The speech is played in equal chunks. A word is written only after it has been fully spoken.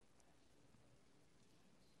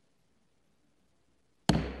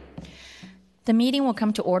The meeting will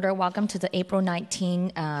come to order. Welcome to the April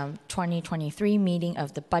 19, 2023 meeting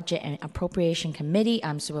of the Budget and Appropriation Committee.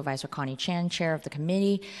 I'm Supervisor Connie Chan, Chair of the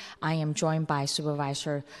committee. I am joined by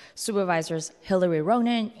Supervisors Hillary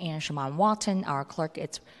Ronan and Shaman Walton. Our clerk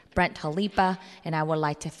is Brent Halipa, and I would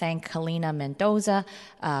like to thank Helena Mendoza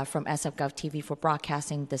from SFGov TV for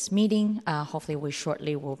broadcasting this meeting. Hopefully, we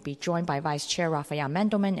shortly will be joined by Vice Chair Rafael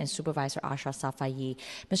Mendelman and Supervisor Asha Safayi.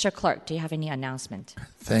 Mr. Clerk, do you have any announcement?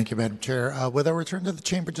 Thank you, Madam Chair. With our return to the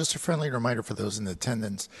chamber, just a friendly reminder for those in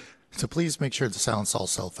attendance to please make sure to silence all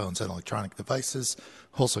cell phones and electronic devices.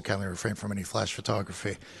 Also, kindly refrain from any flash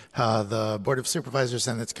photography. The Board of Supervisors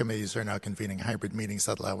and its committees are now convening hybrid meetings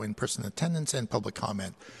that allow in-person attendance and public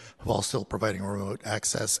comment, while still providing remote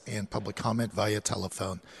access and public comment via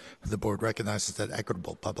telephone. The Board recognizes that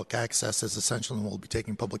equitable public access is essential and will be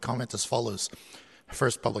taking public comment as follows.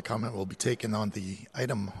 First, public comment will be taken on the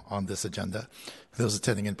item on this agenda. Those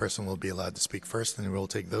attending in person will be allowed to speak first, and we will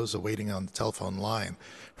take those awaiting on the telephone line.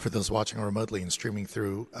 For those watching remotely and streaming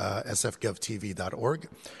through sfgovtv.org,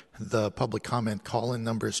 the public comment call-in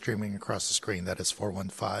number is streaming across the screen. That is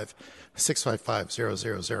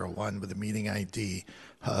 415-655-0001 with a meeting ID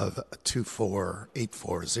of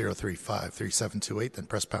 2484-035-3728, then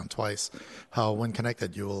press pound twice. When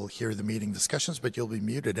connected, you will hear the meeting discussions, but you'll be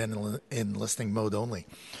muted and in listening mode only.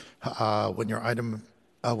 When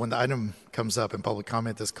the item comes up and public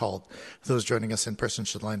comment is called, those joining us in person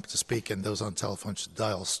should line up to speak, and those on telephone should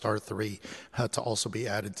dial *3 to also be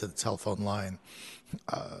added to the telephone line.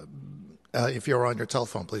 If you're on your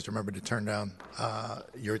telephone, please remember to turn down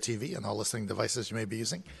your TV and all listening devices you may be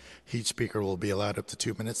using. Each speaker will be allowed up to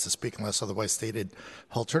 2 minutes to speak unless otherwise stated.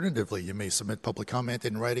 Alternatively, you may submit public comment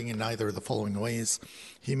in writing in either of the following ways.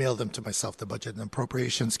 Email them to myself, the Budget and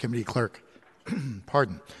Appropriations Committee Clerk,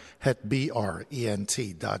 at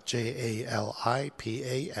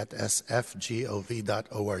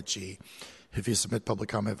brent.jalipa@sfgov.org. If you submit public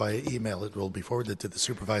comment via email, it will be forwarded to the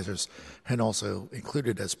supervisors and also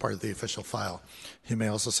included as part of the official file. You may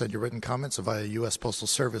also send your written comments via U.S. Postal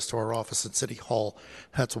Service to our office at City Hall.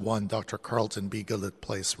 That's 1 Dr. Carlton B. Gillett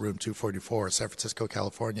Place, room 244, San Francisco,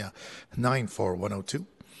 California, 94102.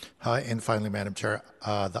 And finally, Madam Chair,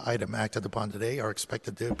 the item acted upon today are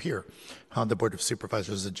expected to appear on the Board of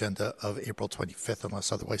Supervisors agenda of April 25th,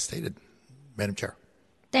 unless otherwise stated. Madam Chair.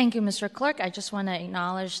 Thank you, Mr. Clerk. I just want to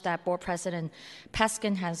acknowledge that Board President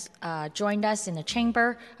Peskin has joined us in the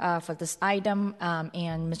chamber for this item.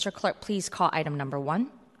 And Mr. Clerk, please call item number 1.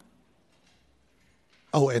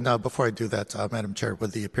 Oh, and before I do that, Madam Chair,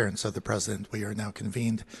 with the appearance of the President, we are now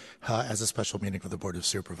convened as a special meeting for the Board of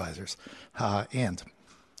Supervisors. And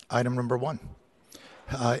item number 1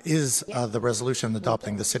 is the resolution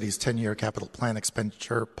adopting the city's 10-year capital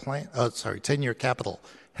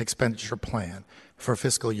expenditure plan for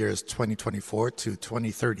fiscal years 2024 to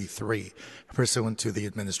 2033, pursuant to the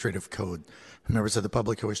Administrative Code. Members of the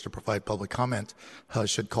public who wish to provide public comment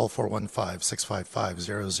should call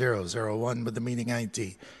 415-655-0001 with the meeting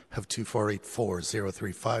ID of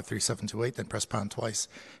 2484-035-3728, then press pound twice.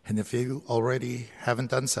 And if you already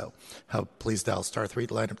haven't done so, please dial *3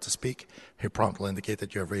 to line up to speak. A prompt will indicate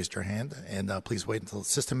that you have raised your hand, and please wait until the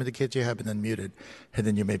system indicates you have been unmuted, and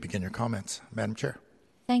then you may begin your comments. Madam Chair.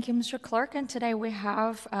 Thank you, Mr. Clerk. And today we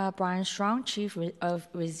have Brian Strong, Chief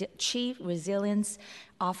Resilience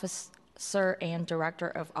Officer and Director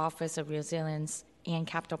of Office of Resilience and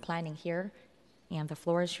Capital Planning here. And the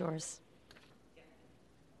floor is yours.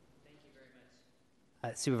 Thank you very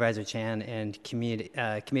much. Supervisor Chan and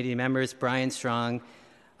committee members, Brian Strong,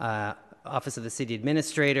 Office of the City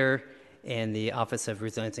Administrator, and the Office of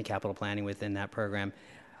Resilience and Capital Planning within that program.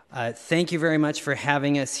 Thank you very much for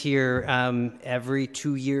having us here. Every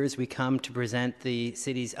 2 years we come to present the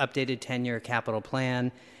city's updated 10-year capital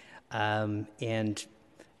plan, and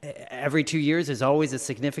every 2 years there's always a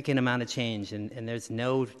significant amount of change, and there's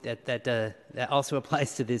that also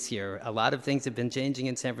applies to this year. A lot of things have been changing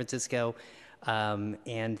in San Francisco,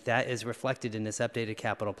 and that is reflected in this updated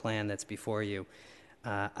capital plan that's before you.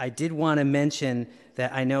 I did want to mention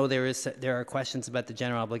that I know there are questions about the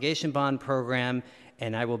general obligation bond program,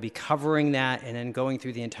 and I will be covering that and then going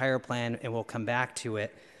through the entire plan, and we'll come back to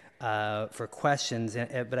it for questions.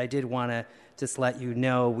 But I did want to just let you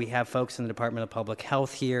know we have folks in the Department of Public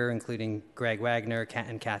Health here, including Greg Wagner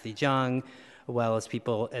and Kathy Jung, as well as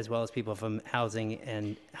people from Housing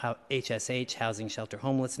and HSH, Housing Shelter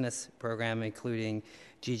Homelessness Program, including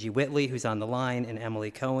Gigi Whitley, who's on the line, and Emily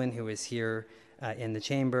Cohen, who is here in the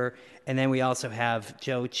chamber. And then we also have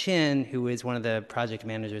Joe Chin, who is one of the project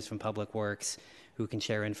managers from Public Works, who can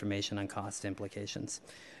share information on cost implications.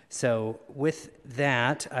 So with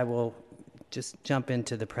that, I will just jump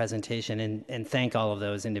into the presentation and thank all of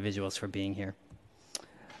those individuals for being here.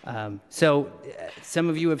 Some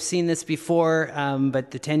of you have seen this before,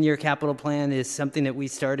 but the 10-year capital plan is something that we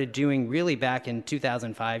started doing really back in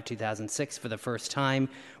 2005, 2006 for the first time.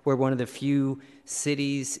 We're one of the few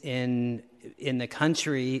cities in the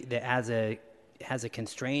country that has a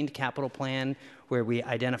constrained capital plan where we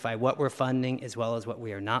identify what we're funding as well as what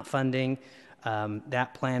we are not funding.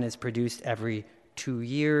 That plan is produced every 2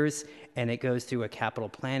 years, and it goes through a capital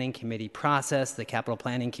planning committee process. The capital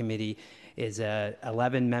planning committee is a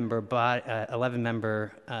 11-member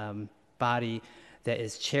body that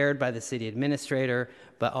is chaired by the city administrator,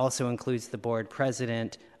 but also includes the board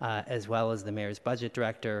president, as well as the mayor's budget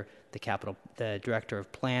director, the director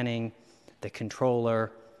of planning, the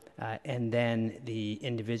controller, and then the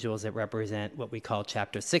individuals that represent what we call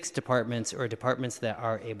Chapter 6 departments, or departments that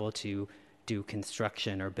are able to do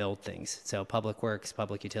construction or build things. So Public Works,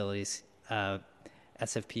 Public Utilities,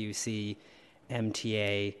 SFPUC,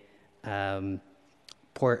 MTA,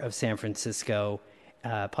 Port of San Francisco,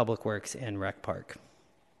 Public Works, and Rec Park.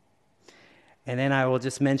 And then I will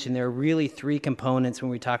just mention there are really 3 components when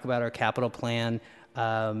we talk about our capital plan,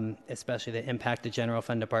 especially that impact the general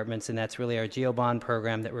fund departments, and that's really our GeoBond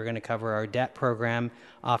program that we're going to cover, our debt program,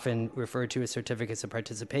 often referred to as certificates of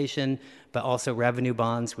participation, but also revenue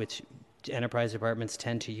bonds, which enterprise departments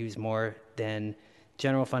tend to use more than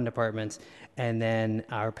general fund departments, and then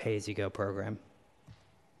our pay-as-you-go program.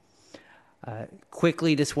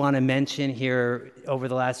 Quickly, just want to mention here, over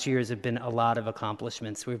the last years have been a lot of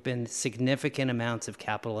accomplishments. We've been significant amounts of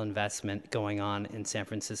capital investment going on in San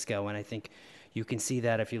Francisco, and I think you can see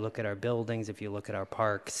that if you look at our buildings, if you look at our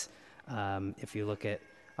parks, if you look at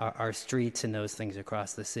our streets and those things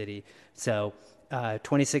across the city. So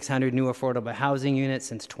 2,600 new affordable housing units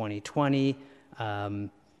since 2020.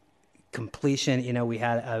 Completion, we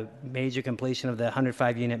had a major completion of the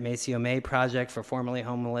 105-unit Maceo May project for formerly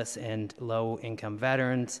homeless and low-income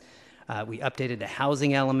veterans. We updated the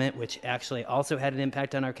housing element, which actually also had an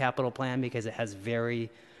impact on our capital plan because it has very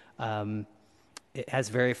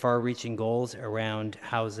far-reaching goals around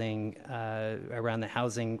housing, around the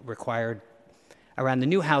housing required, around the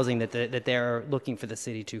new housing that they're looking for the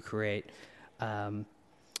city to create.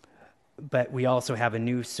 But we also have a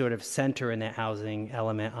new sort of center in that housing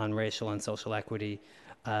element on racial and social equity.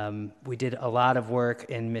 We did a lot of work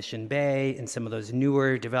in Mission Bay in some of those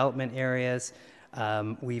newer development areas.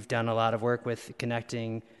 We've done a lot of work with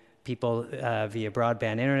connecting people via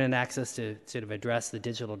broadband internet access to sort of address the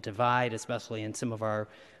digital divide, especially in some of our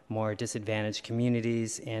more disadvantaged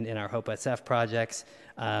communities and in our Hope SF projects.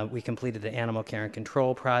 We completed the Animal Care and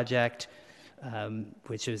Control project,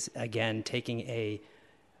 which is, again, taking a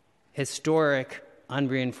historic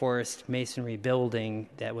unreinforced masonry building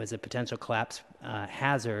that was a potential collapse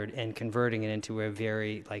hazard and converting it into a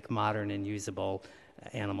very modern and usable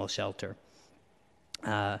animal shelter.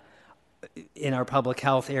 In our public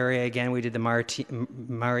health area, again, we did the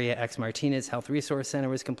Maria X. Martinez Health Resource Center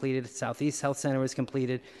was completed, Southeast Health Center was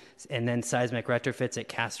completed, and then seismic retrofits at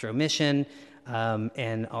Castro Mission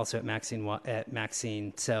and also at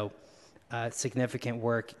Maxine. So significant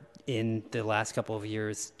work in the last couple of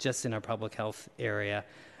years just in our public health area.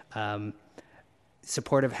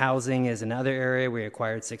 Supportive housing is another area. We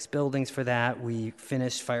acquired 6 buildings for that. We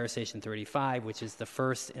finished Fire Station 35, which is the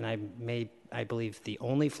first and I believe the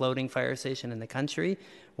only floating fire station in the country,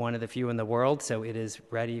 one of the few in the world, so it is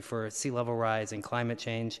ready for sea level rise and climate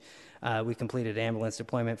change. We completed an ambulance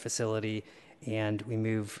deployment facility, and we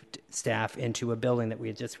moved staff into a building that we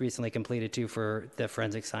had just recently completed for the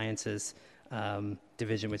forensic sciences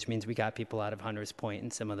division, which means we got people out of Hunters Point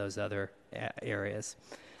and some of those other areas.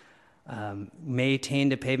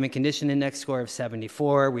 Maintained a pavement condition index score of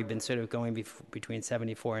 74. We've been sort of going between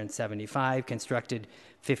 74 and 75. Constructed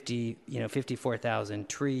 54,000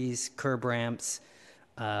 trees, curb ramps,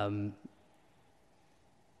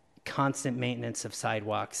 constant maintenance of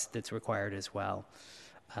sidewalks that's required as well.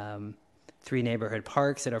 3 neighborhood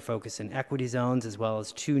parks that are focused in equity zones, as well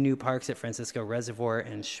as 2 new parks at Francisco Reservoir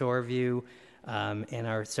and Shoreview,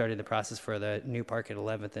 and started the process for the new park at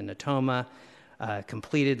 11th and Natoma.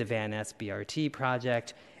 Completed the Van Ness BRT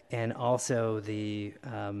project, and also the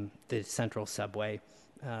Central Subway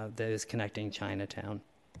that is connecting Chinatown.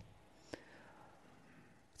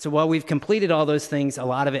 So while we've completed all those things, a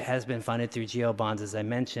lot of it has been funded through GeoBonds, as I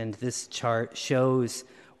mentioned. This chart shows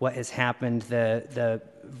what has happened. The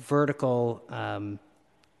vertical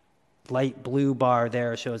light blue bar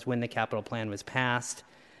there shows when the capital plan was passed.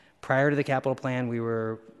 Prior to the capital plan, we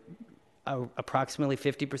were approximately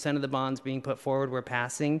 50% of the bonds being put forward were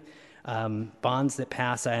passing. Bonds that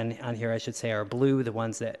pass on here, I should say, are blue. The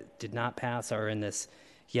ones that did not pass are in this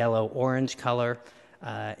yellow-orange color.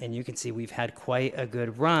 And you can see we've had quite a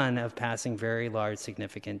good run of passing very large,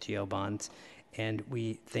 significant GO bonds. And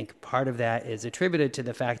we think part of that is attributed to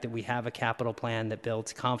the fact that we have a capital plan that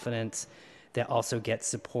builds confidence, that also gets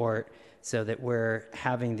support, so that we're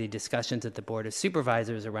having the discussions at the Board of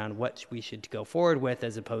Supervisors around what we should go forward with,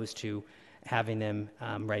 as opposed to having them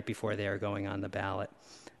right before they are going on the ballot.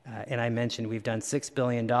 And I mentioned we've done $6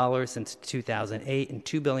 billion since 2008 and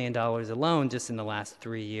 $2 billion alone just in the last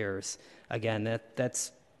 3 years. Again,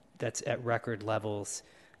 that's at record levels,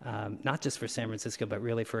 not just for San Francisco, but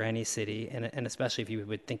really for any city, and especially if you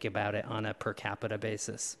would think about it on a per capita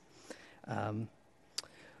basis.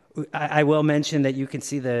 I will mention that you can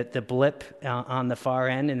see the blip on the far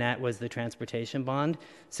end, and that was the transportation bond.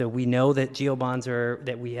 So we know that GO bonds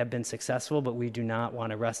that we have been successful, but we do not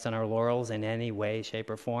want to rest on our laurels in any way, shape,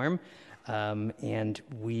 or form. And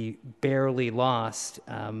we barely lost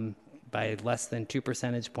by less than 2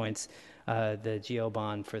 percentage points the GO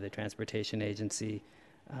bond for the transportation agency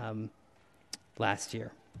last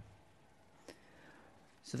year.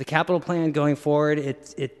 So the capital plan going forward,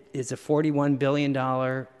 it is a $41 billion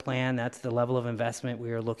plan. That's the level of investment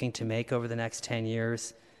we are looking to make over the next 10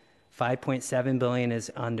 years. $5.7 billion is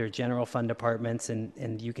under general fund departments,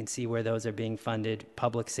 and you can see where those are being funded: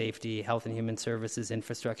 public safety, health and human services,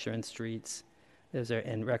 infrastructure and streets. Those are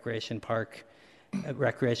in recreation park,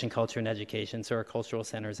 recreation, culture, and education, so our cultural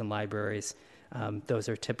centers and libraries. Those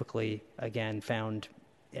are typically, again, found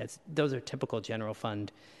as those are typical general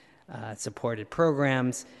fund supported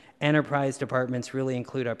programs. Enterprise departments really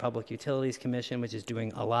include our Public Utilities Commission, which is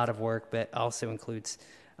doing a lot of work, but also includes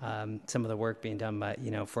some of the work being done by,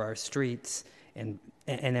 for our streets. And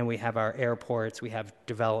then we have our airports, we have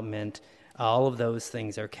development. All of those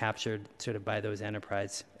things are captured sort of by those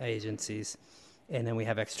enterprise agencies. And then we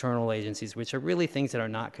have external agencies, which are really things that are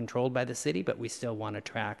not controlled by the city, but we still want to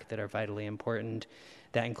track, that are vitally important.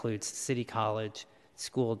 That includes City College,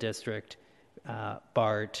 school district,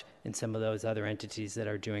 BART, and some of those other entities that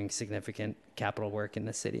are doing significant capital work in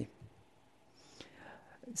the city.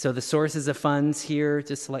 So the sources of funds here,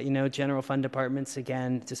 just to let you know, general fund departments,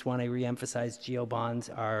 again, just want to reemphasize GO bonds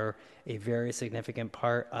are a very significant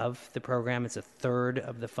part of the program. It's a third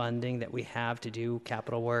of the funding that we have to do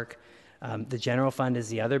capital work. The general fund is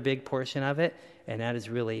the other big portion of it, and that is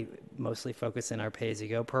really mostly focused in our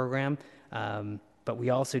pay-as-you-go program. But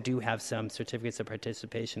we also do have some certificates of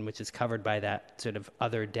participation, which is covered by that sort of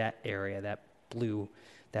other debt area, that blue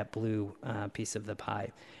piece of the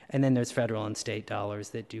pie. And then there's federal and state dollars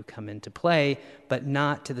that do come into play, but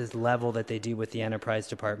not to this level that they do with the enterprise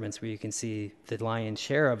departments, where you can see the lion's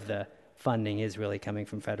share of the funding is really coming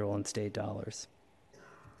from federal and state dollars.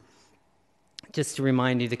 Just to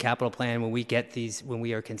remind you, the capital plan, when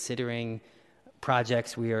we are considering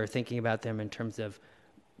projects, we are thinking about them in terms of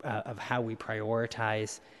how we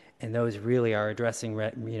prioritize, and those really are addressing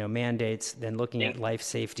mandates, then looking at life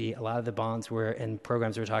safety. A lot of the bonds and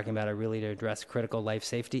programs we're talking about are really to address critical life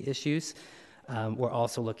safety issues. We're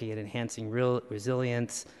also looking at enhancing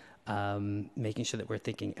resilience, making sure that we're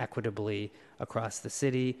thinking equitably across the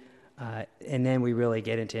city, and then we really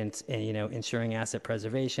get into ensuring asset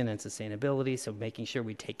preservation and sustainability, so making sure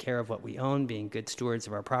we take care of what we own, being good stewards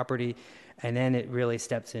of our property. And then it really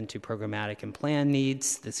steps into programmatic and plan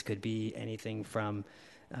needs. This could be anything from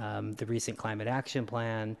the recent climate action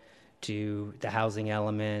plan to the housing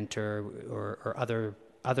element, or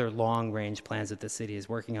other long-range plans that the city is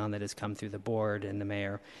working on that has come through the board and the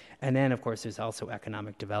mayor. And then, of course, there's also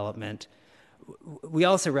economic development. We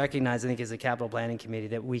also recognize, I think, as a capital planning committee,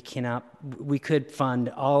 that we could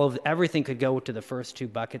fund everything could go to the first two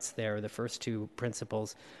buckets there, the first two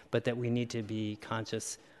principles, but that we need to be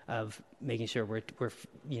conscious of making sure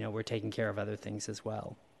we're taking care of other things as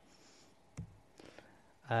well.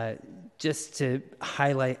 Just to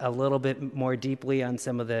highlight a little bit more deeply on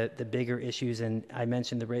some of the bigger issues, and I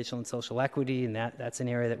mentioned the racial and social equity, and that's an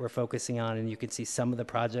area that we're focusing on, and you can see some of the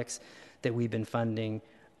projects that we've been funding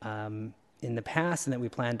in the past and that we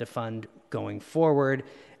plan to fund going forward.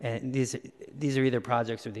 And these are either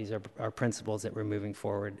projects or these are principles that we're moving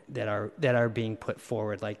forward that are being put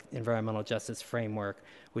forward, like environmental justice framework,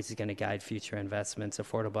 which is going to guide future investments.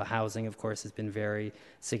 Affordable housing, of course, has been very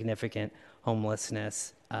significant.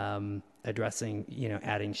 Homelessness, addressing,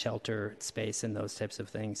 adding shelter space and those types of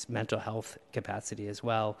things. Mental health capacity as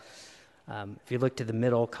well. If you look to the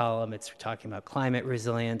middle column, it's talking about climate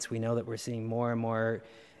resilience. We know that we're seeing more and more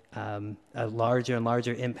a larger and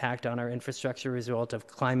larger impact on our infrastructure as a result of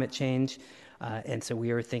climate change. And so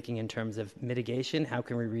we are thinking in terms of mitigation. How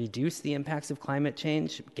can we reduce the impacts of climate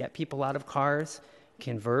change, get people out of cars,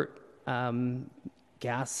 convert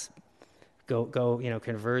gas,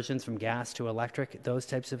 conversions from gas to electric, those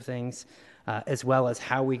types of things, as well as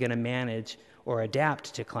how we're going to manage or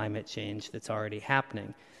adapt to climate change that's already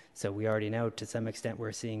happening. So we already know to some extent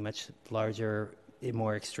we're seeing much larger,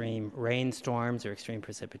 more extreme rainstorms or extreme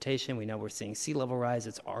precipitation. We know we're seeing sea level rise.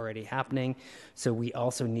 It's already happening. So we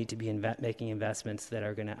also need to be making investments that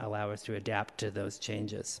are going to allow us to adapt to those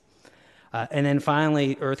changes. And then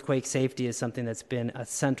finally, earthquake safety is something that's been a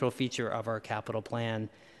central feature of our capital plan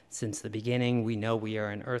since the beginning. We know we are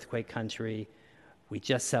an earthquake country. We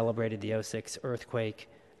just celebrated the '06 earthquake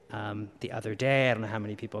the other day. I don't know how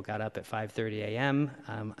many people got up at 5:30 a.m.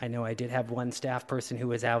 I know I did have one staff person who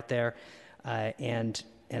was out there. And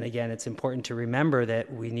again, it's important to remember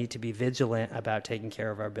that we need to be vigilant about taking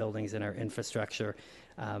care of our buildings and our infrastructure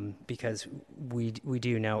because we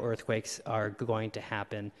do know earthquakes are going to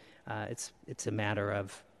happen. It's a matter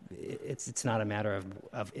of it's not a matter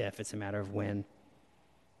of if, it's a matter of when.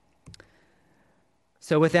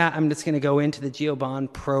 So with that, I'm just going to go into the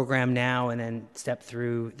GeoBond program now and then step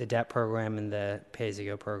through the debt program and the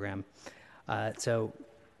pay-as-you-go program. So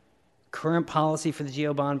current policy for the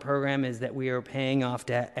GeoBond program is that we are paying off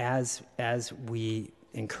debt as we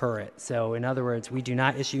incur it. So in other words, we do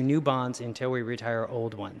not issue new bonds until we retire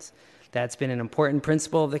old ones. That's been an important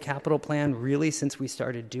principle of the capital plan really since we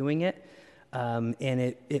started doing it. And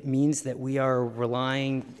it means that we are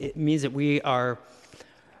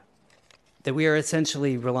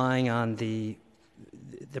essentially relying on the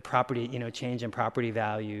property, change in property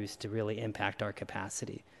values to really impact our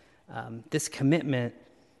capacity. This commitment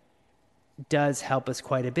does help us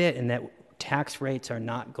quite a bit in that tax rates are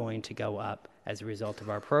not going to go up as a result of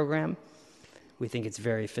our program. We think it's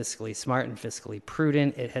very fiscally smart and fiscally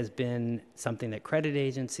prudent. It has been something that credit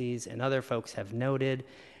agencies and other folks have noted.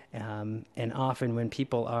 And often when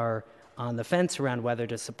people are on the fence around whether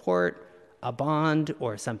to support a bond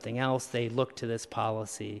or something else, they look to this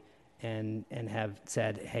policy and have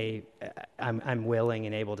said, hey, I'm willing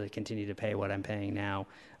and able to continue to pay what I'm paying now,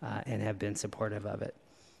 and have been supportive of it.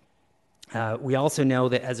 We also know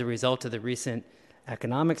that as a result of the recent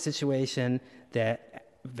economic situation, that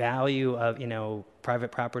value of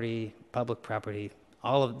private property, public property,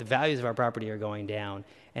 all of the values of our property are going down,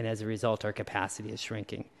 and as a result, our capacity is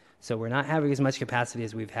shrinking. So we're not having as much capacity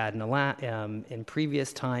as we've had in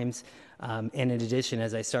previous times. And in addition,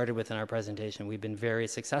 as I started with in our presentation, we've been very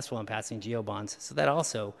successful in passing GeoBonds, so that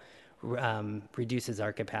also reduces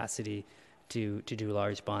our capacity to do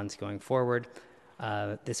large bonds going forward.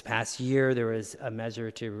 This past year, there was a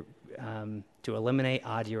measure to eliminate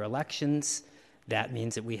odd-year elections. That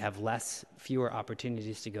means that we have fewer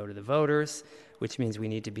opportunities to go to the voters, which means we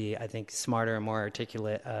need to be, I think, smarter and more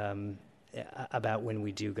articulate about when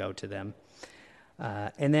we do go to them.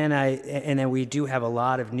 And then we do have a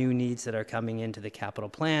lot of new needs that are coming into the capital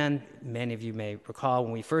plan. Many of you may recall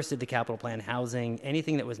when we first did the capital plan, housing,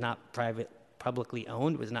 anything that was not publicly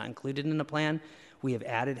owned was not included in the plan. We have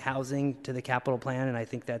added housing to the capital plan, and I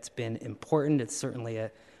think that's been important. It's certainly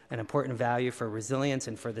an important value for resilience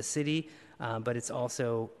and for the city, but it's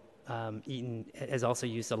also has also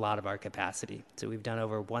used a lot of our capacity. So we've done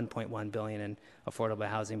over $1.1 billion in affordable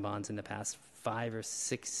housing bonds in the past 5 or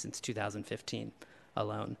 6 since 2015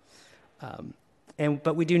 alone.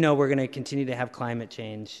 But we do know we're going to continue to have climate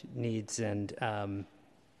change needs and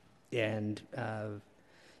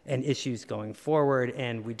issues going forward,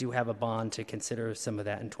 and we do have a bond to consider some of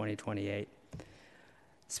that in 2028.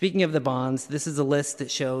 Speaking of the bonds, this is a list that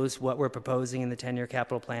shows what we're proposing in the 10-year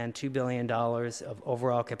capital plan, $2 billion of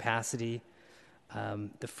overall capacity.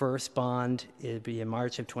 The first bond would be in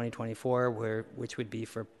March of 2024, which would be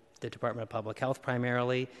for the Department of Public Health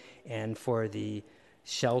primarily, and for the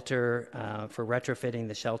shelter, for retrofitting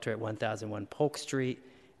the shelter at 1001 Polk Street,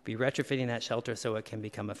 be retrofitting that shelter so it can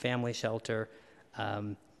become a family shelter.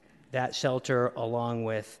 That shelter, along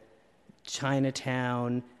with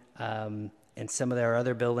Chinatown, and some of their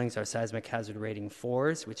other buildings are seismic hazard rating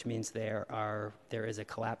 4s, which means there is a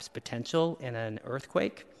collapse potential in an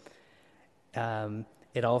earthquake.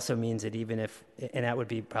 It also means that even if, and that would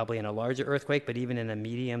be probably in a larger earthquake, but even in a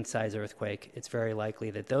medium-sized earthquake, it's very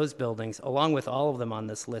likely that those buildings, along with all of them on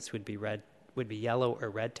this list, would be yellow or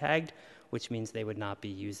red tagged, which means they would not be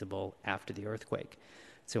usable after the earthquake.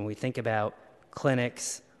 So when we think about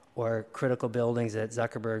clinics or critical buildings at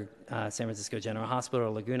Zuckerberg San Francisco General Hospital or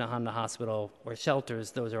Laguna Honda Hospital or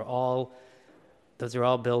shelters, those Those are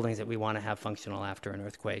all buildings that we want to have functional after an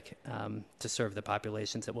earthquake to serve the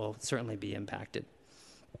populations that will certainly be impacted.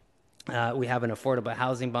 We have an affordable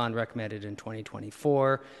housing bond recommended in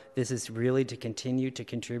 2024. This is really to continue to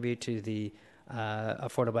contribute to the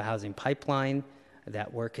affordable housing pipeline.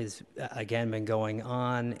 That work has, again, been going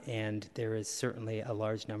on, and there is certainly a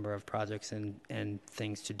large number of projects and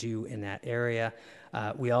things to do in that area.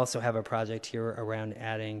 We also have a project here around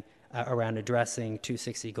addressing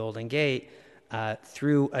 260 Golden Gate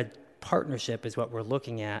through a partnership is what we're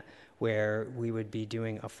looking at, where we would be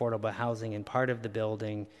doing affordable housing in part of the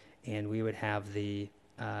building, and we would have the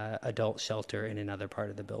adult shelter in another part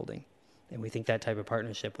of the building. And we think that type of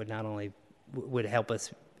partnership would not only would help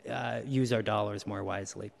us use our dollars more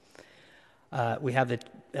wisely. We have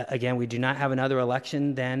again, we do not have another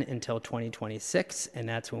election then until 2026, and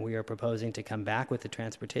that's when we are proposing to come back with the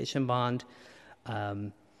transportation bond.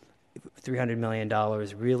 $300 million,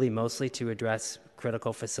 really mostly to address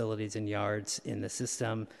critical facilities and yards in the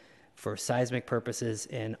system for seismic purposes,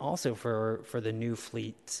 and also for the new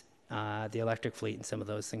fleets, the electric fleet, and some of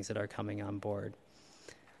those things that are coming on board.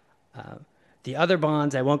 The other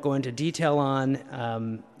bonds I won't go into detail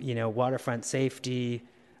on, waterfront safety,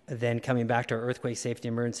 then coming back to our earthquake safety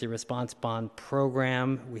emergency response bond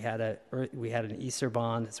program. We had an ESER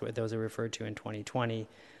bond, that's what those are referred to in 2020,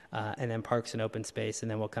 and then parks and open space,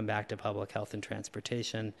 and then we'll come back to public health and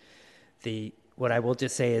transportation. What I will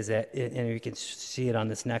just say is that, and you can see it on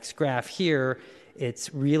this next graph here,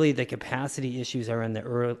 it's really the capacity issues are in the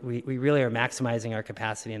early, we really are maximizing our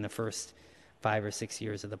capacity in the first 5 or 6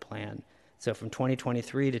 years of the plan. So from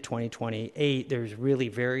 2023 to 2028, there's really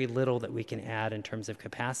very little that we can add in terms of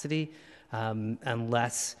capacity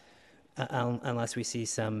unless we see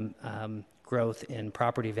some growth in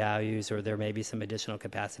property values, or there may be some additional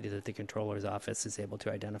capacity that the controller's office is able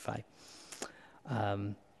to identify.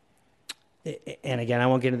 And again, I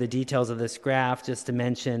won't get into the details of this graph, just to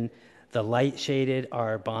mention the light shaded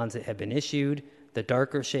are bonds that have been issued. The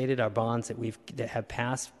darker shaded are bonds that have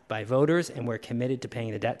passed by voters, and we're committed to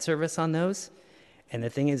paying the debt service on those. And the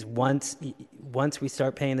thing is, once we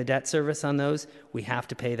start paying the debt service on those, we have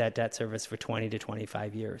to pay that debt service for 20 to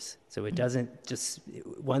 25 years. So it doesn't just,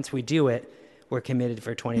 once we do it, we're committed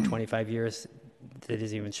for 20, 25 years. That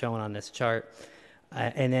is even shown on this chart.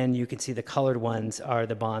 And then you can see the colored ones are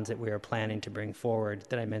the bonds that we are planning to bring forward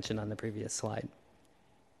that I mentioned on the previous slide.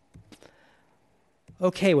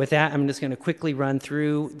 Okay, with that, I'm just going to quickly run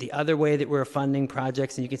through the other way that we're funding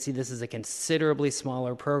projects, and you can see this is a considerably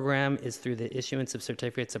smaller program, is through the issuance of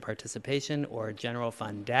certificates of participation or general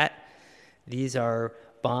fund debt. These are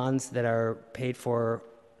bonds that are paid for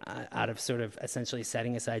out of sort of essentially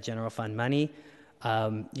setting aside general fund money.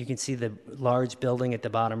 You can see the large building at the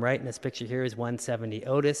bottom right in this picture here is 170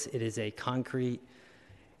 Otis. It is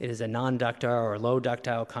a non-ductile or low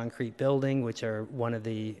ductile concrete building, which are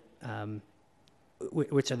the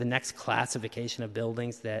next classification of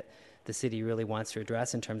buildings that the city really wants to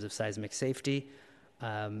address in terms of seismic safety.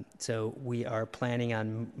 So we are planning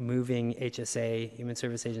on moving, HSA, Human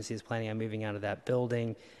Service Agency, is planning on moving out of that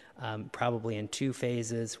building, probably in 2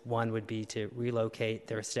 phases. One would be to relocate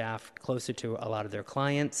their staff closer to a lot of their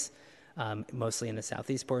clients, mostly in the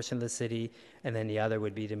southeast portion of the city, and then the other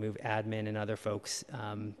would be to move admin and other folks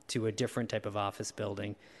to a different type of office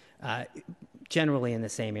building, generally in the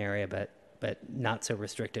same area, but not so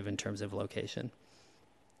restrictive in terms of location.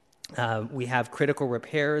 We have critical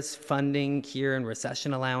repairs funding here and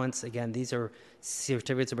recession allowance. Again, these are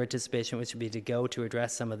certificates of participation, which would be to go to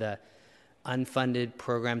address some of the unfunded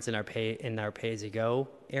programs in our pay-as-you-go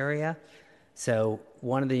area. So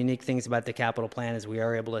one of the unique things about the capital plan is we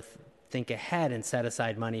are able to think ahead and set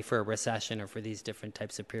aside money for a recession or for these different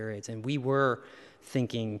types of periods. And we were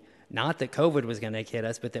thinking not that COVID was going to hit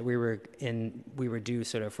us, but that we were due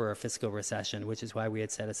sort of for a fiscal recession, which is why we had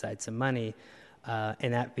set aside some money.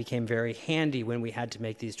 And that became very handy when we had to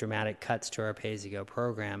make these dramatic cuts to our pay-as-you-go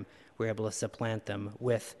program. We were able to supplant them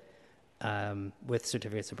with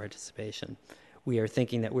certificates of participation. We are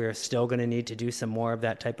thinking that we are still going to need to do some more of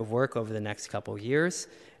that type of work over the next couple of years,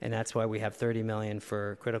 and that's why we have $30 million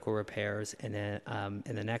for critical repairs in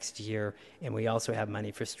the next year, and we also have money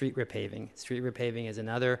for street repaving. Street repaving is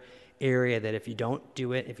another area that if you don't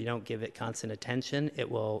do it, if you don't give it constant attention,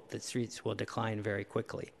 the streets will decline very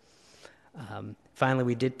quickly. Finally,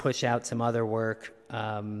 we did push out some other work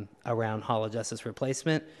around Hall of Justice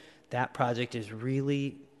replacement. That project is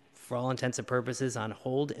really, for all intents and purposes, on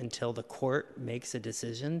hold until the court makes a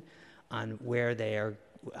decision on what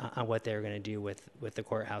they're going to do with the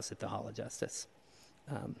courthouse at the Hall of Justice.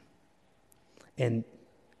 And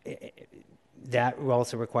that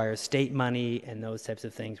also requires state money and those types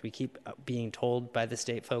of things. We keep being told by the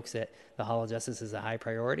state folks that the Hall of Justice is a high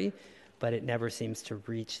priority, but it never seems to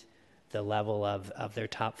reach the level of their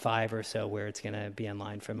top 5 or so where it's going to be in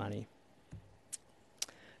line for money.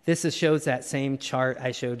 This shows that same chart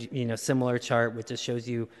I showed you, similar chart, which just shows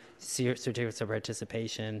you certificates of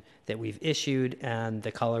participation that we've issued, and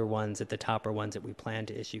the color ones at the top are ones that we plan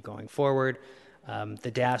to issue going forward.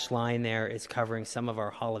 The dashed line there is covering some of our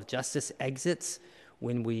Hall of Justice exits.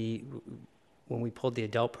 When we pulled the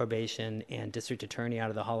adult probation and district attorney out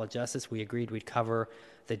of the Hall of Justice, we agreed we'd cover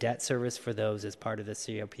the debt service for those as part of the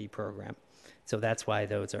COP program. So that's why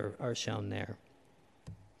those are shown there.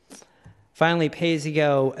 Finally,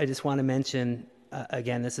 pay-as-you-go, I just want to mention,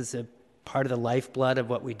 again, this is a part of the lifeblood of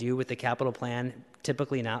what we do with the capital plan,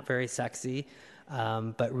 typically not very sexy,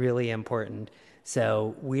 but really important.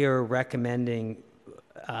 So we are recommending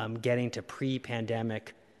getting to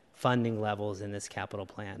pre-pandemic funding levels in this capital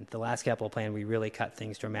plan. The last capital plan, we really cut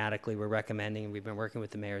things dramatically. We're recommending, and we've been working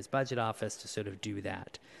with the mayor's budget office to sort of do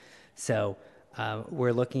that. So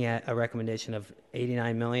we're looking at a recommendation of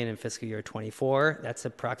 $89 million in fiscal year 24. That's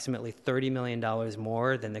approximately $30 million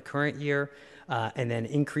more than the current year, and then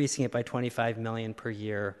increasing it by $25 million per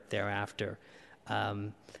year thereafter.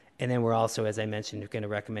 And then we're also, as I mentioned, going to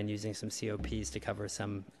recommend using some COPs to cover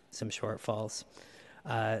some shortfalls.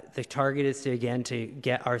 The target is to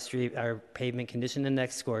get our pavement condition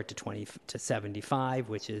index score to 75,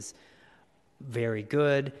 which is very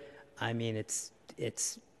good. I mean, it's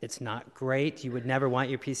not great. You would never want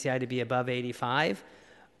your PCI to be above 85,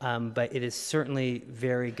 but it is certainly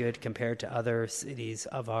very good compared to other cities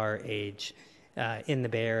of our age in the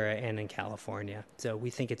Bay Area and in California. So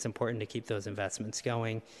we think it's important to keep those investments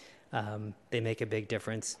going. They make a big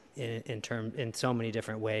difference in so many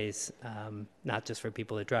different ways, not just for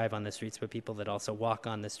people that drive on the streets, but people that also walk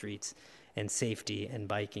on the streets, and safety and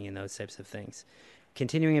biking and those types of things.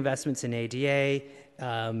 Continuing investments in ADA,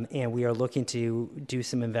 and we are looking to do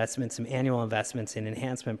some annual investments in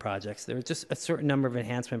enhancement projects. There are just a certain number of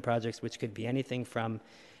enhancement projects, which could be anything from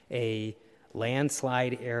a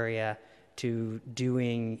landslide area to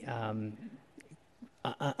doing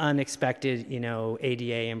unexpected,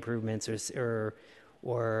 ADA improvements or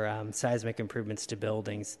seismic improvements to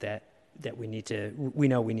buildings that we need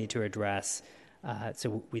to address.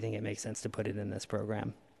 So we think it makes sense to put it in this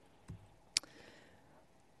program.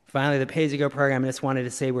 Finally, the pay-as-you-go program. I just wanted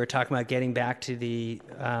to say we're talking about getting back to the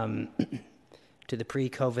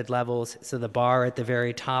pre-COVID levels. So the bar at the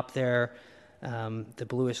very top there, the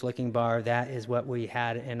bluish-looking bar, that is what we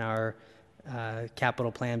had in our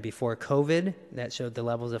capital plan before COVID. That showed the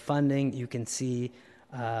levels of funding. You can see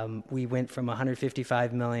we went from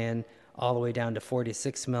 $155 million all the way down to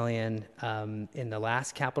 $46 million in the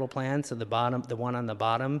last capital plan. So the one on the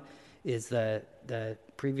bottom is the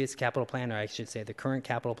previous capital plan, or I should say the current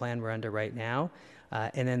capital plan we're under right now.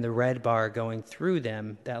 And then the red bar going through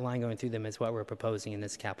them, that line going through them, is what we're proposing in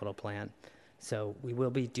this capital plan. So we will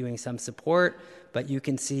be doing some support, but you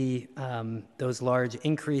can see those large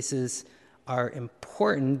increases are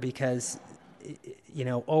important because,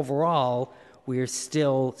 overall, we're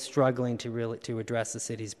still struggling to address the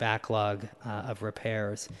city's backlog of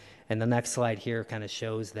repairs. And the next slide here kind of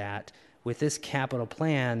shows that with this capital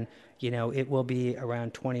plan, it will be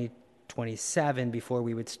around 2027 before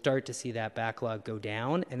we would start to see that backlog go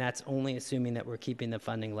down. And that's only assuming that we're keeping the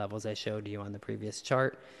funding levels I showed you on the previous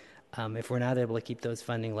chart. If we're not able to keep those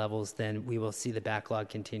funding levels, then we will see the backlog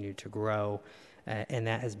continue to grow. And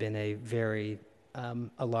that has been a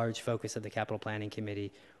large focus of the Capital Planning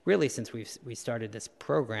Committee, really since we started this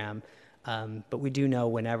program. But we do know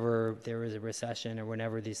whenever there is a recession or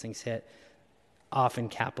whenever these things hit, often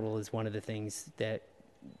capital is one of the things that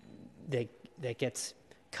gets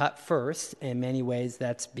cut first. In many ways,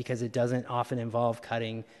 that's because it doesn't often involve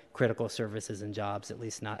cutting critical services and jobs, at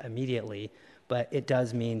least not immediately. But it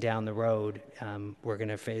does mean down the road we're going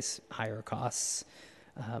to face higher costs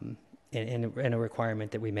and a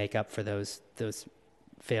requirement that we make up for those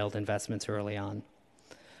failed investments early on.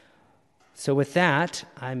 So with that,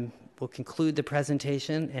 we'll conclude the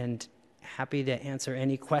presentation and happy to answer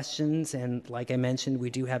any questions. And like I mentioned, we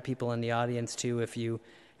do have people in the audience too if you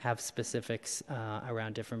have specifics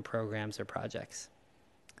around different programs or projects.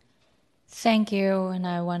 Thank you, and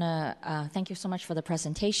I want to thank you so much for the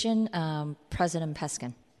presentation. President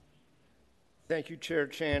Peskin. Thank you, Chair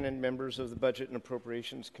Chan and members of the Budget and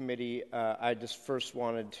Appropriations Committee. I just first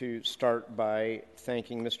wanted to start by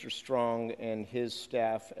thanking Mr. Strong and his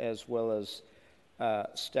staff, as well as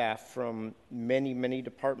staff from many, many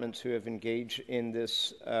departments who have engaged in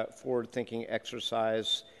this forward-thinking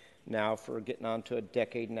exercise now for getting on to a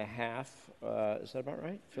decade and a half. Is that about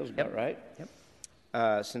right? Feels about right.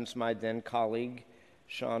 Yep. Since my then colleague,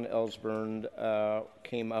 Sean Ellsburn,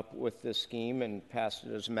 came up with this scheme and passed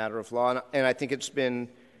it as a matter of law. And I think it's been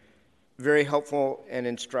very helpful and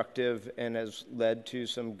instructive and has led to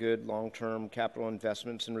some good long-term capital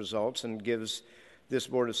investments and results, and gives this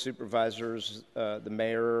Board of Supervisors, the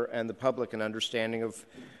mayor, and the public an understanding of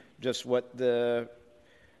just what the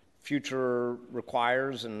future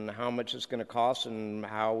requires and how much it's going to cost and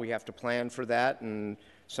how we have to plan for that. And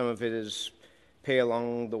some of it is pay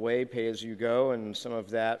along the way, pay as you go, and some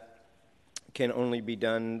of that can only be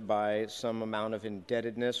done by some amount of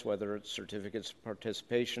indebtedness, whether it's certificates of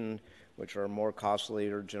participation, which are more costly,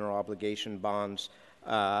 or general obligation bonds.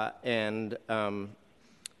 As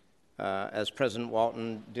President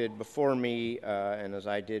Walton did before me, and as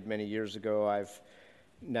I did many years ago, I've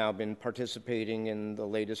now been participating in the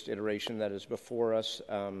latest iteration that is before us,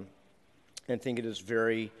 and think it is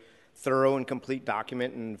very thorough and complete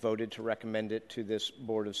document, and voted to recommend it to this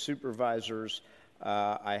Board of Supervisors.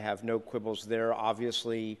 I have no quibbles there.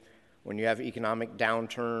 Obviously, when you have economic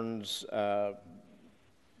downturns,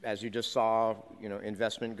 as you just saw,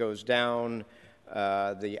 investment goes down,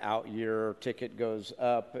 the out-year ticket goes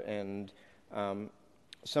up, and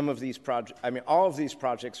some of these projects, all of these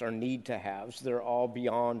projects are need-to-haves. They're all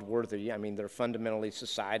beyond worthy. They're fundamentally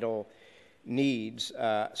societal needs.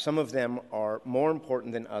 Some of them are more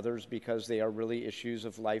important than others because they are really issues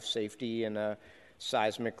of life safety in a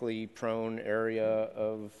seismically prone area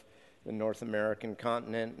of the North American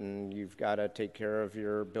continent, and you've got to take care of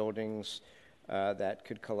your buildings that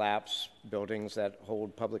could collapse, buildings that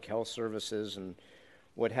hold public health services and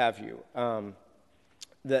what have you.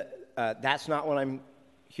 That's not what I'm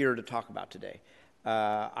here to talk about today.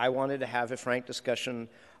 I wanted to have a frank discussion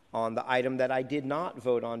on the item that I did not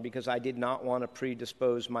vote on because I did not want to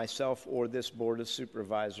predispose myself or this Board of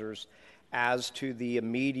Supervisors as to the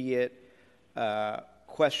immediate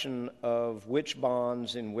question of which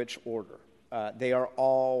bonds in which order. They are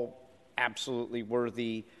all absolutely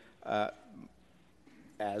worthy.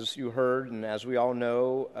 As you heard and as we all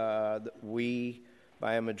know, we,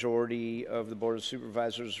 by a majority of the Board of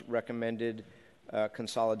Supervisors, recommended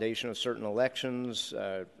consolidation of certain elections,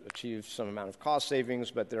 achieve some amount of cost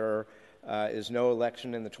savings, but there is no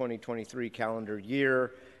election in the 2023 calendar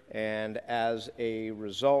year, and as a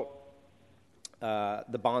result,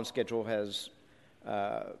 the bond schedule has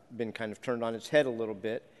been kind of turned on its head a little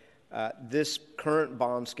bit. This current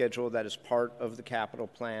bond schedule that is part of the capital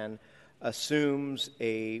plan assumes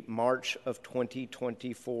a March of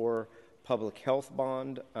 2024 public health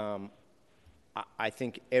bond. I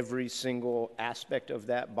think every single aspect of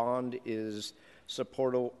that bond is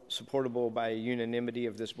supportable by a unanimity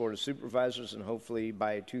of this Board of Supervisors and hopefully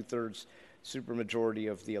by a 2/3 supermajority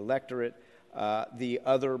of the electorate. The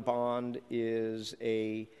other bond is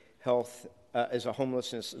a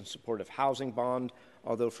homelessness and supportive housing bond,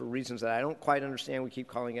 although for reasons that I don't quite understand, we keep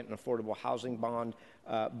calling it an affordable housing bond.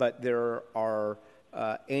 But there are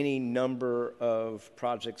any number of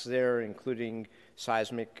projects there, including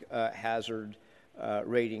seismic hazard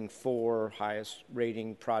rating 4, highest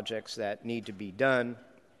rating projects that need to be done.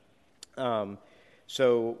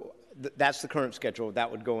 So that's the current schedule.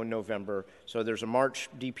 That would go in November. So there's a March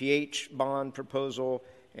DPH bond proposal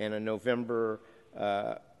and a November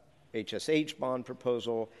HSH bond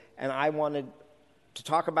proposal. And I wanted to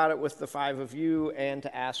talk about it with the 5 of you and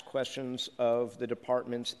to ask questions of the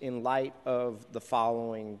departments in light of the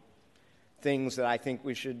following things that I think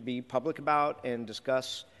we should be public about and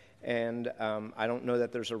discuss. And I don't know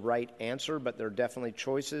that there's a right answer, but there are definitely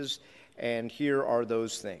choices. And here are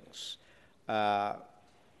those things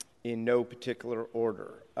in no particular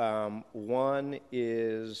order. One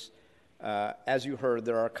is, as you heard,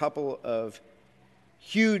 there are a couple of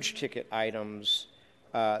huge ticket items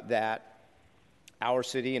that our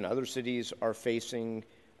city and other cities are facing.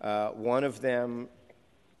 One of them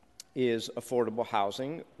is affordable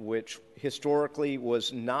housing, which historically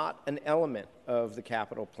was not an element of the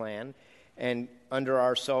capital plan. And under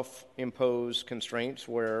our self-imposed constraints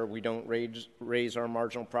where we don't raise our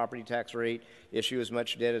marginal property tax rate, issue as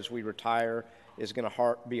much debt as we retire, is going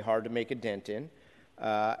to be hard to make a dent in.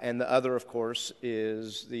 And the other, of course,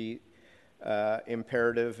 is the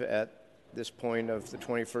imperative at this point of the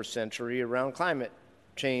 21st century around climate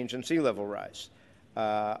change and sea level rise.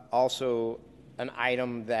 Also, an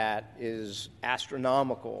item that is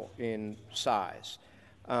astronomical in size.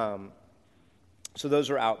 So those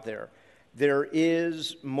are out there. There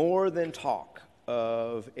is more than talk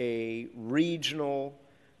of a regional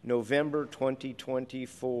November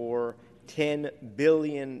 2024 $10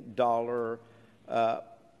 billion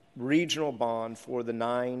regional bond for the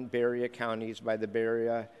 9 Bay Area counties by the Bay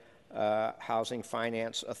Area Housing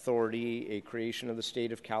Finance Authority, a creation of the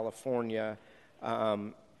state of California.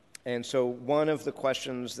 And so one of the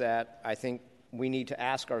questions that I think we need to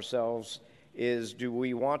ask ourselves is, do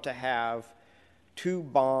we want to have 2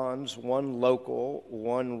 bonds, one local,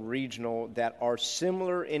 one regional, that are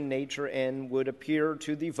similar in nature and would appear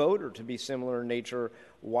to the voter to be similar in nature?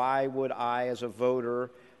 Why would I, as a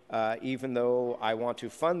voter, even though I want to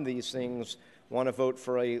fund these things, want to vote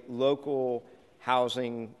for a local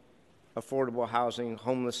housing, affordable housing,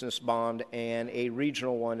 homelessness bond, and a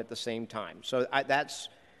regional one at the same time? So that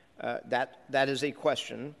is a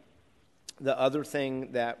question. The other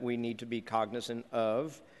thing that we need to be cognizant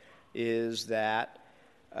of is that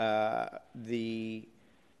the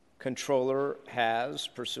controller has,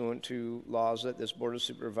 pursuant to laws that this Board of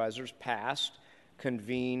Supervisors passed,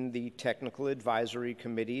 convened the technical advisory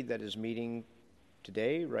committee that is meeting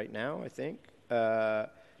today, right now, I think,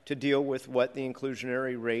 to deal with what the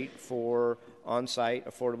inclusionary rate for on-site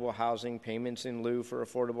affordable housing, payments in lieu for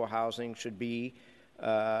affordable housing should be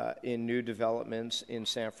in new developments in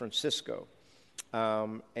San Francisco.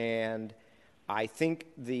 And I think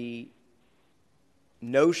the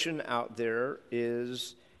notion out there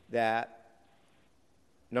is that,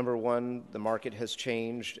 number one, the market has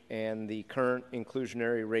changed and the current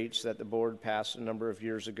inclusionary rates that the board passed a number of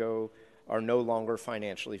years ago are no longer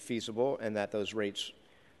financially feasible, and that those rates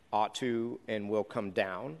ought to and will come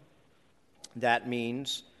down. That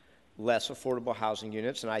means less affordable housing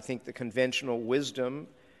units, and I think the conventional wisdom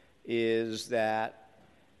is that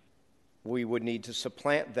we would need to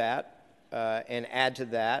supplant that and add to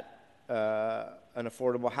that an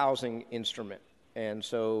affordable housing instrument. And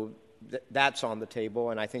so that's on the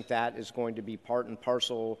table, and I think that is going to be part and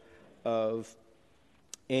parcel of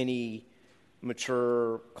any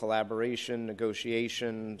mature collaboration,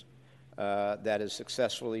 negotiation that is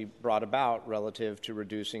successfully brought about relative to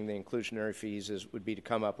reducing the inclusionary fees would be to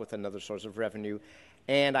come up with another source of revenue.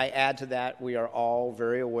 And I add to that, we are all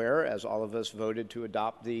very aware, as all of us voted to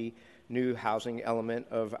adopt the new housing element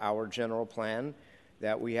of our general plan,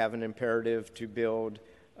 that we have an imperative to build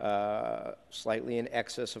slightly in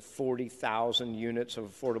excess of 40,000 units of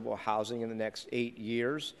affordable housing in the next 8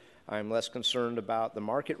 years. I'm less concerned about the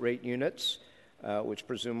market rate units, which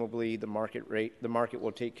presumably the market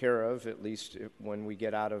will take care of, at least when we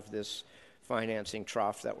get out of this financing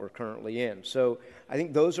trough that we're currently in. So I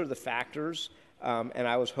think those are the factors, and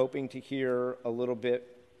I was hoping to hear a little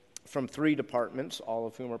bit from 3 departments, all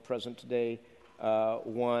of whom are present today.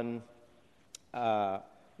 One,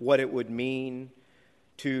 what it would mean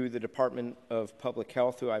to the Department of Public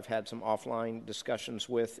Health, who I've had some offline discussions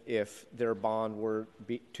with, if their bond were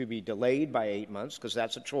to be delayed by 8 months, because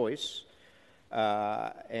that's a choice.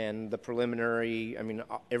 And the preliminary,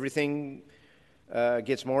 everything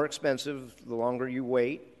gets more expensive the longer you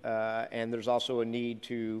wait, and there's also a need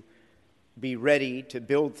to be ready to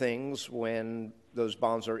build things when those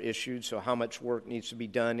bonds are issued. So how much work needs to be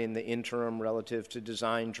done in the interim relative to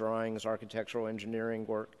design drawings, architectural engineering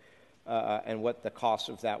work, and what the cost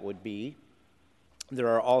of that would be. There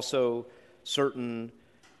are also certain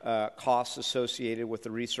costs associated with the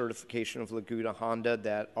recertification of Laguna Honda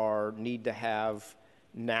that are need to have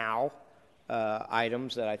now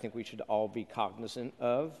items that I think we should all be cognizant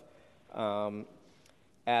of.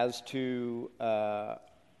 As to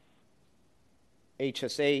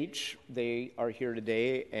HSH, they are here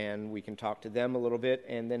today, and we can talk to them a little bit.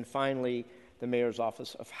 And then finally, the Mayor's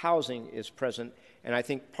Office of Housing is present. And I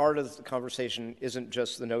think part of the conversation isn't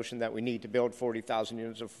just the notion that we need to build 40,000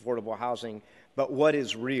 units of affordable housing, but what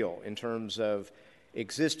is real in terms of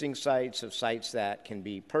existing sites, of sites that can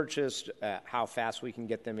be purchased, how fast we can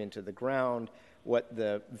get them into the ground, what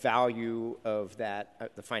the value of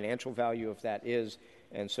that, the financial value of that is.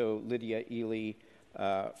 And so Lydia Ely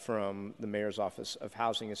from the Mayor's Office of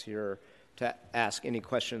Housing is here to ask any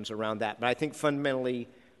questions around that. But I think fundamentally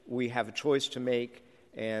we have a choice to make,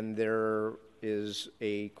 and there is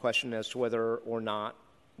a question as to whether or not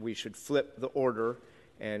we should flip the order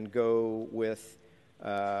and go with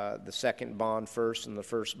the second bond first and the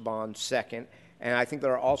first bond second. And I think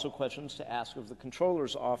there are also questions to ask of the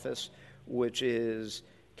Controller's Office, which is,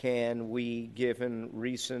 can we, given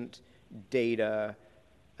recent data,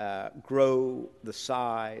 grow the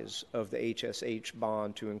size of the HSH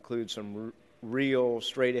bond to include some real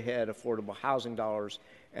straight-ahead affordable housing dollars?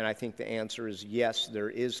 And I think the answer is yes, there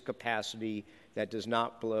is capacity that does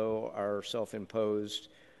not blow our self-imposed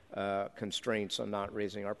constraints on not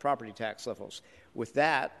raising our property tax levels. With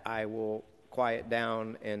that, I will quiet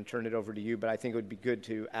down and turn it over to you, but I think it would be good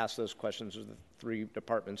to ask those questions of the 3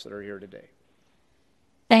 departments that are here today.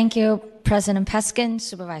 Thank you, President Peskin.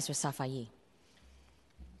 Supervisor Safai.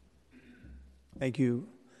 Thank you,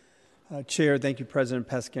 Chair. Thank you, President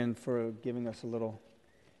Peskin, for giving us a little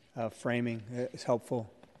framing. It's helpful.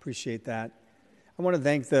 Appreciate that. I want to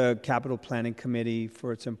thank the Capital Planning Committee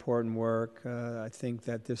for its important work. I think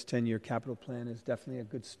that this 10-year capital plan is definitely a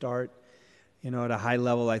good start. You know, at a high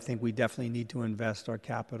level, I think we definitely need to invest our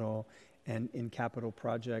capital and in capital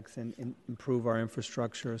projects and improve our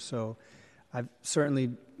infrastructure. So I've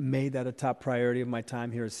certainly made that a top priority of my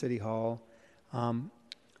time here at City Hall. On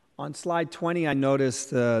slide 20, I noticed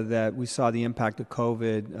that we saw the impact of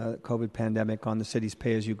COVID pandemic on the city's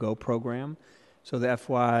pay-as-you-go program. So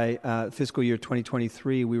the fiscal year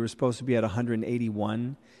 2023, we were supposed to be at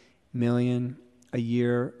 $181 million a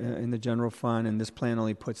year in the general fund, and this plan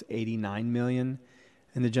only puts $89 million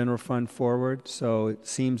in the general fund forward. So it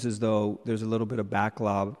seems as though there's a little bit of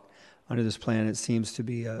backlog under this plan. It seems to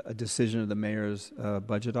be a decision of the mayor's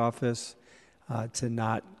budget office to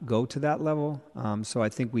not go to that level. So I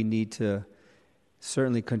think we need to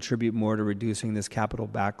certainly contribute more to reducing this capital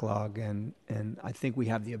backlog, and I think we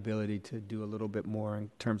have the ability to do a little bit more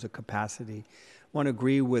in terms of capacity. I want to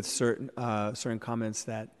agree with certain comments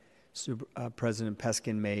that President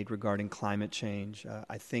Peskin made regarding climate change.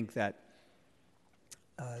 I think that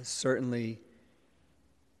certainly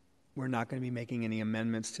we're not going to be making any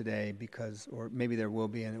amendments today or maybe there will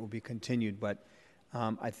be and it will be continued, but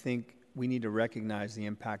I think we need to recognize the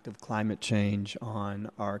impact of climate change on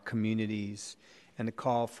our communities, and a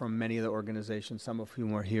call from many of the organizations, some of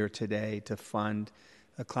whom are here today, to fund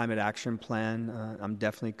a climate action plan. I'm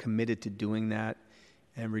definitely committed to doing that,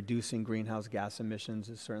 and reducing greenhouse gas emissions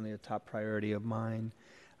is certainly a top priority of mine.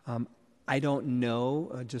 I don't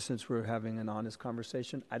know, just since we're having an honest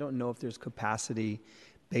conversation, I don't know if there's capacity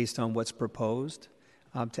based on what's proposed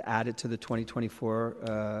to add it to the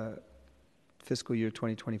 2024 fiscal year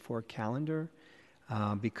 2024 calendar.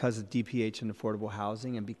 Because of DPH and affordable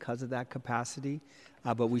housing and because of that capacity.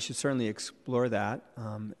 But we should certainly explore that,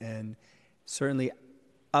 and certainly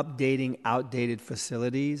updating outdated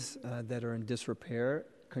facilities that are in disrepair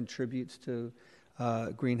contributes to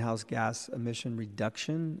greenhouse gas emission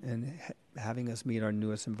reduction, and having us meet our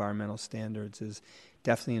newest environmental standards is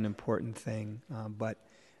definitely an important thing. But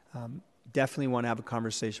definitely want to have a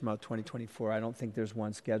conversation about 2024. I don't think there's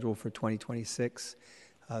one scheduled for 2026.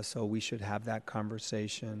 So we should have that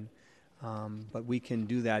conversation. But we can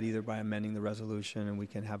do that either by amending the resolution, and we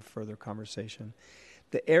can have further conversation.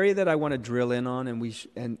 The area that I want to drill in on, and we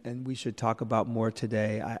should talk about more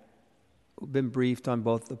today, I've been briefed on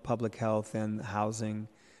both the public health and the homelessness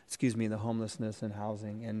and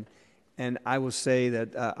housing. And I will say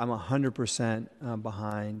that I'm 100%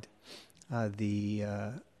 behind the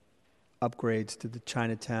upgrades to the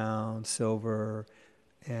Chinatown, Silver,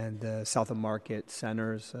 and South of Market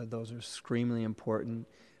centers. Those are extremely important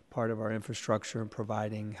part of our infrastructure in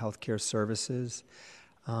providing healthcare services.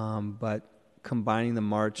 But combining the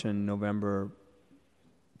March and November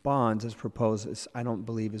bonds as proposed, I don't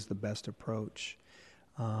believe is the best approach.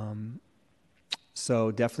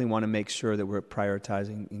 So definitely want to make sure that we're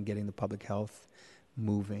prioritizing and getting the public health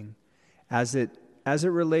moving. As it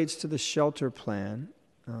relates to the shelter plan,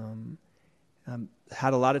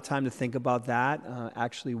 had a lot of time to think about that.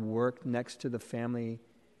 Actually worked next to the family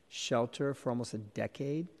shelter for almost a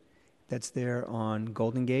decade. That's there on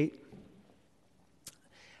Golden Gate.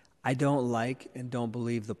 I don't like and don't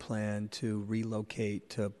believe the plan to relocate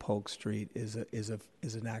to Polk Street is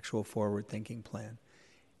an actual forward-thinking plan.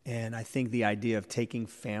 And I think the idea of taking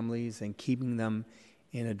families and keeping them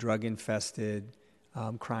in a drug-infested,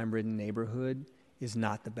 crime-ridden neighborhood is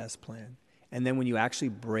not the best plan. And then when you actually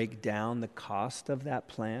break down the cost of that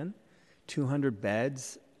plan, 200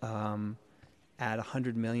 beds at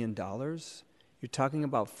 $100 million, you're talking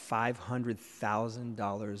about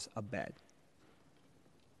 $500,000 a bed.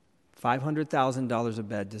 $500,000 a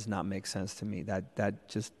bed does not make sense to me. That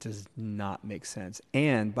just does not make sense.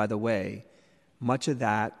 And by the way, much of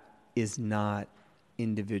that is not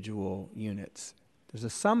individual units.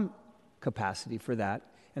 There's some capacity for that,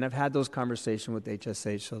 and I've had those conversations with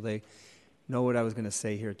HSH, so they know what I was going to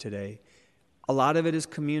say here today. A lot of it is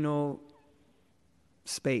communal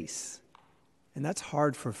space, and that's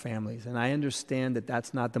hard for families, and I understand that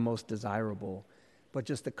that's not the most desirable, but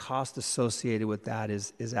just the cost associated with that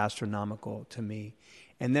is astronomical to me.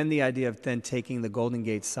 And then the idea of then taking the Golden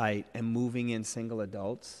Gate site and moving in single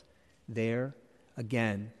adults there,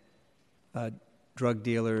 again, drug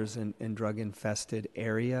dealers and drug-infested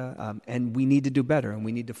area, and we need to do better, and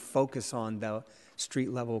we need to focus on the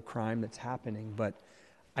street-level crime that's happening. But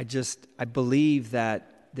I believe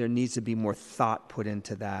that there needs to be more thought put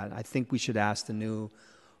into that. I think we should ask the new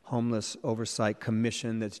Homeless Oversight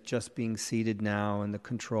Commission that's just being seated now, and the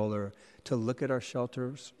controller, to look at our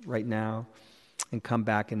shelters right now and come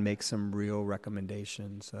back and make some real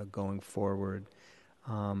recommendations going forward.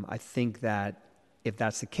 I think that if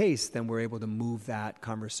that's the case, then we're able to move that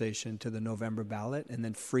conversation to the November ballot and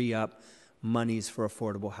then free up monies for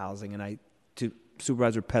affordable housing. And to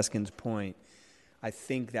Supervisor Peskin's point, I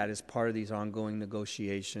think that as part of these ongoing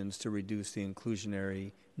negotiations to reduce the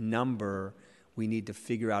inclusionary number, we need to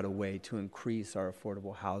figure out a way to increase our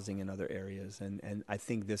affordable housing in other areas. And I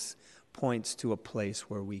think this points to a place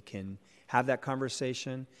where we can have that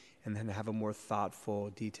conversation and then have a more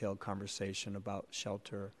thoughtful, detailed conversation about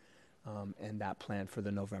shelter and that plan for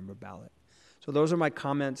the November ballot. So those are my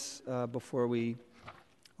comments before we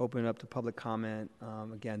open it up to public comment.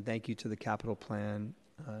 Again, thank you to the capital plan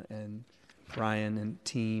and Brian and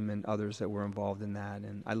team and others that were involved in that.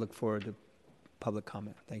 And I look forward to public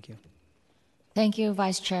comment. Thank you. Thank you,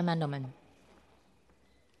 Vice Chair Mendelman.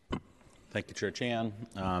 Thank you, Chair Chan.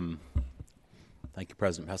 Thank you,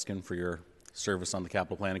 President Peskin, for your service on the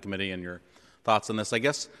Capital Planning Committee and your thoughts on this. I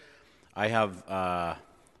guess I have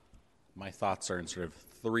my thoughts are in sort of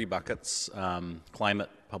three buckets: climate,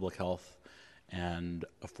 public health, and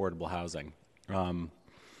affordable housing.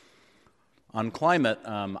 On climate,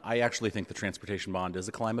 I actually think the transportation bond is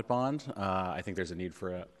a climate bond. I think there's a need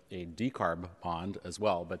for a decarb bond as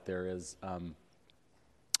well, but there's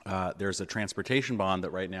a transportation bond that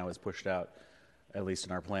right now is pushed out, at least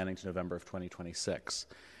in our planning, to November of 2026.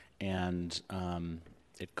 And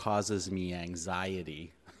it causes me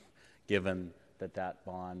anxiety, given that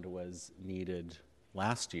bond was needed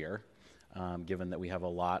last year, given that we have a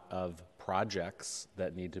lot of projects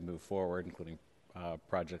that need to move forward, including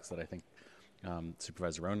projects that I think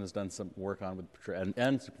Supervisor Ronan has done some work on with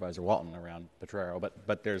and Supervisor Walton around Potrero,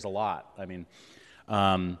 but there's a lot. I mean,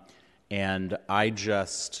 and I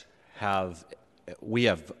just we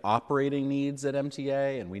have operating needs at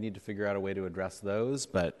MTA, and we need to figure out a way to address those,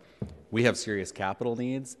 but we have serious capital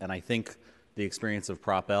needs, and I think the experience of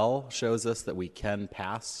Prop L shows us that we can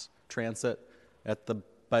pass transit at the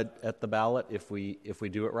ballot if we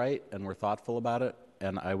do it right and we're thoughtful about it,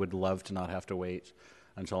 and I would love to not have to wait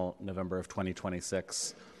until November of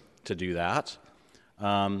 2026 to do that.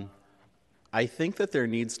 I think that there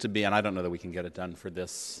needs to be, and I don't know that we can get it done for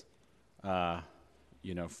this,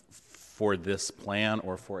 for this plan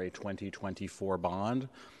or for a 2024 bond,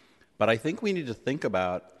 but I think we need to think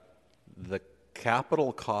about the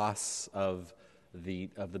capital costs of the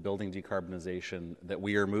building decarbonization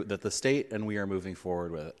that the state and we are moving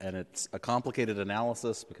forward with, and it's a complicated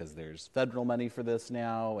analysis because there's federal money for this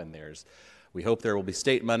now, and we hope there will be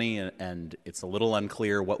state money, and it's a little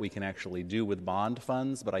unclear what we can actually do with bond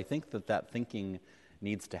funds, but I think that thinking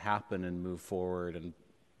needs to happen and move forward and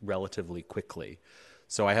relatively quickly.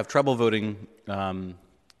 So I have trouble voting,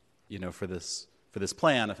 for this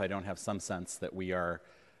plan if I don't have some sense that we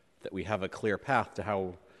have a clear path to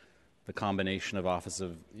how the combination of Office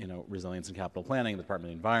of Resilience and Capital Planning, the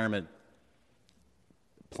Department of the Environment,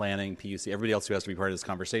 Planning, PUC, everybody else who has to be part of this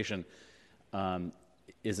conversation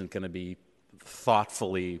isn't going to be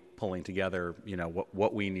thoughtfully pulling together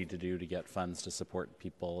what we need to do to get funds to support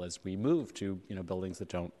people as we move to buildings that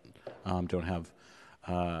don't have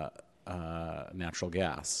natural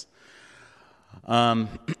gas. So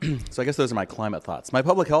I guess those are my climate thoughts. My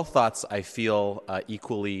public health thoughts I feel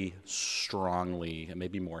equally strongly, and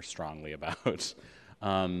maybe more strongly about.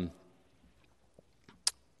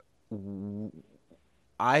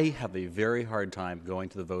 I have a very hard time going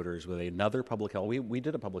to the voters with another public health. We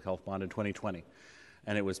did a public health bond in 2020,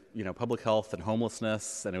 and it was public health and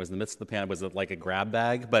homelessness, and it was in the midst of the pandemic. It was like a grab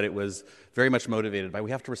bag, but it was very much motivated by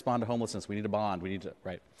we have to respond to homelessness. We need a bond.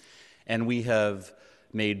 Right, and we have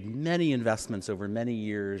made many investments over many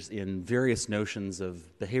years in various notions of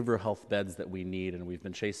behavioral health beds that we need, and we've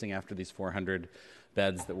been chasing after these 400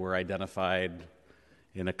 beds that were identified.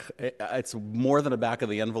 It's more than a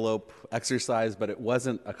back-of-the-envelope exercise, but it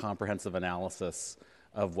wasn't a comprehensive analysis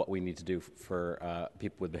of what we need to do for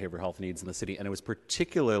people with behavioral health needs in the city. And it was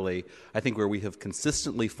particularly, I think, where we have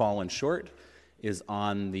consistently fallen short is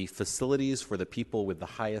on the facilities for the people with the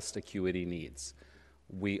highest acuity needs.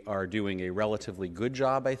 We are doing a relatively good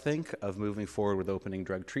job, I think, of moving forward with opening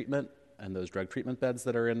drug treatment and those drug treatment beds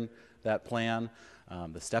that are in that plan.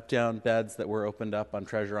 The step-down beds that were opened up on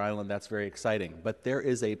Treasure Island, that's very exciting. But there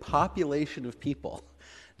is a population of people.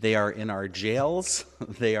 They are in our jails.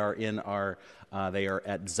 They are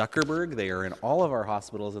at Zuckerberg. They are in all of our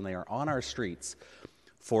hospitals, and they are on our streets,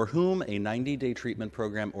 for whom a 90-day treatment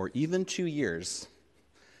program or even 2 years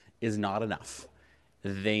is not enough.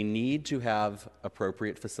 They need to have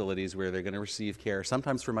appropriate facilities where they're going to receive care,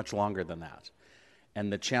 sometimes for much longer than that.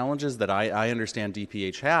 And the challenges that I understand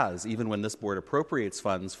DPH has, even when this board appropriates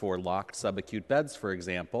funds for locked subacute beds, for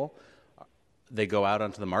example, they go out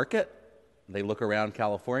onto the market, they look around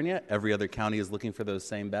California, every other county is looking for those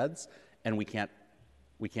same beds, and we can't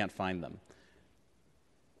find them.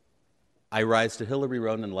 I rise to Hillary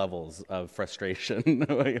Ronan levels of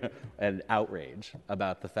frustration and outrage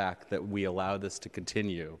about the fact that we allow this to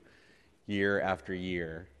continue year after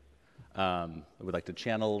year. I would like to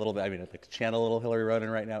channel a little bit. I'd like to channel a little Hillary Ronan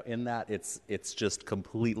right now in that. It's just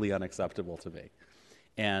completely unacceptable to me,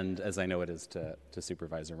 and as I know it is to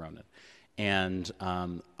Supervisor Ronan. And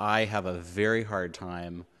I have a very hard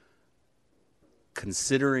time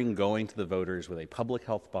considering going to the voters with a public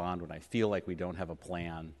health bond when I feel like we don't have a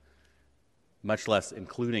plan, much less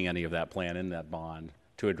including any of that plan in that bond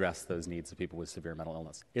to address those needs of people with severe mental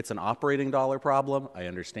illness. It's an operating dollar problem. I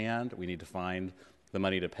understand. We need to find the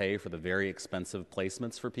money to pay for the very expensive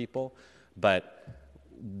placements for people, but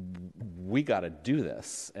we got to do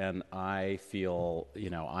this. And I feel,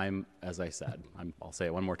 as I said, I'll say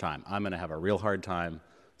it one more time, I'm going to have a real hard time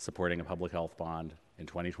supporting a public health bond in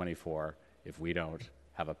 2024 if we don't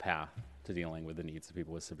have a path to dealing with the needs of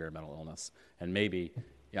people with severe mental illness, and maybe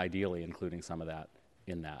ideally including some of that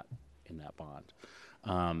in that bond.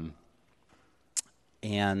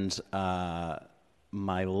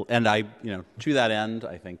 To that end,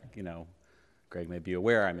 I think Greg may be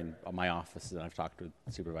aware. My office, and I've talked with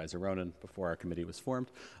Supervisor Ronan before our committee was formed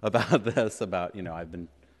about this.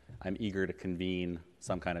 I'm eager to convene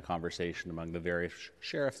some kind of conversation among the various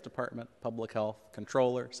sheriff's department, public health,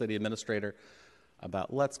 controller, city administrator,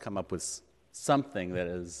 about let's come up with something that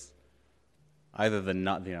is either the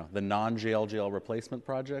non-jail replacement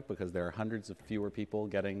project, because there are hundreds of fewer people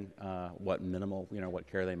getting what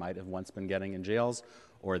care they might have once been getting in jails,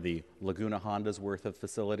 or the Laguna Honda's worth of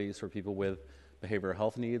facilities for people with behavioral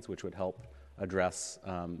health needs, which would help address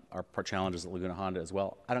our challenges at Laguna Honda as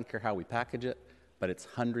well. I don't care how we package it, but it's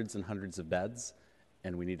hundreds and hundreds of beds,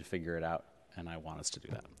 and we need to figure it out, and I want us to do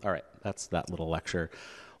that. All right, that's that little lecture.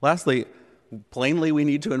 Lastly, plainly, we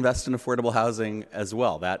need to invest in affordable housing as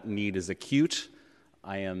well. That need is acute.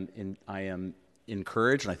 I am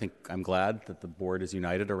encouraged, and I think I'm glad that the board is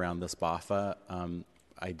united around this BAFA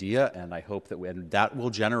idea, and I hope that that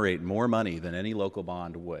will generate more money than any local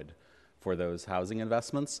bond would for those housing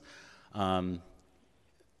investments.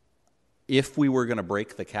 If we were going to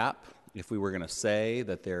break the cap, if we were going to say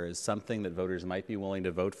that there is something that voters might be willing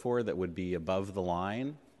to vote for that would be above the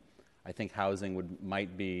line, I think housing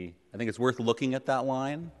might be. I think it's worth looking at that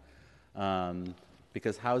line,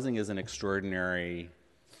 because housing is an extraordinary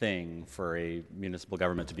thing for a municipal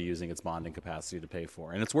government to be using its bonding capacity to pay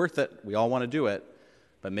for. And it's worth it. We all want to do it,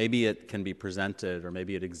 but maybe it can be presented, or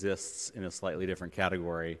maybe it exists in a slightly different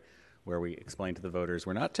category where we explain to the voters,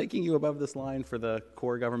 we're not taking you above this line for the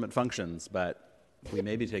core government functions, but we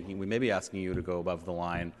may be asking you to go above the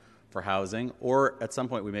line for housing, or at some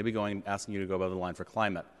point we may be asking you to go above the line for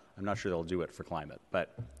climate. I'm not sure they'll do it for climate,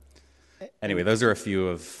 but anyway, those are a few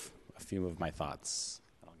of my thoughts.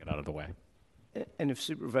 I'll get out of the way. And if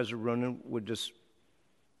Supervisor Ronan would just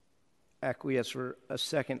acquiesce for a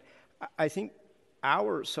second, I think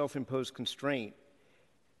our self-imposed constraint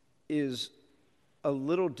is a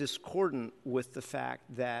little discordant with the fact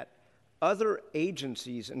that other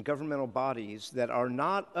agencies and governmental bodies that are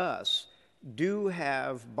not us do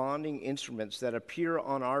have bonding instruments that appear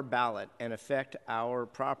on our ballot and affect our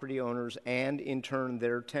property owners and, in turn,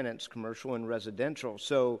 their tenants, commercial and residential.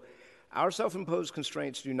 So our self-imposed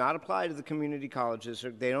constraints do not apply to the community college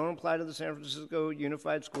district. They don't apply to the San Francisco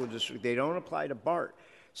Unified School District. They don't apply to BART.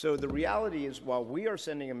 So the reality is, while we are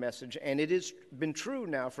sending a message, and it has been true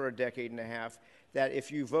now for a decade and a half, that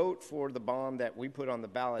if you vote for the bond that we put on the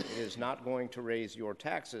ballot, it is not going to raise your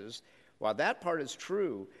taxes. While that part is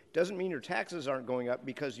true, doesn't mean your taxes aren't going up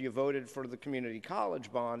because you voted for the community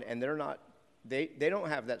college bond, and they don't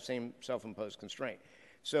have that same self-imposed constraint.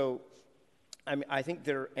 So I think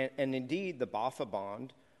and indeed the BAFA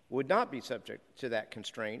bond would not be subject to that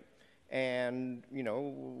constraint. And,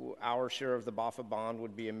 our share of the BAFA bond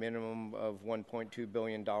would be a minimum of $1.2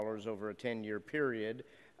 billion over a 10-year period.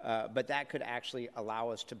 But that could actually allow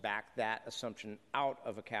us to back that assumption out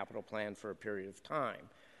of a capital plan for a period of time.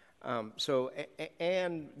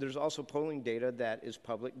 And there's also polling data that is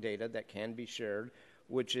public data that can be shared,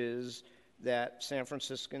 which is that San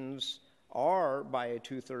Franciscans are, by a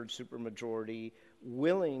 2/3 supermajority,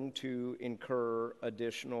 willing to incur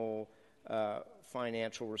additional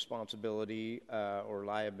financial responsibility or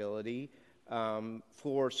liability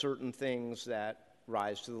for certain things that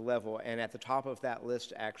rise to the level. And at the top of that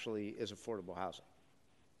list actually is affordable housing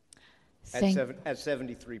at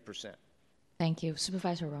 73%. Thank you.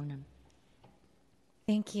 Supervisor Ronan.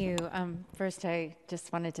 Thank you. First, I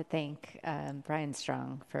just wanted to thank Brian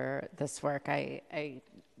Strong for this work. I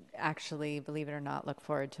actually, believe it or not, look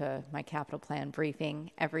forward to my capital plan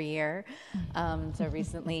briefing every year. So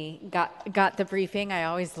recently got the briefing. I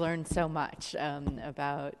always learn so much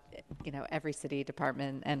about every city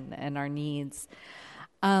department and our needs.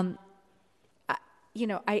 It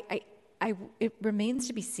remains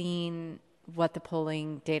to be seen what the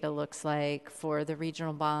polling data looks like for the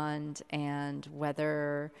regional bond and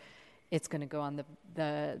whether it's going to go on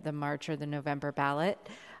the March or the November ballot.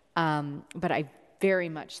 But I very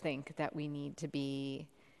much think that we need to be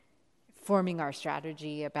forming our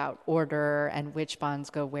strategy about order and which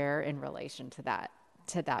bonds go where in relation to that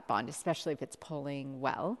bond, especially if it's polling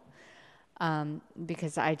well.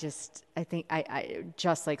 Because I think I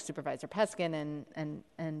just like Supervisor Peskin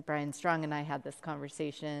and Brian Strong and I had this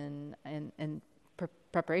conversation in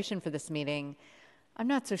preparation for this meeting. I'm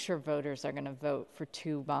not so sure voters are going to vote for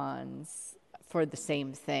two bonds for the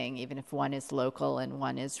same thing, even if one is local and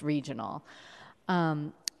one is regional.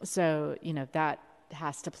 So that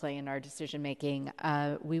has to play in our decision making.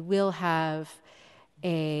 We will have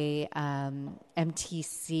a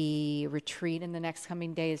MTC retreat in the next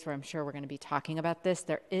coming days where I'm sure we're going to be talking about this.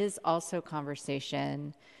 There is also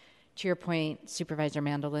conversation, to your point, Supervisor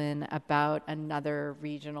Mandolin, about another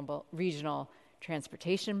regional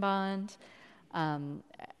transportation bond.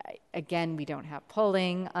 Again, we don't have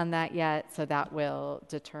polling on that yet, so that will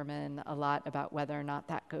determine a lot about whether or not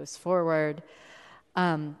that goes forward.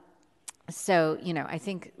 So, I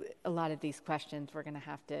think a lot of these questions we're going to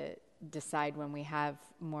have to decide when we have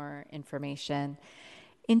more information.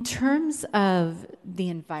 In terms of the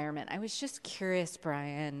environment, I was just curious,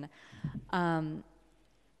 Brian,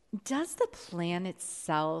 does the plan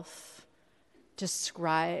itself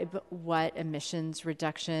describe what emissions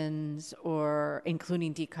reductions or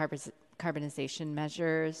including decarbonization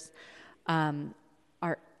measures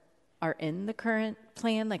are in the current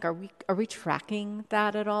plan? Like, are we tracking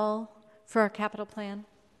that at all for our capital plan?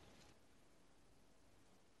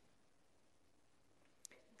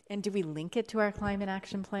 And do we link it to our climate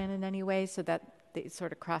action plan in any way so that they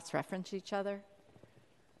sort of cross-reference each other?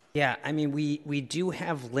 Yeah, I mean, we do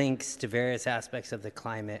have links to various aspects of the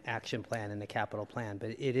climate action plan and the capital plan, but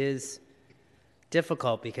it is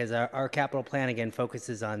difficult because our capital plan, again,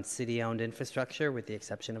 focuses on city-owned infrastructure with the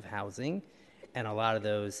exception of housing, and a lot of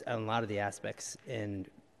the aspects and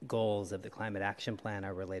goals of the climate action plan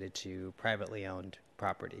are related to privately owned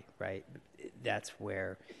property, right? That's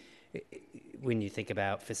where, when you think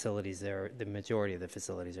about facilities, the majority of the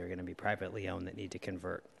facilities are going to be privately owned that need to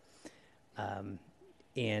convert.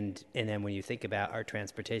 And then when you think about our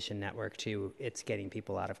transportation network too, it's getting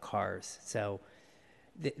people out of cars. So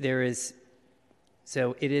it is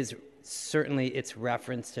certainly, it's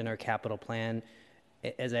referenced in our capital plan.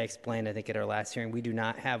 As I explained, I think at our last hearing, we do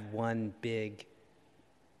not have one big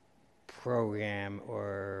program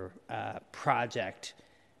or project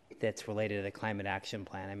that's related to the climate action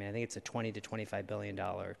plan. I mean, I think it's a $20 to $25 billion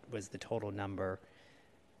was the total number.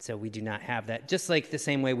 So we do not have that. Just like the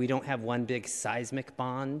same way we don't have one big seismic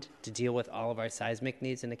bond to deal with all of our seismic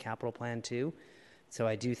needs in the capital plan too. So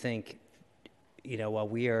I do think, while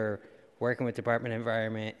we are working with Department of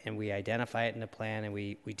Environment and we identify it in the plan and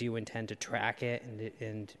we do intend to track it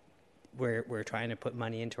and we're trying to put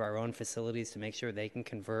money into our own facilities to make sure they can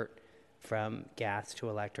convert from gas to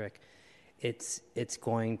electric. It's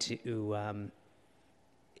going to,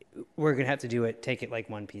 we're going to have to take it like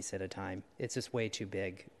one piece at a time. It's just way too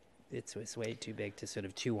big. It's way too big to sort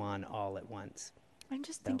of chew on all at once. I'm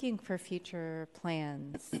just thinking for future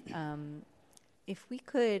plans, if we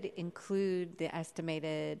could include the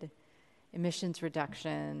estimated emissions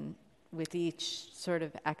reduction with each sort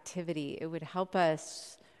of activity, it would help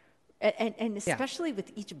us, and especially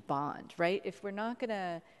with each bond, right? If we're not going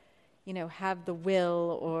to, have the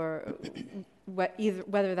will or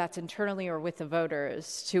whether that's internally or with the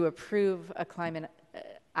voters to approve a climate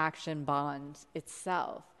action bond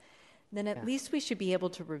itself, then at least we should be able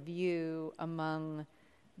to review among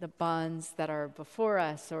the bonds that are before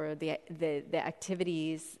us or the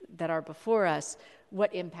activities that are before us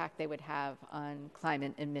what impact they would have on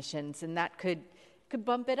climate emissions, and that could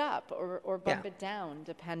bump it up or bump it down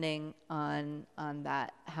depending on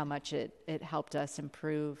that, how much it helped us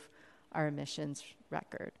improve our emissions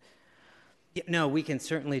record. Yeah, no, we can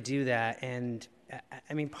certainly do that. And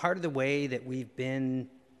I mean, part of the way that we've been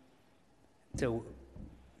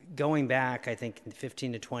going back, I think, in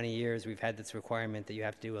 15 to 20 years, we've had this requirement that you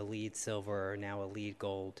have to do a LEED silver or now a LEED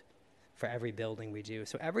gold for every building we do.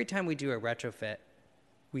 So every time we do a retrofit,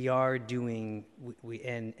 we are doing,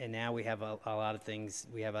 and now we have a lot of things.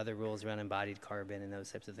 We have other rules around embodied carbon and those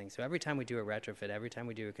types of things. So every time we do a retrofit, every time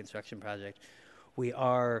we do a construction project, we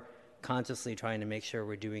are consciously trying to make sure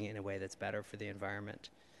we're doing it in a way that's better for the environment.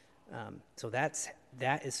 So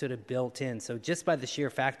that is sort of built in. So just by the sheer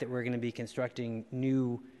fact that we're going to be constructing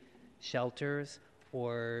new shelters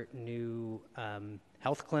or new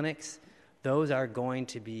health clinics, those are going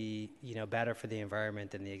to be, better for the environment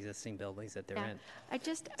than the existing buildings that they're in. I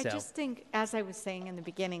just think, as I was saying in the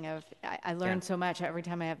beginning I learned so much every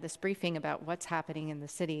time I have this briefing about what's happening in the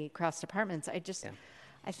city across departments.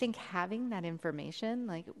 I think having that information,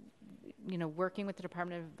 like, working with the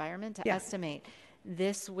Department of Environment to estimate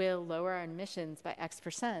this will lower our emissions by X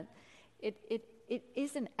percent, it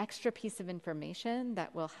is an extra piece of information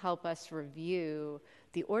that will help us review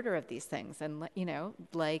the order of these things. And,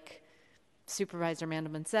 like Supervisor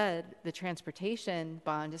Mandelman said, the transportation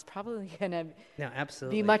bond is probably going to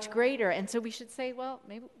be much greater. And so we should say, well,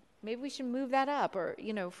 maybe we should move that up. Or,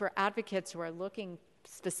 for advocates who are looking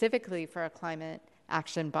specifically for a climate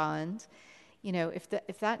action bond,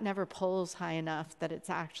 if that never polls high enough that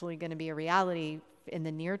it's actually going to be a reality in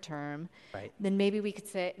the near term, then maybe we could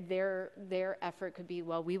say their effort could be,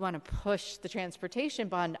 well, we want to push the transportation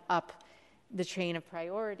bond up the chain of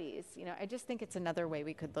priorities. I just think it's another way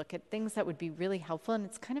we could look at things that would be really helpful, and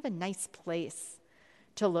it's kind of a nice place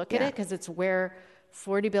to look at it because it's where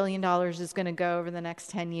 $40 billion is going to go over the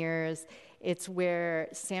next 10 years. It's where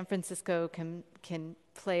San Francisco can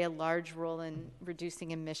play a large role in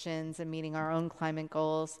reducing emissions and meeting our own climate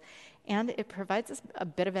goals. And it provides us a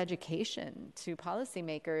bit of education to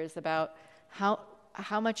policymakers about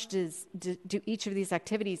how much do each of these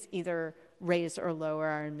activities either raise or lower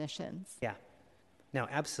our emissions. Yeah, no,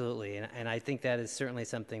 absolutely. And I think that is certainly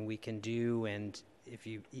something we can do. And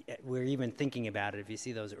we're even thinking about it, if you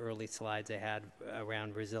see those early slides I had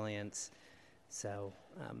around resilience. So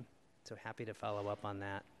happy to follow up on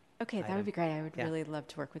that. Okay, that would be great. I would really love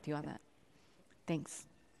to work with you on that. Thanks.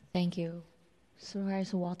 Thank you.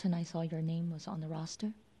 Supervisor Walton, I saw your name was on the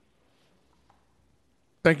roster.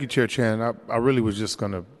 Thank you, Chair Chan. I really was just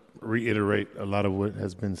going to reiterate a lot of what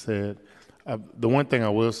has been said. The one thing I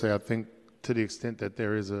will say, I think to the extent that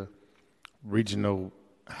there is a regional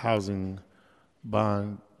housing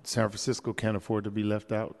bond, San Francisco can't afford to be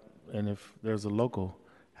left out. And if there's a local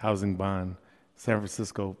housing bond, San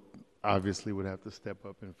Francisco obviously would have to step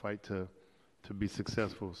up and fight to be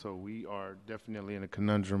successful. So we are definitely in a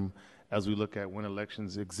conundrum as we look at when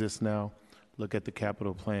elections exist now, look at the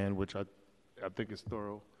capital plan, which I think is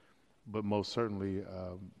thorough, but most certainly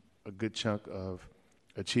a good chunk of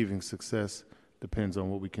achieving success depends on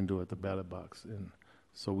what we can do at the ballot box. And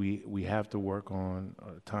so we have to work on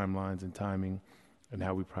timelines and timing and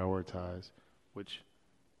how we prioritize, which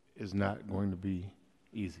is not going to be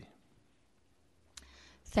easy.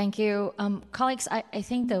 Thank you. Colleagues, I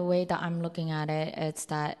think the way that I'm looking at it is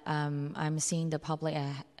that I'm seeing the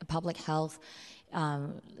public health,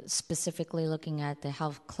 specifically looking at the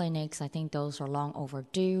health clinics. I think those are long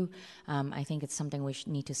overdue. I think it's something we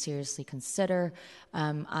need to seriously consider.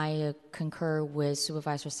 I concur with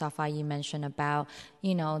Supervisor Safai. You mentioned about,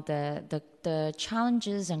 the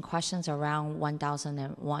challenges and questions around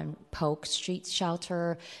 1001 Polk Street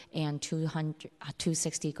shelter and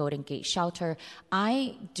 260 Golden Gate shelter.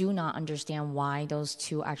 I do not understand why those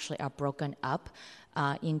two actually are broken up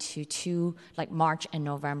into two, like March and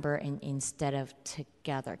November, instead of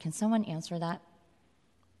together. Can someone answer that?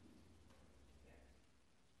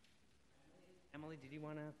 Emily, did you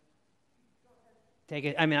want to take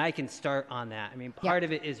it? I mean, I can start on that. I mean, part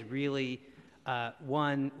of it is really,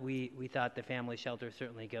 one, we thought the family shelter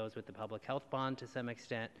certainly goes with the public health bond to some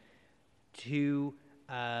extent. Two,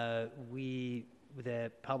 the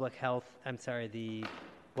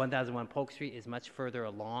 1001 Polk Street is much further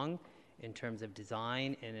along in terms of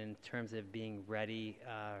design and in terms of being ready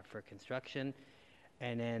for construction.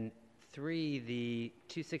 And then three, the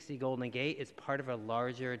 260 Golden Gate is part of a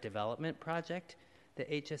larger development project that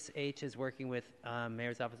HSH is working with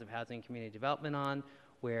Mayor's Office of Housing and Community Development on,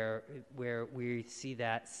 where we see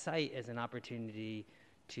that site as an opportunity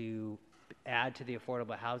to add to the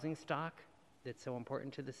affordable housing stock that's so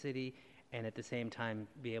important to the city, and at the same time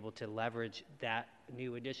be able to leverage that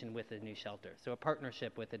new addition with a new shelter. So a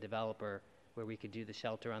partnership with a developer where we could do the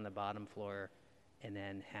shelter on the bottom floor and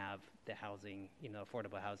then have the housing,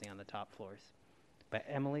 affordable housing on the top floors. But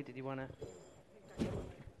Emily, did you want to?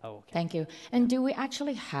 Oh, okay. Thank you. And do we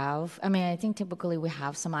actually have, I mean, I think typically we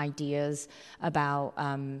have some ideas about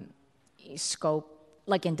scope,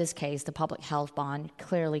 like in this case, the public health bond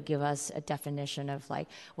clearly give us a definition of like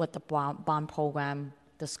what the bond program,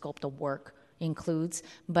 the scope, the work includes.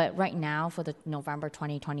 But right now for the November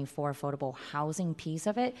 2024 affordable housing piece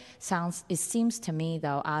of it, it seems to me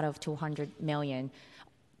though, out of 200 million,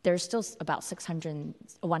 there's still about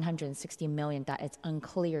 160 million that it's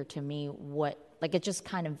unclear to me what, like it's just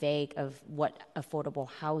kind of vague of what affordable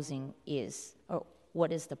housing is, or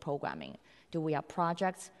what is the programming. Do we have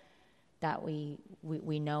projects that we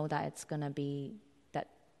know that it's going to be that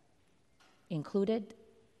included,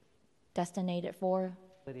 designated for?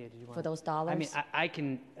 Lydia, did you want for those dollars? I mean, I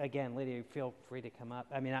can, again, Lydia, feel free to come up.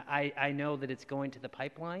 I mean, I know that it's going to the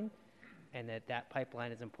pipeline and that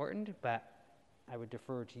pipeline is important, but I would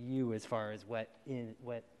defer to you as far as what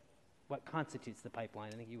constitutes the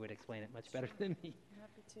pipeline. I think you would explain it much better than me.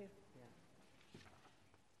 Happy to.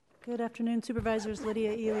 Good afternoon, Supervisors.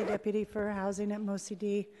 Lydia Ely, Deputy for Housing at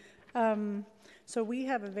MOCD. So we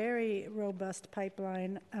have a very robust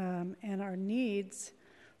pipeline, and our needs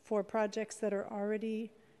for projects that are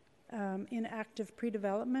already in active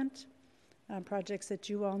pre-development, projects that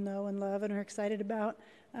you all know and love and are excited about.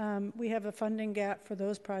 We have a funding gap for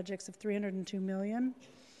those projects of $302 million.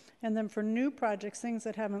 And then for new projects, things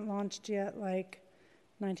that haven't launched yet, like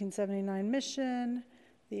 1979 Mission,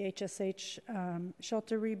 the HSH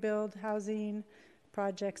shelter rebuild, housing,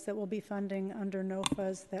 projects that will be funding under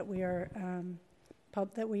NOFAs that we are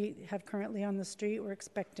that we have currently on the street. We're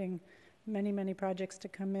expecting many projects to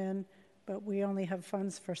come in, but we only have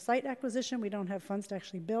funds for site acquisition. We don't have funds to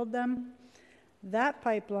actually build them. That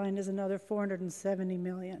pipeline is another $470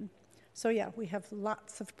 million. So yeah, we have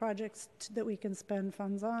lots of projects that we can spend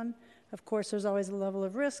funds on. Of course, there's always a level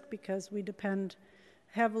of risk because we depend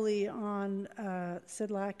heavily on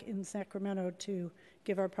CIDLAC in Sacramento to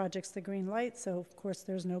give our projects the green light. So of course,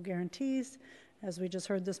 there's no guarantees. As we just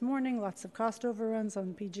heard this morning, lots of cost overruns on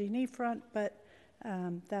the PG&E front, but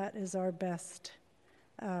that is our best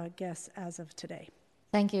guess as of today.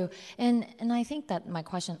 Thank you. And I think that my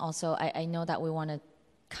question also, I know that we want to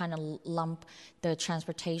kind of lump the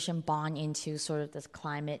transportation bond into sort of this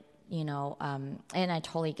climate, and I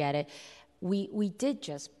totally get it. We did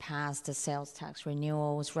just pass the sales tax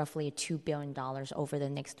renewal. It's roughly $2 billion over the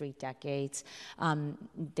next 3 decades.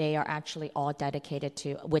 They are actually all dedicated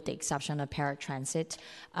to, with the exception of paratransit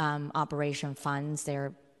operation funds,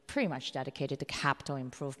 they're pretty much dedicated to capital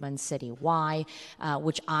improvements citywide,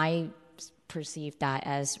 which I perceive that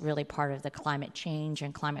as really part of the climate change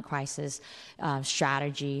and climate crisis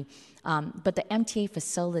strategy. But the MTA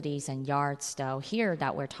facilities and yards, though, here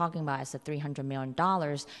that we're talking about as the $300 million,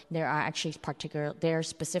 there are actually they're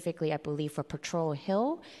specifically, I believe, for Patrol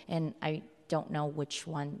Hill, and I don't know which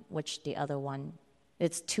the other one.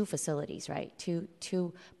 It's 2 facilities, right?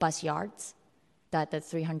 Two bus yards that the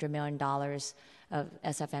 $300 million of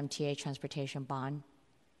SFMTA transportation bond.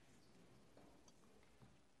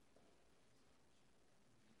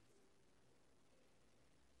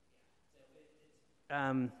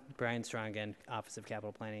 Brian Strong again, Office of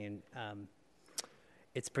Capital Planning, and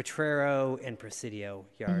it's Potrero and Presidio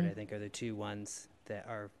Yard, I think, are the 2 ones that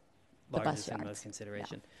are largest in most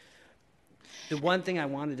consideration. Yeah. The one thing I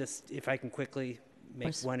wanted to, if I can quickly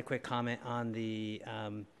make one quick comment on the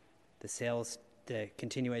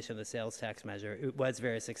continuation of the sales tax measure. It was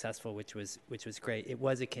very successful, which was great. It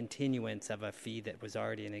was a continuance of a fee that was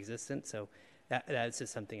already in existence, so that's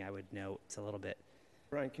just something I would note. It's a little bit.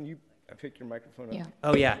 Brian, can you pick your microphone up? Yeah.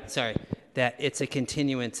 Oh yeah, sorry. That it's a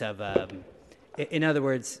continuance of, in other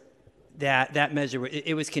words, that measure,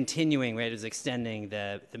 it was continuing, right? It was extending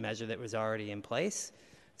the measure that was already in place.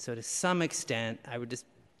 So to some extent, I would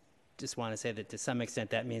just want to say that to some extent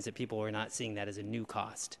that means that people were not seeing that as a new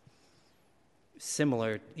cost.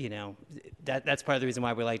 Similar, that's part of the reason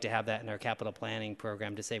why we like to have that in our capital planning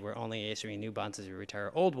program, to say we're only issuing new bonds as we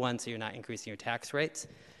retire old ones, so you're not increasing your tax rates.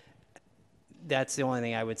 That's the only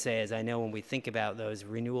thing I would say, is I know when we think about those,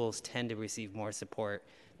 renewals tend to receive more support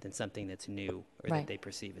than something that's new or that they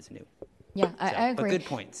perceive as new. Yeah, I agree. But good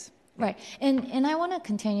points. Right, and I want to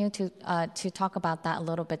continue to talk about that a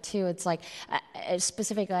little bit too. It's like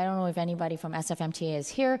specifically, I don't know if anybody from SFMTA is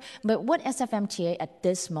here, but what SFMTA at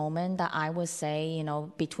this moment that I would say,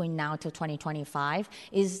 between now to 2025,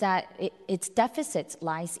 is that its deficits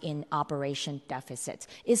lies in operation deficits.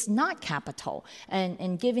 It's not capital,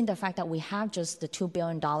 and given the fact that we have just the $2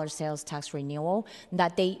 billion sales tax renewal,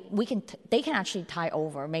 that they can actually tie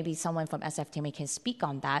over. Maybe someone from SFMTA can speak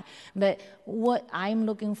on that. But what I'm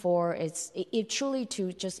looking for is it truly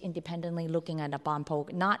to just independently looking at a bond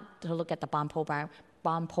program, not to look at the bond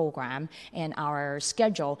bond program and our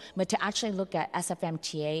schedule, but to actually look at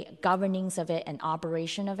SFMTA, governance of it and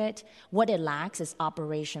operation of it, what it lacks is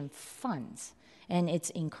operation funds. And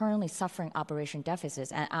it's currently suffering operation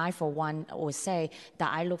deficits. And I, for one, would say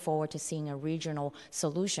that I look forward to seeing a regional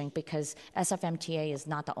solution because SFMTA is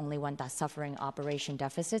not the only one that's suffering operation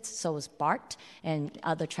deficits. So is BART and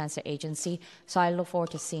other transit agency. So I look forward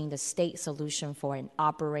to seeing the state solution for an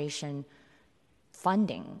operation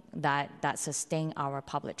funding that sustain our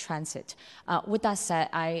public transit. With that said,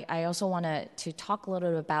 I also want to talk a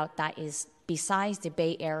little bit about that is besides the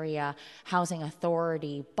Bay Area Housing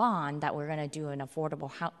Authority bond that we're going to do an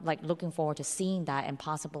affordable, like looking forward to seeing that and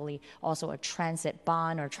possibly also a transit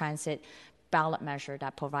bond or transit ballot measure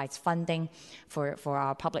that provides funding for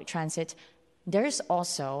our public transit. There's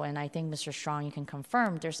also, and I think Mr. Strong, you can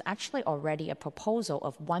confirm, there's actually already a proposal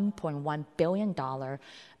of $1.1 billion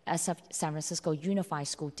SF San Francisco Unified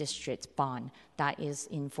School District bond that is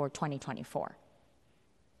in for 2024.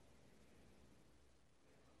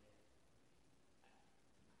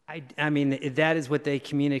 I mean, that is what they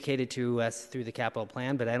communicated to us through the capital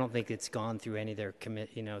plan, but I don't think it's gone through any of their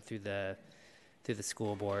through the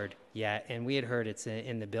school board yet. And we had heard it's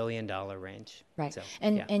in the $1 billion range. Right. So,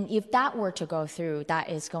 and if that were to go through, that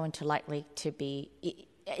is going to likely to be.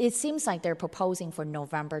 It seems like they're proposing for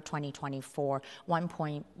November 2024,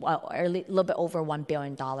 a little bit over $1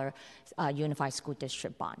 billion Unified School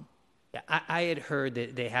District bond. Yeah, I had heard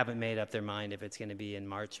that they haven't made up their mind if it's going to be in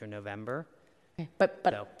March or November. But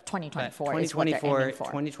So, 2024 is what they're aiming for.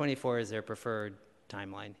 2024 is their preferred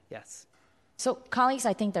timeline, yes. So, colleagues,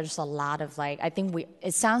 I think there's a lot of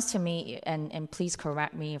it sounds to me, and please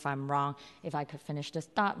correct me if I'm wrong, if I could finish this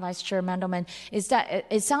thought, Vice Chair Mendelman, is that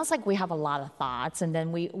it sounds like we have a lot of thoughts, and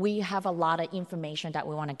then we have a lot of information that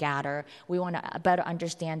we want to gather. We want to better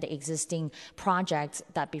understand the existing projects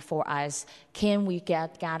that before us. Can we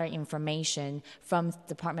gather information from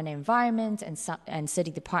Department of Environment and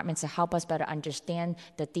city departments to help us better understand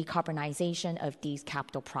the decarbonization of these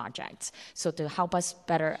capital projects? So to help us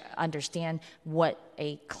better understand what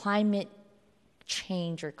a climate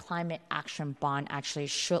change or climate action bond actually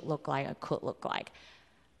should look like or could look like.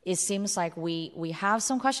 It seems like we have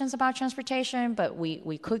some questions about transportation, but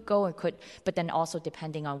we could go and could, but then also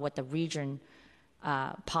depending on what the region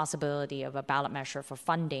possibility of a ballot measure for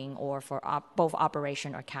funding or for both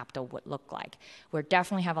operation or capital would look like. We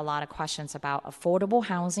definitely have a lot of questions about affordable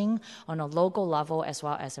housing on a local level as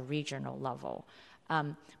well as a regional level.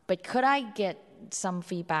 But could I get some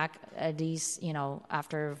feedback, at least,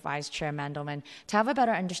 after Vice Chair Mandelman, to have a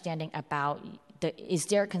better understanding about is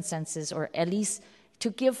there a consensus, or at least to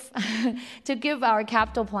give our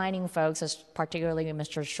capital planning folks, as particularly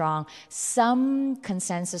Mr. Strong, some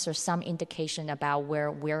consensus or some indication about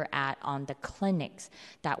where we're at on the clinics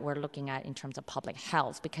that we're looking at in terms of public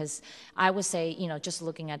health. Because I would say, just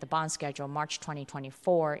looking at the bond schedule, March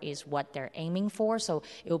 2024 is what they're aiming for. So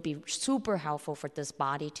it would be super helpful for this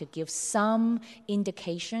body to give some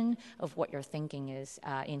indication of what your thinking is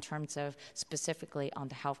in terms of specifically on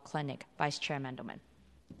the health clinic. Vice Chair Mendelman.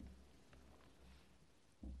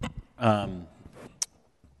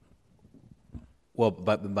 Well,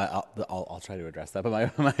 but I'll try to address that.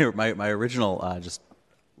 But my original just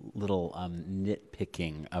little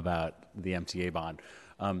nitpicking about the MTA bond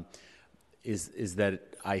is that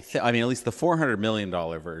I mean, at least the $400 million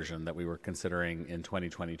version that we were considering in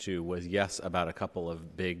 2022 was, yes, about a couple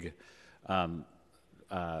of big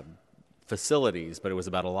facilities, but it was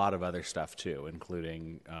about a lot of other stuff too,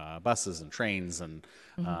 including buses and trains and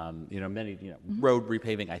many road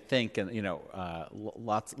repaving, I think, and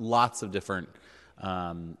lots of different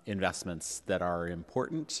investments that are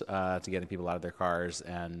important to getting people out of their cars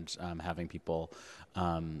and having people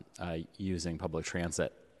using public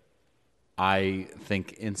transit. I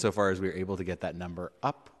think insofar as we were able to get that number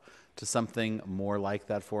up to something more like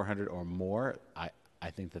that 400 or more, I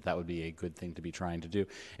think that would be a good thing to be trying to do.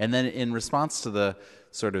 And then in response to the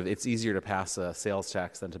sort of, it's easier to pass a sales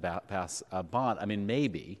tax than to pass a bond. I mean,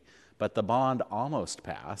 maybe, but the bond almost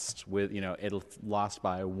passed with, it lost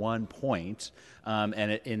by 1 point.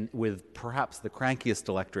 And with perhaps the crankiest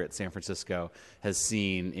electorate San Francisco has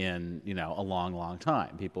seen in, a long, long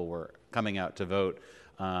time. People were coming out to vote,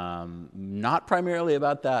 not primarily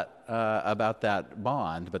about that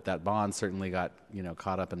bond, but that bond certainly got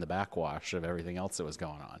caught up in the backwash of everything else that was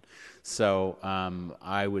going on. So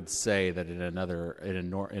I would say that in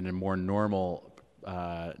a more normal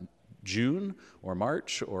June or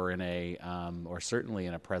March, or or certainly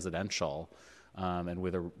in a presidential, and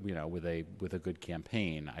with a good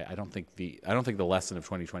campaign, I don't think the lesson of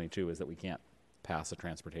 2022 is that we can't pass a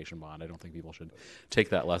transportation bond. I don't think people should take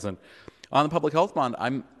that lesson. On the public health bond,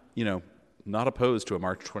 I'm, not opposed to a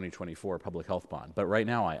March 2024 public health bond. But right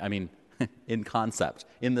now, I mean, in concept,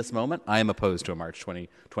 in this moment, I am opposed to a March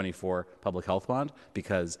 2024 public health bond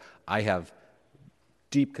because I have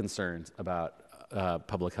deep concerns about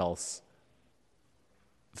public health's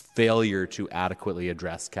failure to adequately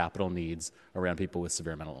address capital needs around people with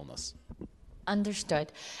severe mental illness.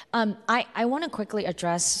 Understood. I want to quickly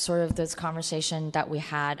address sort of this conversation that we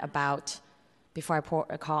had about, before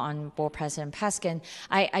I call on Board President Peskin,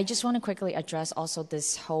 I just want to quickly address also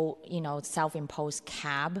this whole, self-imposed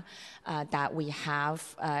cap that we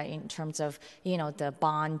have in terms of, the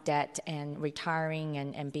bond debt and retiring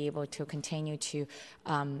and be able to continue to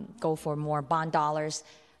go for more bond dollars.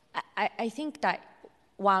 I think that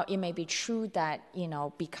while it may be true that,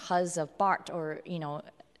 because of BART or,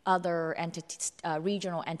 other entities,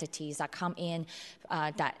 regional entities that come in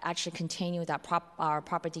that actually continue that our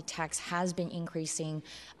property tax has been increasing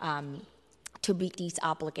to meet these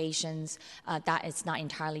obligations, that it's not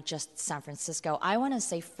entirely just San Francisco. I want to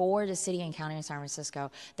say for the city and county of San Francisco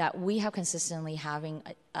that we have consistently having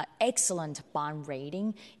an excellent bond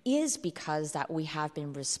rating is because that we have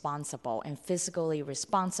been responsible and fiscally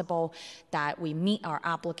responsible, that we meet our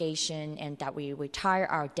obligation and that we retire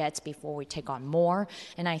our debts before we take on more.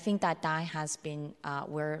 And I think that has been,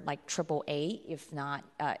 we're like AAA, if not,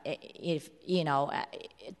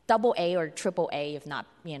 double A or triple A, if not,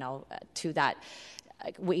 to that.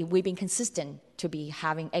 We've been consistent to be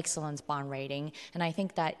having excellent bond rating, and I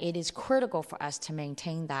think that it is critical for us to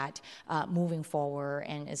maintain that moving forward,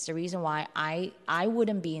 and it's the reason why I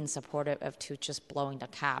wouldn't be in support of to just blowing the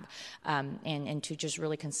cap and to just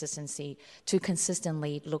really consistently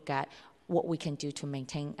look at what we can do to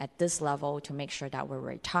maintain at this level to make sure that we're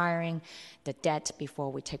retiring the debt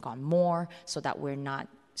before we take on more so that we're not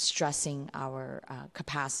stressing our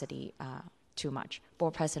capacity too much.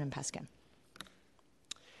 Board President Peskin.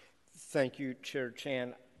 Thank you, Chair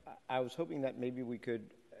Chan. I was hoping that maybe we could,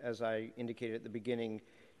 as I indicated at the beginning,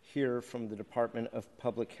 hear from the Department of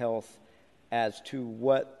Public Health as to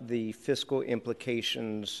what the fiscal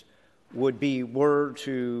implications would be were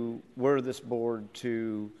this board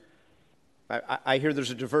to. I hear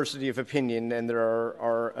there's a diversity of opinion, and there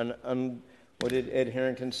are what did Ed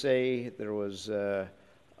Harrington say? There was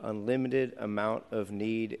unlimited amount of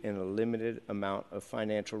need and a limited amount of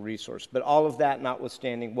financial resource. But all of that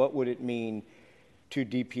notwithstanding, what would it mean to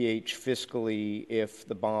DPH fiscally if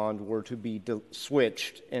the bond were to be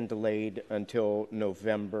switched and delayed until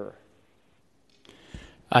November?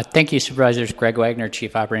 Thank you, Supervisors. Greg Wagner,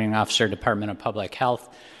 Chief Operating Officer, Department of Public Health.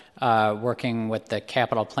 Working with the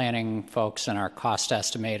capital planning folks and our cost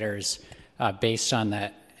estimators based on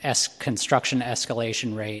the construction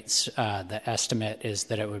escalation rates, the estimate is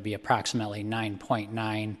that it would be approximately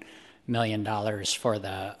 $9.9 million for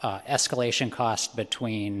the escalation cost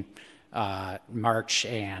between March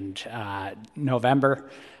and November.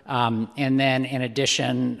 And then in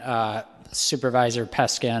addition, Supervisor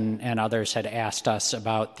Peskin and others had asked us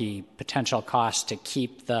about the potential cost to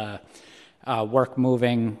keep the work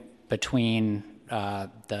moving between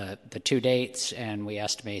the two dates, and we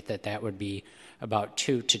estimate that would be about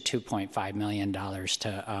 $2 to $2.5 million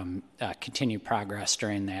to continue progress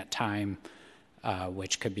during that time,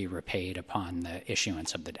 which could be repaid upon the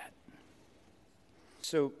issuance of the debt.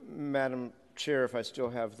 So, Madam Chair, if I still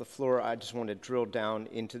have the floor, I just want to drill down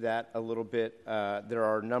into that a little bit. There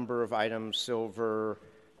are a number of items, Silver,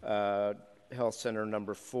 Health Center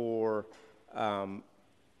number 4.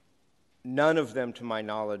 None of them, to my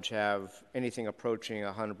knowledge, have anything approaching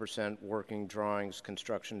 100% working drawings,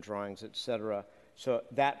 construction drawings, et cetera. So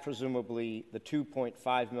that presumably, the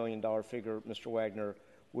 $2.5 million figure, Mr. Wagner,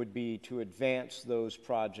 would be to advance those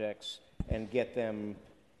projects and get them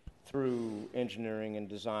through engineering and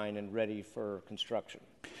design and ready for construction.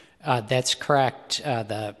 That's correct.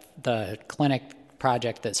 The clinic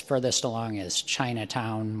project that's furthest along is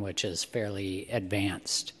Chinatown, which is fairly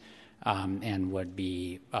advanced and would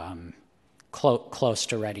be close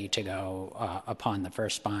to ready to go upon the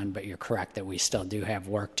first bond, but you're correct that we still do have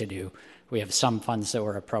work to do. We have some funds that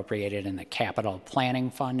were appropriated in the capital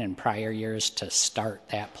planning fund in prior years to start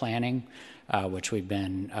that planning, which we've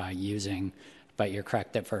been using, but you're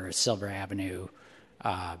correct that for Silver Avenue,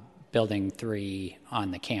 Building 3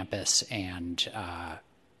 on the campus and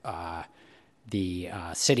the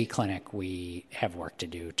city clinic, we have work to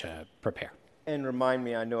do to prepare. And remind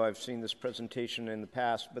me, I know I've seen this presentation in the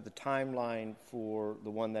past, but the timeline for the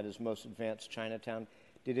one that is most advanced, Chinatown,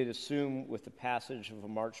 did it assume with the passage of a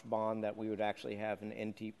March bond that we would actually have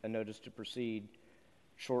a notice to proceed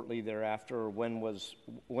shortly thereafter? Or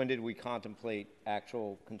when did we contemplate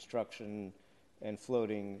actual construction and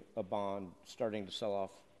floating a bond, starting to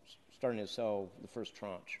sell the first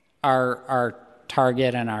tranche? Our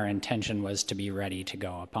target and our intention was to be ready to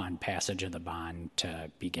go upon passage of the bond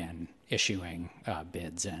to begin issuing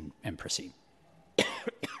bids and proceed.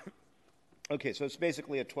 Okay, so it's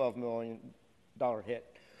basically a $12 million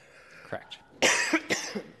hit. Correct.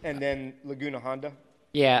 And then Laguna Honda?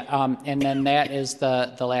 Yeah, and then that is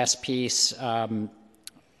the last piece. One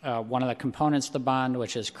of the components of the bond,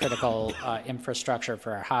 which is critical infrastructure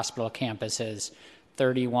for our hospital campuses,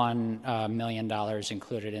 $31 million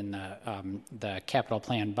included in the capital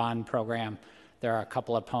plan bond program. There are a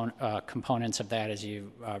couple of components of that, as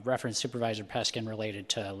you referenced, Supervisor Peskin, related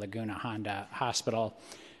to Laguna Honda Hospital.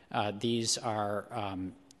 These are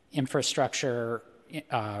infrastructure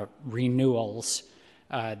renewals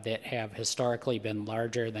that have historically been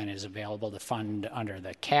larger than is available to fund under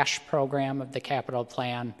the cash program of the capital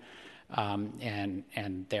plan,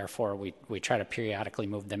 and therefore we try to periodically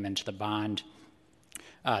move them into the bond.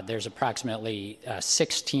 There's approximately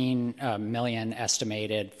 $16 million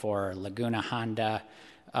estimated for Laguna Honda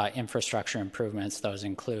infrastructure improvements. Those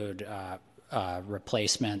include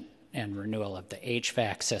replacement and renewal of the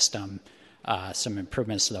HVAC system, some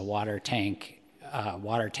improvements to the water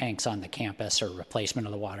tanks on the campus, or replacement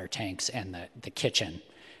of the water tanks, and the kitchen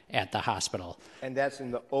at the hospital. And that's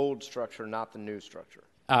in the old structure, not the new structure?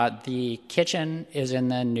 The kitchen is in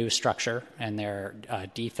the new structure, and there are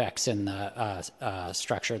defects in the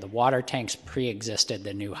structure. The water tanks pre-existed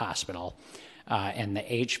the new hospital, and the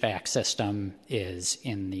HVAC system is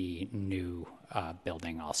in the new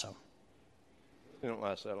building also. They don't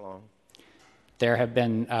last that long. There have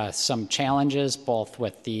been some challenges, both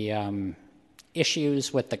with the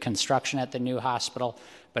issues with the construction at the new hospital,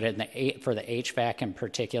 but for the HVAC in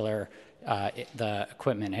particular, the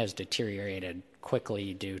equipment has deteriorated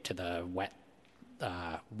quickly due to the wet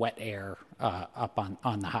air up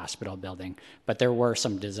on the hospital building. But there were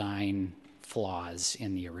some design flaws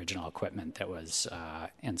in the original equipment that was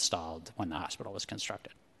installed when the hospital was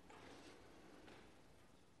constructed.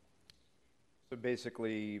 So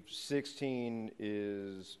basically, 16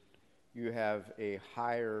 is you have a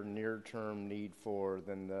higher near-term need for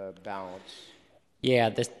than the balance. Yeah,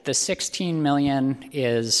 the 16 million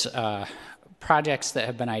is projects that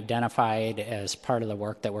have been identified as part of the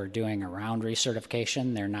work that we're doing around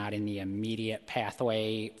recertification. They're not in the immediate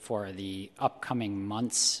pathway for the upcoming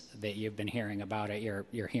months that you've been hearing about at your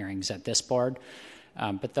hearings at this board.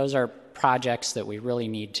 But those are projects that we really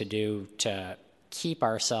need to do to keep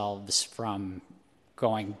ourselves from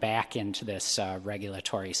going back into this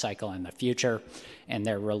regulatory cycle in the future, and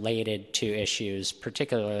they're related to issues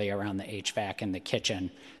particularly around the HVAC and the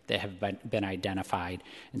kitchen that have been identified.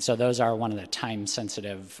 And so those are one of the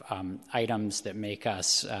time-sensitive items that make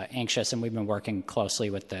us anxious, and we've been working closely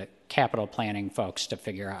with the capital planning folks to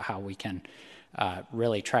figure out how we can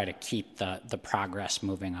really try to keep the progress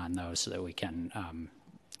moving on those so that we can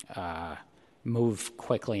move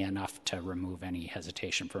quickly enough to remove any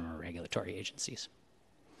hesitation from our regulatory agencies.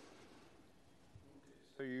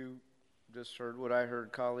 So you just heard what I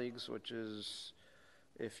heard, colleagues, which is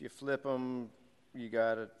if you flip them, you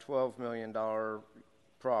got a $12 million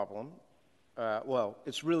problem. Well,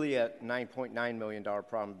 it's really a $9.9 million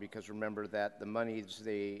problem, because remember that the monies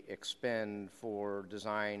they expend for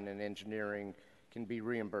design and engineering can be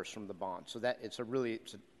reimbursed from the bond. So that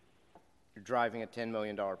you're driving a $10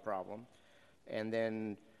 million problem. And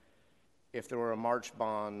then if there were a March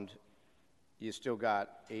bond, you still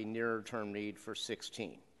got a nearer term need for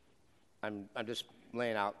 16. I'm just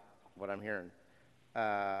laying out what I'm hearing.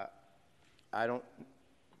 That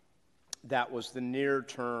was the near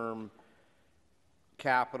term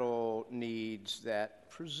capital needs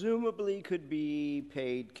that presumably could be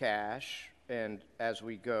paid cash and as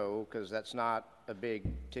we go, because that's not a big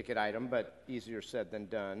ticket item, but easier said than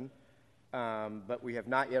done. But we have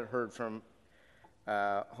not yet heard from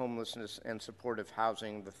homelessness and supportive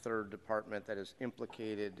housing, the third department that is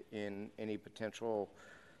implicated in any potential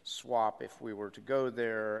swap if we were to go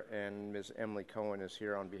there, and Ms. Emily Cohen is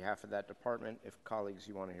here on behalf of that department if colleagues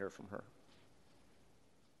you want to hear from her.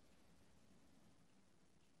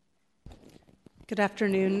 Good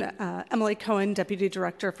afternoon. Emily Cohen, Deputy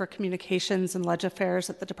Director for Communications and Ledge Affairs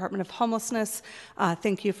at the Department of Homelessness.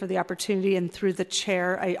 Thank you for the opportunity, and through the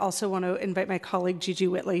chair, I also want to invite my colleague Gigi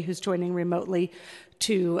Whitley, who's joining remotely,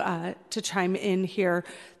 to chime in here.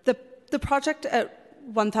 The project at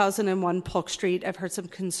 1001 Polk Street, I've heard some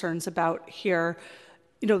concerns about here.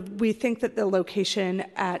 we think that the location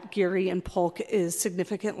at Geary and Polk is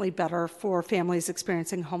significantly better for families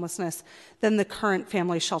experiencing homelessness than the current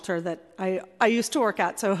family shelter that I used to work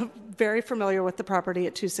at, so very familiar with the property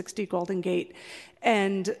at 260 Golden Gate,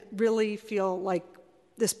 and really feel like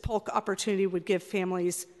this Polk opportunity would give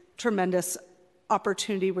families tremendous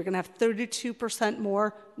opportunity. We're going to have 32%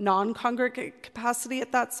 more non-congregate capacity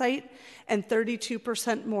at that site and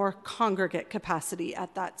 32% more congregate capacity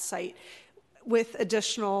at that site, with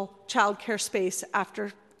additional childcare space,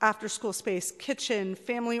 after school space, kitchen,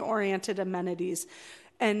 family-oriented amenities.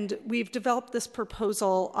 And we've developed this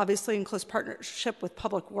proposal, obviously in close partnership with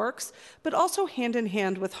Public Works, but also hand in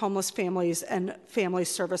hand with homeless families and family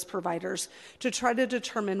service providers to try to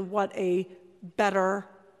determine what a better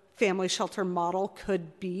family shelter model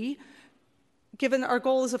could be. Given our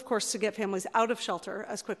goal is, of course, to get families out of shelter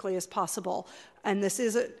as quickly as possible. And this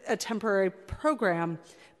is a temporary program,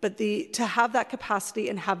 but to have that capacity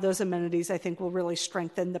and have those amenities, I think, will really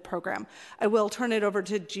strengthen the program. I will turn it over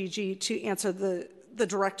to Gigi to answer the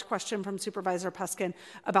direct question from Supervisor Peskin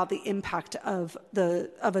about the impact of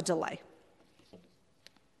a delay.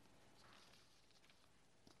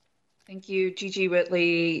 Thank you, Gigi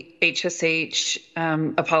Whitley, HSH.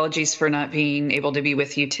 Apologies for not being able to be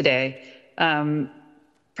with you today.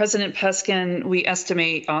 President Peskin, we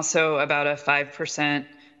estimate also about a 5%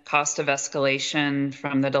 cost of escalation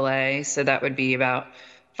from the delay, so that would be about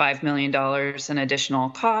 $5 million in additional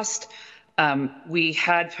cost. We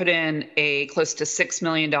had put in a close to $6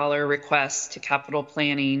 million request to capital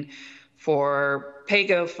planning for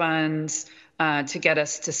PAYGO funds to get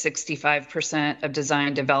us to 65% of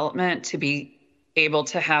design development to be able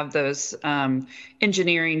to have those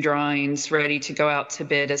engineering drawings ready to go out to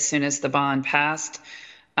bid as soon as the bond passed.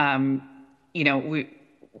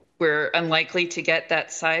 We're unlikely to get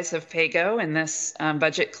that size of PAYGO in this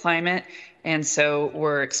budget climate, and so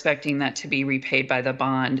we're expecting that to be repaid by the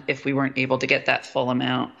bond if we weren't able to get that full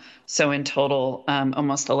amount. So in total,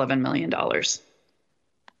 almost $11 million.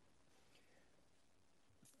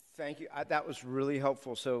 Thank you. That was really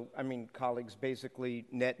helpful. So, colleagues, basically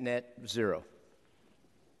net zero.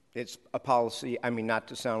 It's a policy, not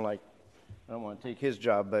to sound like I don't want to take his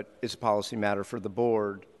job, but it's a policy matter for the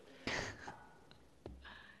board.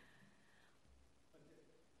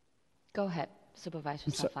 Go ahead,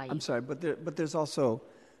 Supervisor Safai. I'm sorry, but there's also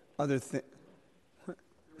other things.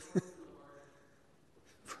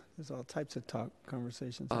 There's all types of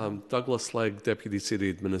conversations. Douglas Legg, Deputy City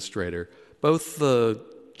Administrator. Both the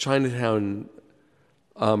Chinatown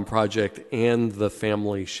project and the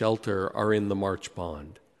family shelter are in the March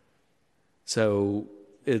bond. So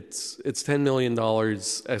it's $10 million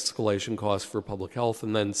escalation cost for public health,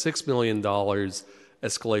 and then $6 million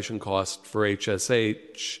escalation cost for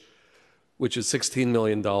HSH, which is $16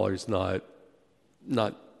 million,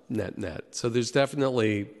 not net. So there's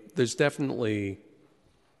definitely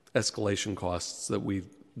escalation costs that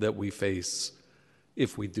we face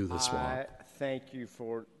if we do the swap. Thank you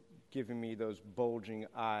for giving me those bulging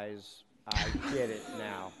eyes. I get it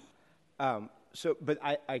now. But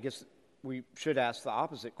I guess we should ask the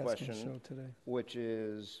opposite question, which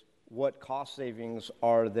is, what cost savings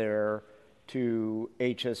are there to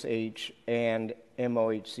HSH and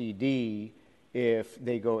MOHCD if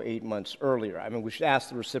they go 8 months earlier? We should ask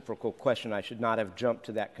the reciprocal question. I should not have jumped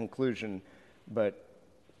to that conclusion, but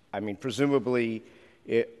presumably,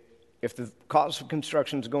 if the cost of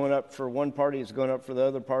construction is going up for one party, it's going up for the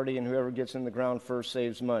other party, and whoever gets in the ground first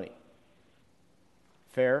saves money.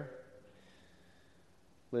 Fair?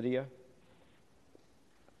 Lydia?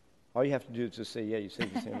 All you have to do is just say, yeah, you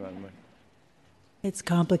save the same amount of money. It's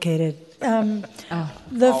complicated.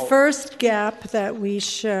 The first gap that we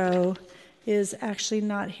show is actually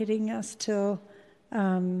not hitting us till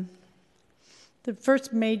the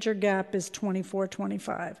first major gap is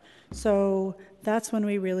 24-25. So that's when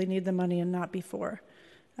we really need the money and not before.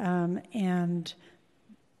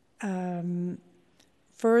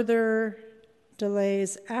 Further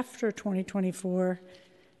delays after 2024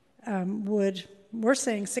 we're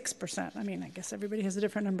saying 6%. I guess everybody has a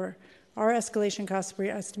different number. Our escalation costs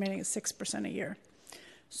we're estimating at 6% a year.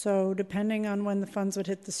 So depending on when the funds would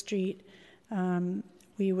hit the street,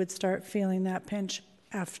 we would start feeling that pinch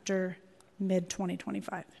after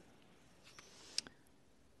mid-2025.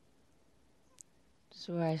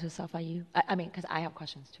 Supervisor Safai, because I have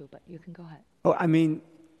questions too, but you can go ahead.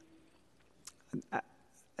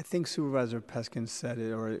 I think Supervisor Peskin said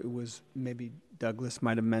it, or it was maybe Douglas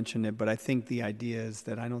might have mentioned it, but I think the idea is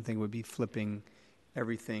that I don't think it would be flipping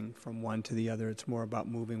everything from one to the other. It's more about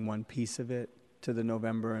moving one piece of it to the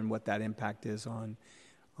November and what that impact is on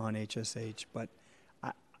HSH. But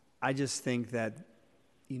I just think that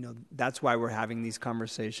that's why we're having these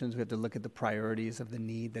conversations. We have to look at the priorities of the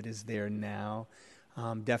need that is there now.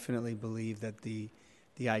 Definitely believe that the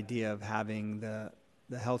idea of having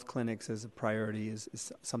the health clinics as a priority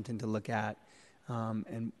is something to look at,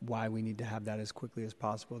 and why we need to have that as quickly as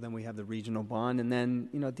possible. Then we have the regional bond, and then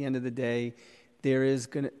at the end of the day,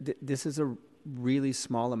 this is a really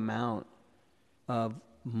small amount of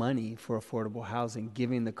money for affordable housing,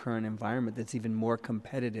 given the current environment that's even more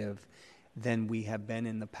competitive than we have been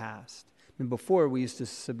in the past. I mean, before we used to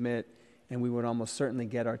submit and we would almost certainly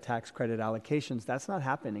get our tax credit allocations. That's not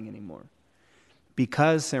happening anymore.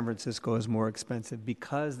 Because San Francisco is more expensive,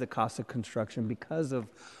 because the cost of construction, because of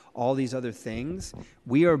all these other things,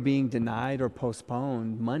 we are being denied or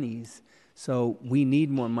postponed monies. So we need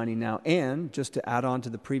more money now. And just to add on to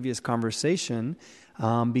the previous conversation,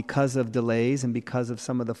 because of delays and because of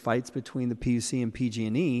some of the fights between the PUC and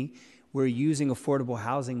PG&E, we're using affordable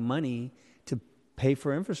housing money to pay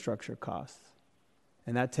for infrastructure costs.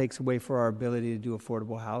 And that takes away from our ability to do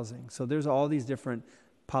affordable housing. So there's all these different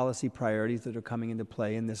policy priorities that are coming into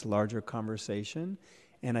play in this larger conversation.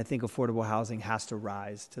 And I think affordable housing has to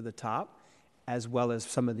rise to the top, as well as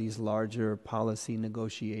some of these larger policy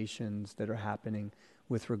negotiations that are happening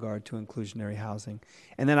with regard to inclusionary housing.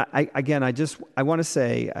 And then I want to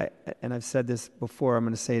say, and I've said this before, I'm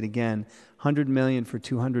going to say it again, $100 million for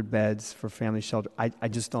 200 beds for family shelter. I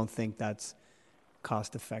just don't think that's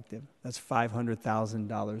cost effective. That's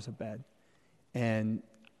 $500,000 a bed. And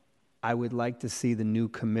I would like to see the new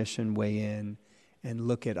commission weigh in and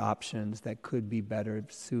look at options that could be better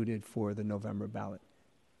suited for the November ballot.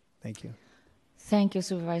 Thank you. Thank you,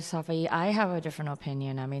 Supervisor Safai. I have a different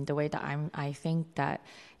opinion. I mean, the way that I think that,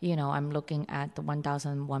 I'm looking at the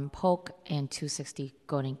 1001 Polk and 260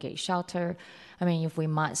 Golden Gate Shelter. I mean, if we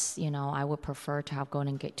must, I would prefer to have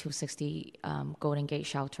Golden Gate 260 Golden Gate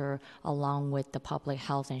Shelter along with the public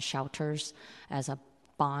health and shelters as a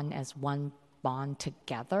bond, as one bond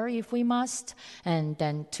together if we must, and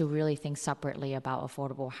then to really think separately about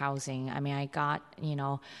affordable housing. I mean, I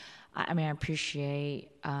appreciate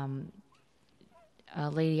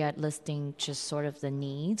Lady at listing just sort of the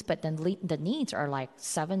needs, but then the needs are like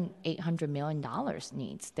 $700-800 million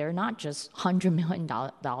needs. They're not just $100 million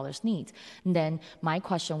needs. And then my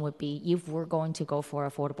question would be, if we're going to go for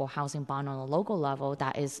affordable housing bond on a local level,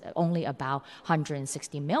 that is only about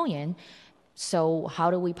 $160 million. So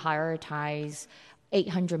how do we prioritize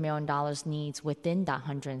 $800 million needs within that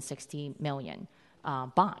 $160 million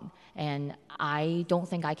bond? And I don't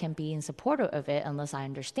think I can be in support of it unless I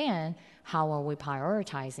understand how are we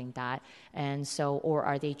prioritizing that. And so, or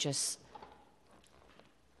are they just,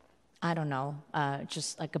 I don't know,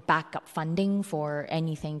 just like a backup funding for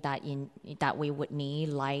anything that we would need,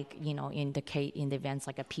 like in the events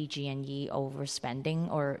like a PG&E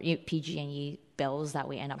overspending or PG&E bills that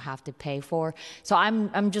we end up have to pay for. So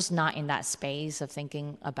I'm just not in that space of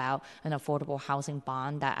thinking about an affordable housing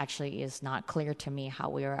bond. That actually is not clear to me how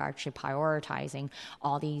we are actually prioritizing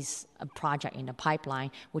all these projects in the pipeline,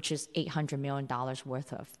 which is $800 million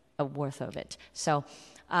worth of it. So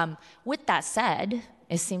with that said,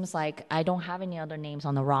 it seems like I don't have any other names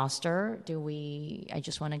on the roster. I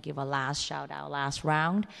just want to give a last shout out, last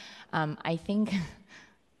round. I think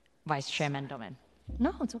Vice Chairman Doman.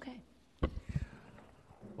 No, it's okay.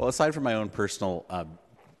 Well, aside from my own personal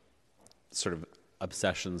sort of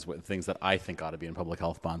obsessions with things that I think ought to be in public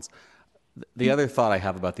health bonds, the other thought I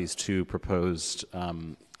have about these two proposed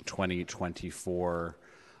 2024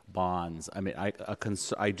 bonds, I mean,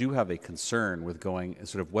 I do have a concern with going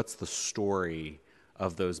sort of what's the story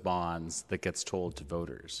of those bonds that gets told to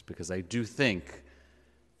voters, because I do think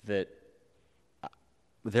that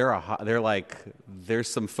there's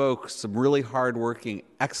some folks, some really hardworking,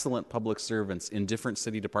 excellent public servants in different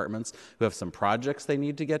city departments who have some projects they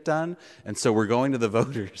need to get done, and so we're going to the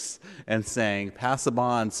voters and saying, pass a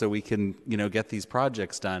bond so we can, get these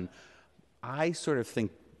projects done. I sort of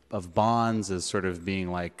think of bonds as sort of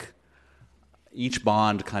being like, each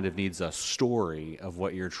bond kind of needs a story of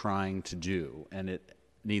what you're trying to do, and it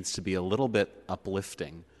needs to be a little bit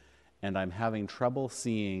uplifting. And I'm having trouble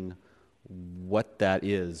seeing what that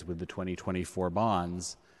is with the 2024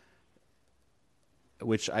 bonds,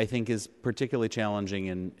 which I think is particularly challenging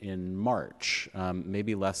in March,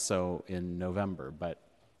 maybe less so in November, but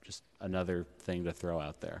just another thing to throw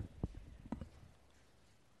out there.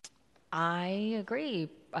 I agree.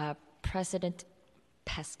 President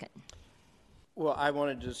Peskin. Well, I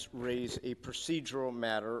want to just raise a procedural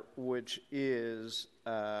matter, which is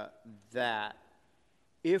that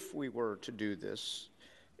if we were to do this,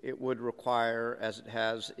 it would require, as it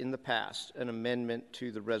has in the past, an amendment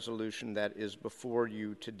to the resolution that is before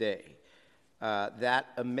you today. That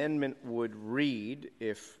amendment would read,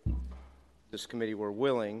 if this committee were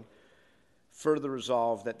willing, further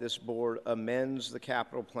resolve that this board amends the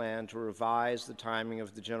capital plan to revise the timing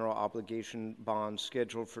of the general obligation bond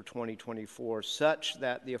scheduled for 2024 such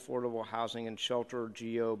that the Affordable Housing and Shelter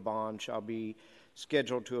GO bond shall be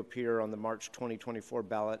scheduled to appear on the March 2024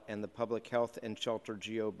 ballot, and the Public Health and Shelter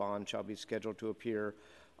GO bond shall be scheduled to appear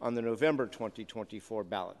on the November 2024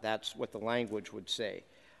 ballot. That's what the language would say.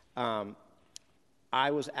 I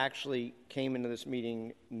came into this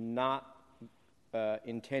meeting not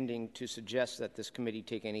intending to suggest that this committee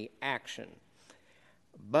take any action.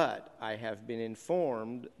 But I have been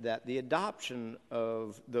informed that the adoption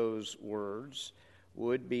of those words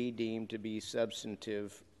would be deemed to be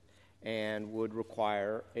substantive and would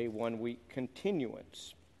require a one-week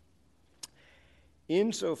continuance.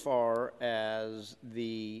 Insofar as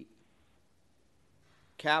the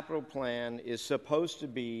capital plan is supposed to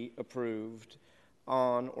be approved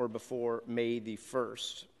on or before May the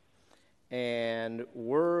 1st, and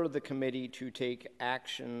were the committee to take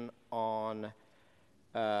action on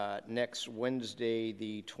next Wednesday,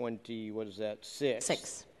 the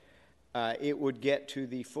 6th, it would get to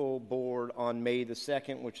the full board on May the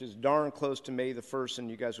 2nd, which is darn close to May the 1st, and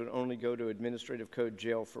you guys would only go to administrative code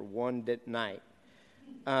jail for one night.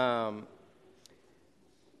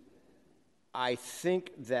 I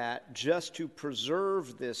think that just to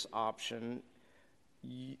preserve this option,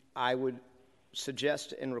 I would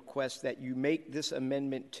suggest and request that you make this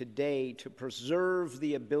amendment today to preserve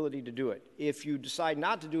the ability to do it. If you decide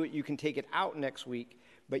not to do it, you can take it out next week,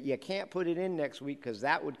 but you can't put it in next week because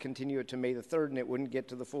that would continue it to May the 3rd, and it wouldn't get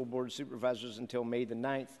to the full board of supervisors until May the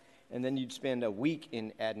 9th, and then you'd spend a week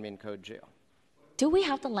in admin code jail. Do we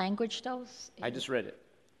have the language, though? I just read it.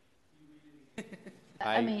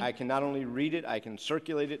 I can not only read it, I can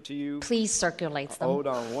circulate it to you. Please circulate them. Hold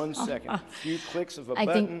on one second. A few clicks of a I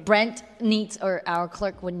button. think Brent needs, or our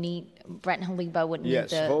clerk would need, Brent Haliba would need Yes,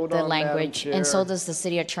 the hold on, language. Madam And so Chair. does the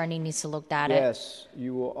city attorney needs to look at it. Yes,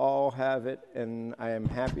 you will all have it, and I am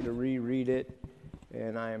happy to reread it.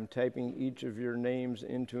 And I am typing each of your names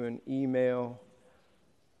into an email.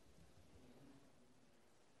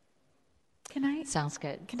 Sounds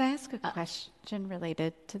good. Can I ask a question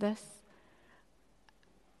related to this?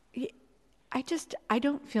 I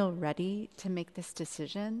don't feel ready to make this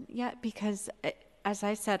decision yet because, as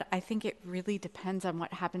I said, I think it really depends on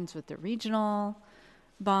what happens with the regional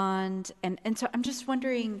bond. And so I'm just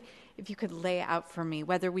wondering if you could lay out for me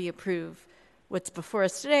whether we approve what's before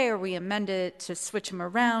us today or we amend it to switch them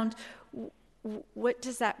around. What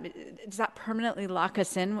does that permanently lock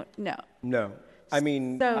us in? No. No. I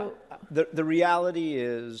mean, So- the reality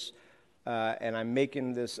is, and I'm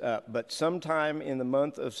making this up, but sometime in the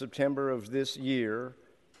month of September of this year,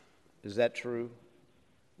 is that true?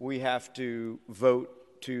 We have to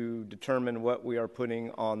vote to determine what we are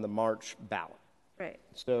putting on the March ballot. Right.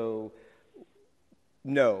 So,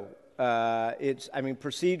 no.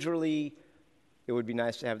 Procedurally, it would be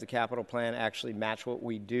nice to have the capital plan actually match what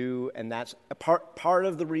we do, and that's a part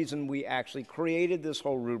of the reason we actually created this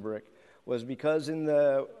whole rubric was because in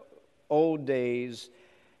the old days,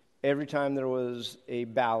 every time there was a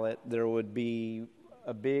ballot, there would be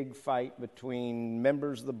a big fight between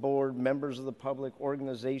members of the board, members of the public,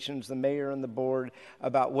 organizations, the mayor and the board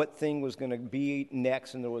about what thing was going to be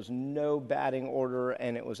next, and there was no batting order,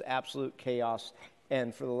 and it was absolute chaos.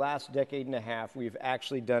 And for the last decade and a half, we've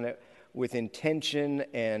actually done it with intention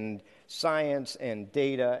and science and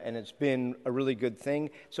data, and it's been a really good thing.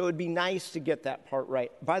 So it'd be nice to get that part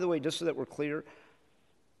right. By the way, just so that we're clear,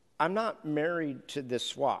 I'm not married to this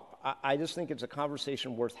swap. I just think it's a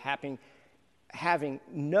conversation worth having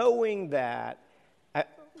knowing that,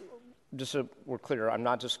 just so we're clear, I'm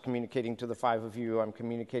not just communicating to the five of you, I'm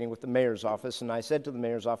communicating with the mayor's office, and I said to the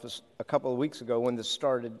mayor's office a couple of weeks ago when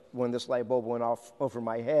this light bulb went off over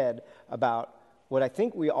my head about what I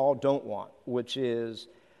think we all don't want, which is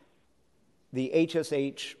the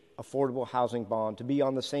HSH affordable housing bond to be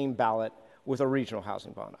on the same ballot with a regional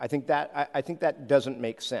housing bond. I think that doesn't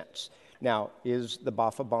make sense. Now, is the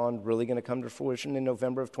BAFA bond really going to come to fruition in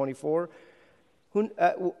November of 24?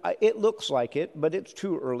 It looks like it, but it's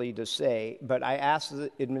too early to say. But I asked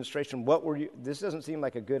the administration, this doesn't seem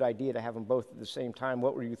like a good idea to have them both at the same time.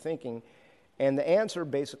 What were you thinking? And the answer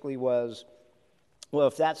basically was, well,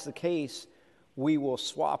 if that's the case, we will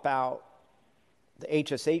swap out the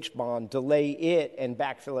HSH bond, delay it, and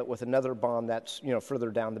backfill it with another bond that's further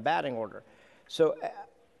down the batting order. So,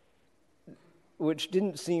 which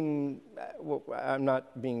didn't seem, I'm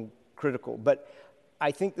not being critical, but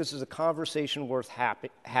I think this is a conversation worth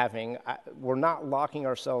having. We're not locking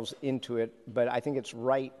ourselves into it, but I think it's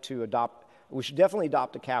right to adopt We should definitely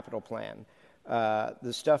adopt a capital plan.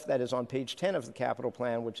 The stuff that is on page 10 of the capital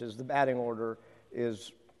plan, which is the batting order,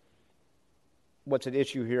 is what's at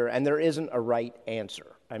issue here, and there isn't a right answer.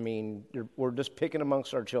 I mean, we're just picking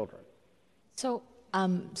amongst our children. So,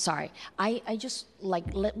 sorry, I just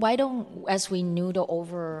why don't, as we noodle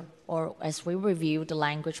over or as we review the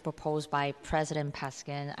language proposed by President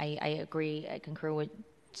Peskin, I agree, I concur with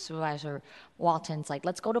Supervisor Walton's,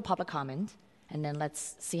 let's go to public comment, and then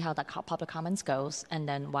let's see how that public comments goes, and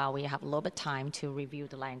then while we have a little bit time to review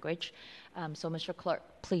the language. So, Mr. Clerk,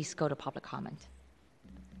 please go to public comment.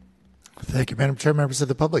 Thank you, Madam Chair. Members of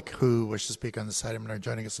the public who wish to speak on this item and are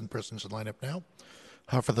joining us in person should line up now.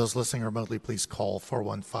 For those listening remotely, please call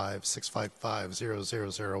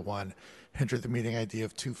 415-655-0001. Enter the meeting ID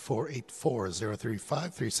of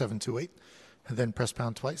 2484-035-3728, and then press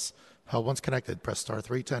pound twice. Once connected, press star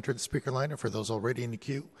 3 to enter the speaker line. And for those already in the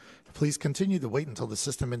queue, please continue to wait until the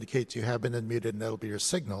system indicates you have been unmuted, and that'll be your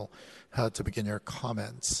signal to begin your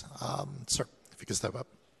comments. Sir, if you could step up.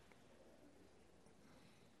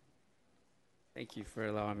 Thank you for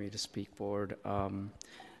allowing me to speak, Board.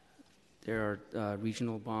 There are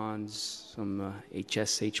regional bonds, some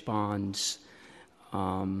HSH bonds.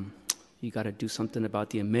 You got to do something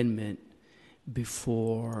about the amendment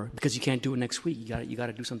because you can't do it next week. You got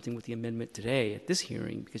to do something with the amendment today at this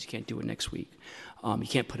hearing because you can't do it next week. You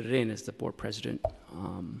can't put it in, as the board president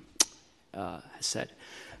has said.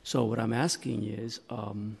 So what I'm asking is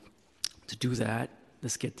to do that.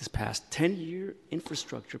 Let's get this passed. 10-year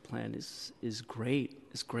infrastructure plan is great.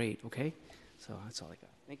 It's great. Okay. So that's all I got.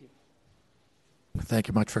 Thank you. Thank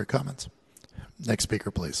you much for your comments. Next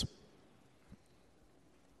speaker, please.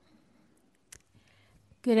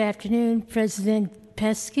 Good afternoon, President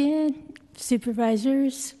Peskin,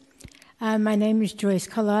 supervisors. My name is Joyce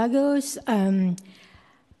Calagos.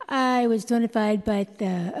 I was notified by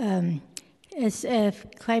the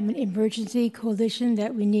SF Climate Emergency Coalition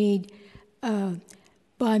that we need a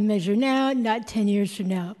bond measure now, not 10 years from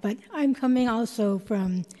now. But I'm coming also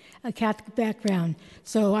from a Catholic background.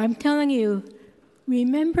 So I'm telling you,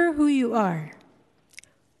 remember who you are.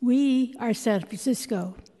 We are San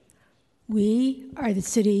Francisco. We are the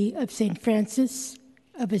city of St. Francis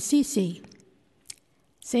of Assisi.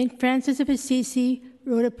 St. Francis of Assisi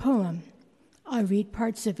wrote a poem. I'll read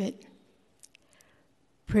parts of it.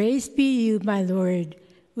 Praise be you, my Lord,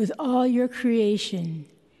 with all your creation,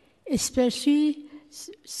 especially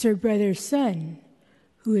Sir Brother Sun,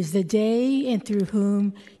 who is the day and through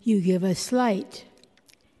whom you give us light,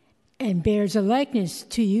 and bears a likeness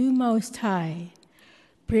to you most high.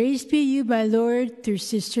 Praise be you, my Lord, through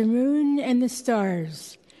Sister Moon and the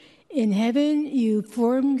stars. In heaven you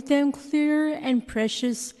formed them clear and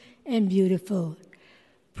precious and beautiful.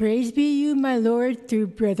 Praise be you, my Lord, through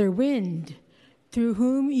Brother Wind, through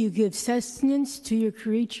whom you give sustenance to your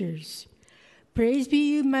creatures. Praise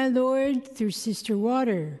be you, my Lord, through Sister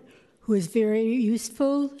Water, who is very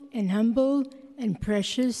useful and humble and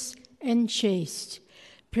precious and chaste.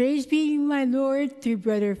 Praise be you, my Lord, through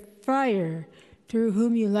Brother Fire, through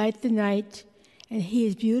whom you light the night, and he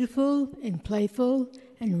is beautiful and playful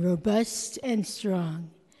and robust and strong.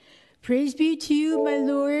 Praise be to you, my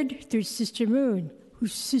Lord, through Sister Moon,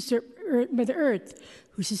 Mother Earth,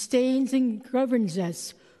 who sustains and governs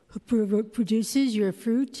us, who produces your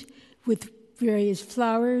fruit with various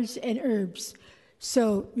flowers and herbs.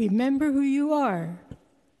 So remember who you are.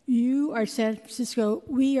 You are San Francisco.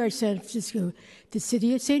 We are San Francisco, the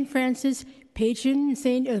city of St. Francis, patron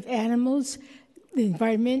saint of animals, the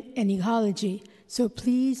environment, and ecology. So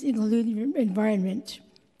please include your environment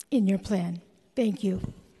in your plan. Thank you.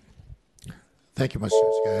 Thank you much,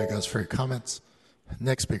 Judge Gallegos, for your comments.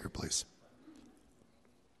 Next speaker, please.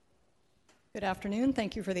 Good afternoon.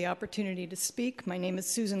 Thank you for the opportunity to speak. My name is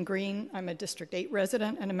Susan Green. I'm a District 8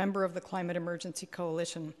 resident and a member of the Climate Emergency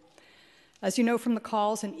Coalition. As you know from the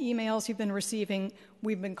calls and emails you've been receiving,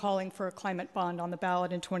 we've been calling for a climate bond on the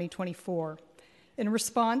ballot in 2024. In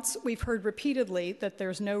response, we've heard repeatedly that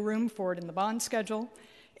there's no room for it in the bond schedule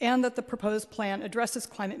and that the proposed plan addresses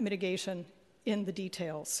climate mitigation in the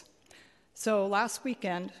details. So last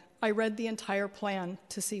weekend, I read the entire plan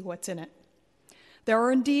to see what's in it. There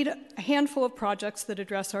are indeed a handful of projects that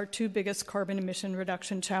address our two biggest carbon emission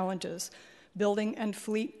reduction challenges, building and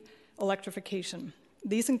fleet electrification.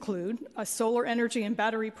 These include a solar energy and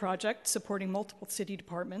battery project supporting multiple city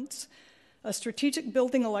departments, a strategic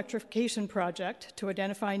building electrification project to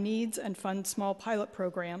identify needs and fund small pilot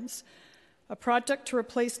programs, a project to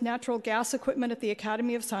replace natural gas equipment at the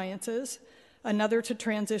Academy of Sciences, another to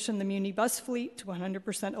transition the Muni bus fleet to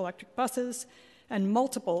 100% electric buses, and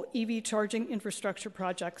multiple EV charging infrastructure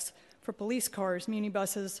projects for police cars, Muni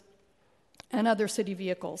buses, and other city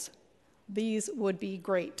vehicles. These would be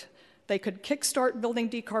great. They could kickstart building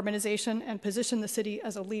decarbonization and position the city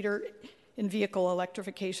as a leader in vehicle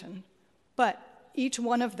electrification. But each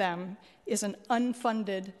one of them is an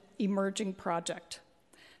unfunded emerging project.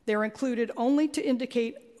 They're included only to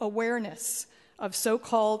indicate awareness of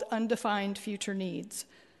so-called undefined future needs.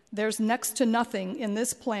 There's next to nothing in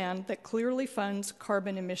this plan that clearly funds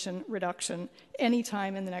carbon emission reduction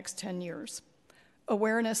anytime in the next 10 years.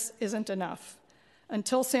 Awareness isn't enough.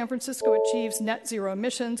 Until San Francisco achieves net zero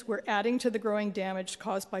emissions, we're adding to the growing damage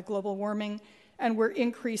caused by global warming, and we're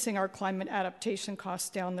increasing our climate adaptation costs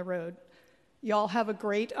down the road. Y'all have a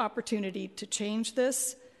great opportunity to change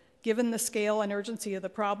this. Given the scale and urgency of the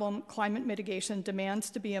problem, climate mitigation demands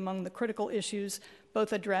to be among the critical issues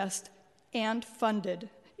both addressed and funded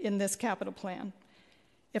in this capital plan.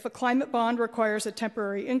 If a climate bond requires a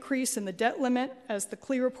temporary increase in the debt limit, as the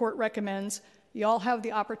CLE report recommends, y'all have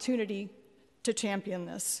the opportunity to champion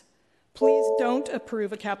this. Please don't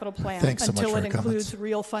approve a capital plan until it includes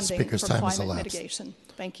real funding for climate mitigation.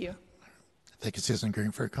 Thank you. Thank you, Susan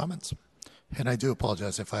Green, for your comments. And I do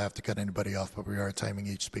apologize if I have to cut anybody off, but we are timing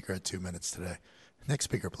each speaker at 2 minutes today. Next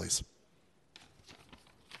speaker, please.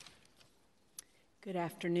 Good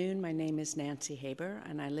afternoon. My name is Nancy Haber,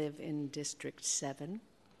 and I live in District 7.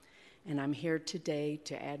 And I'm here today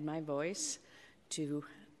to add my voice to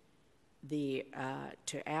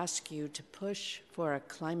ask you to push for a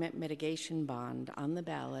climate mitigation bond on the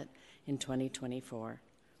ballot in 2024.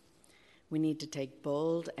 We need to take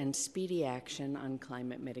bold and speedy action on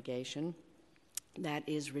climate mitigation, that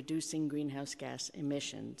is reducing greenhouse gas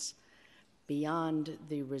emissions, beyond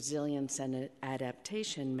the resilience and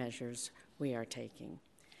adaptation measures we are taking.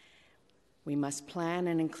 We must plan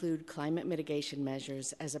and include climate mitigation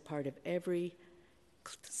measures as a part of every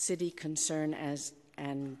city concern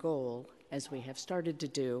and goal, as we have started to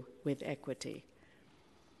do with equity.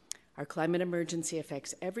 Our climate emergency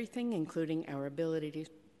affects everything, including our ability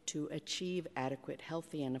to achieve adequate,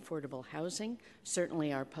 healthy, and affordable housing,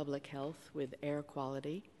 certainly our public health with air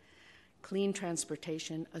quality, clean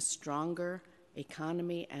transportation, a stronger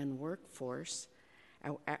economy and workforce,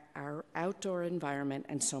 our outdoor environment,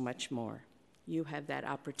 and so much more. You have that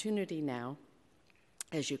opportunity now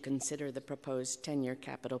as you consider the proposed 10-year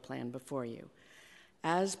capital plan before you.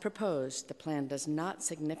 As proposed, the plan does not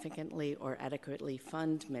significantly or adequately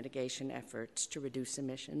fund mitigation efforts to reduce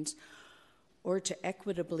emissions or to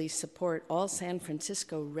equitably support all San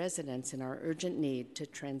Francisco residents in our urgent need to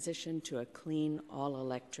transition to a clean,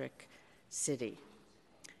 all-electric city.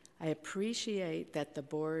 I appreciate that the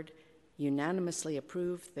board unanimously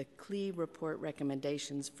approved the CLE report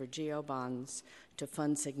recommendations for GO bonds to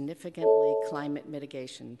fund significantly climate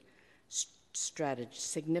mitigation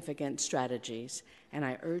significant strategies, and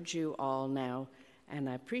I urge you all now, and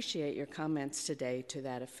I appreciate your comments today to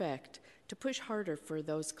that effect, to push harder for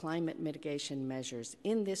those climate mitigation measures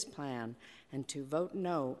in this plan and to vote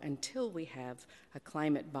no until we have a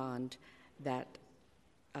climate bond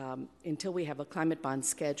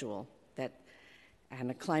schedule and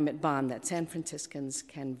a climate bond that San Franciscans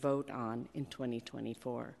can vote on in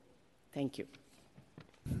 2024. Thank you.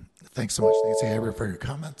 Thanks so much, Nancy Haber, for your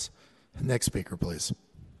comments. Next speaker, please.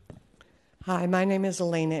 Hi, my name is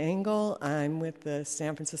Elena Engel. I'm with the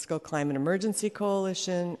San Francisco Climate Emergency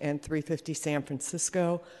Coalition and 350 San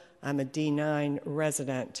Francisco. I'm a D9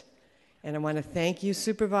 resident. And I want to thank you,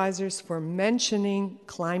 supervisors, for mentioning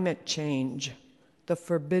climate change, the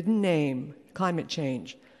forbidden name, climate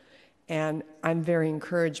change. And I'm very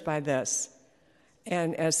encouraged by this.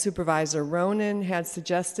 And as Supervisor Ronan had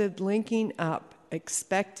suggested, linking up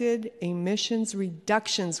expected emissions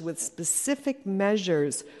reductions with specific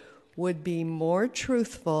measures would be more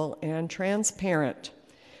truthful and transparent.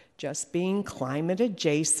 Just being climate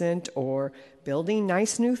adjacent or building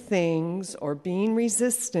nice new things or being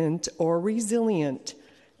resistant or resilient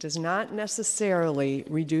does not necessarily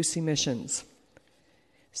reduce emissions.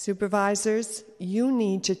 Supervisors, you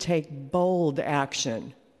need to take bold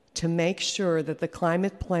action to make sure that the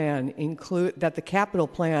capital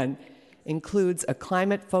plan includes a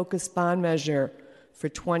climate-focused bond measure for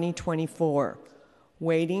 2024.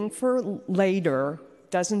 Waiting for later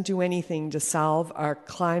doesn't do anything to solve our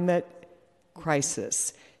climate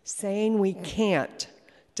crisis. Saying we can't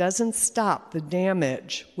doesn't stop the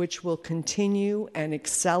damage, which will continue and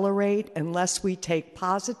accelerate unless we take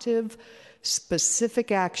positive,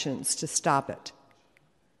 specific actions to stop it.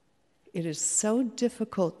 It is so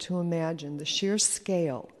difficult to imagine the sheer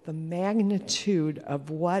scale, the magnitude of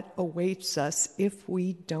what awaits us if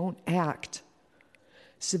we don't act.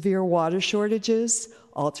 Severe water shortages,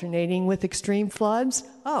 alternating with extreme floods,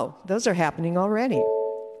 those are happening already.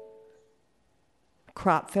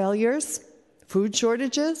 crop failures, food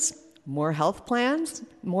shortages, more health plans,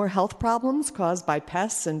 more health problems caused by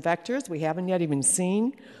pests and vectors we haven't yet even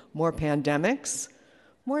seen, more pandemics,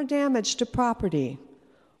 more damage to property,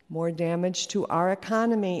 more damage to our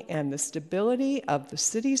economy and the stability of the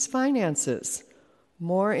city's finances,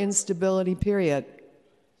 more instability, period,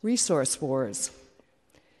 resource wars.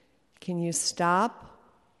 Can you stop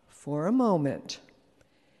for a moment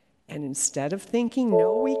and instead of thinking,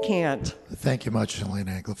 no, we can't? Thank you much,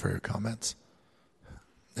 Elena Engel, for your comments.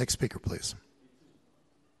 Next speaker, please.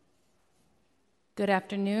 Good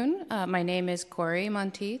afternoon. My name is Corey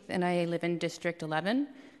Monteith, and I live in District 11.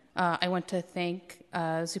 I want to thank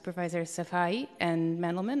Supervisor Safai and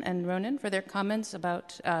Mandelman and Ronan for their comments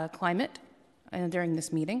about climate during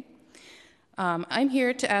this meeting. I'm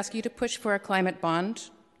here to ask you to push for a climate bond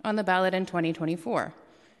on the ballot in 2024.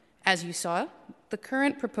 As you saw, the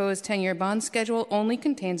current proposed 10-year bond schedule only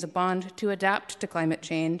contains a bond to adapt to climate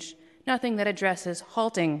change, nothing that addresses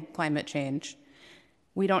halting climate change.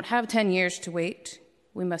 We don't have 10 years to wait.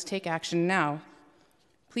 We must take action now.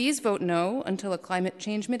 Please vote no until a climate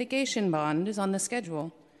change mitigation bond is on the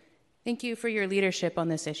schedule. Thank you for your leadership on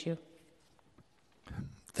this issue.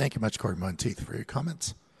 Thank you much, Corey Monteith, for your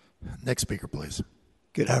comments. Next speaker, please.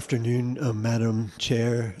 Good afternoon, Madam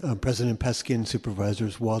Chair, President Peskin,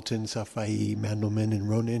 Supervisors Walton, Safai, Mandelman, and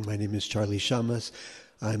Ronan. My name is Charlie Shamas.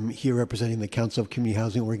 I'm here representing the Council of Community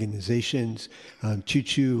Housing Organizations.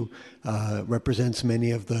 Choo-Choo represents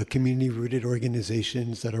many of the community-rooted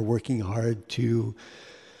organizations that are working hard to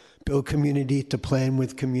build community, to plan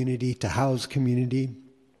with community, to house community,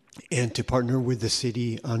 and to partner with the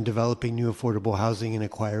city on developing new affordable housing and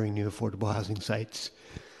acquiring new affordable housing sites.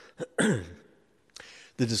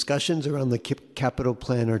 The discussions around the capital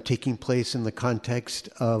plan are taking place in the context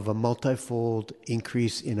of a multifold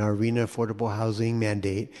increase in our RHNA affordable housing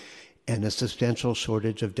mandate and a substantial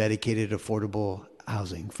shortage of dedicated affordable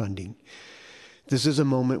housing funding. This is a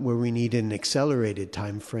moment where we need an accelerated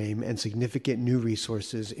time frame and significant new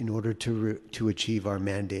resources in order to achieve our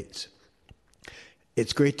mandates.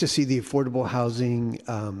 It's great to see the affordable housing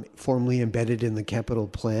formally embedded in the capital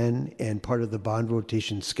plan and part of the bond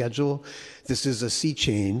rotation schedule. This is a sea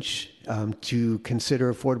change to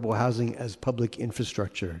consider affordable housing as public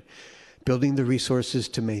infrastructure. Building the resources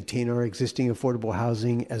to maintain our existing affordable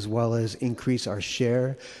housing as well as increase our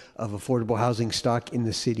share of affordable housing stock in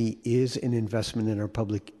the city is an investment in our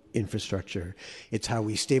public infrastructure. It's how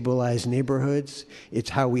we stabilize neighborhoods. It's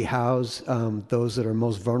how we house those that are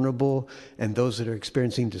most vulnerable and those that are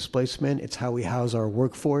experiencing displacement. It's how we house our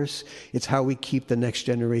workforce. It's how we keep the next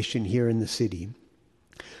generation here in the city.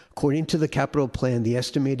 According to the capital plan, the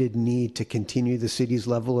estimated need to continue the city's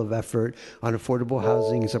level of effort on affordable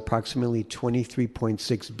housing is approximately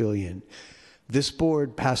 $23.6 billion. This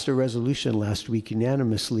board passed a resolution last week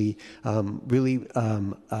unanimously,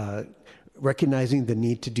 recognizing the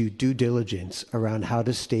need to do due diligence around how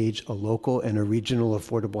to stage a local and a regional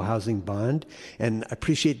affordable housing bond. And I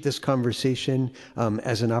appreciate this conversation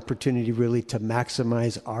as an opportunity really to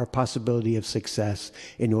maximize our possibility of success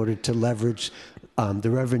in order to leverage the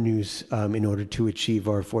revenues in order to achieve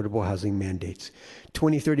our affordable housing mandates.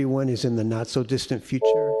 2031 is in the not so distant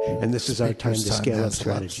future, and this is our time to scale up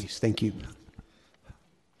strategies. Thank you.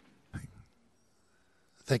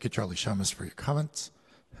 Thank you, Charlie Shamas, for your comments.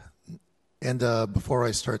 And before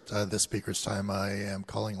I start this speaker's time, I am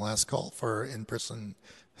calling last call for in-person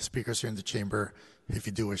speakers here in the chamber. If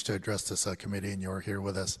you do wish to address this committee and you're here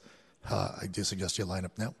with us, I do suggest you line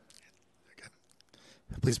up now. Okay.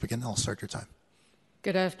 Please begin. I'll start your time.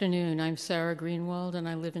 Good afternoon. I'm Sarah Greenwald, and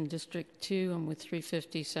I live in District 2. I'm with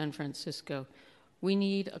 350 San Francisco. We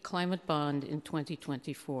need a climate bond in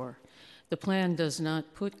 2024. The plan does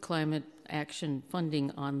not put climate action funding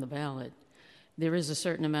on the ballot. There is a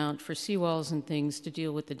certain amount for seawalls and things to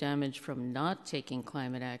deal with the damage from not taking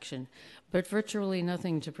climate action, but virtually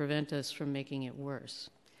nothing to prevent us from making it worse.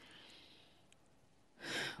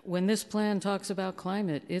 When this plan talks about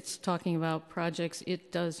climate, it's talking about projects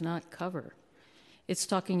it does not cover. It's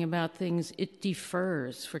talking about things it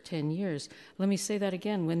defers for 10 years. Let me say that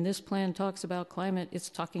again. When this plan talks about climate, it's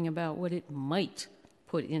talking about what it might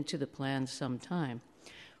put into the plan sometime.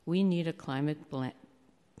 We need a climate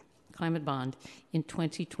bond in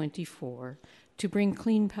 2024 to bring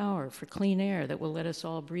clean power for clean air that will let us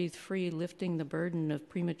all breathe free, lifting the burden of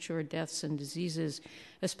premature deaths and diseases,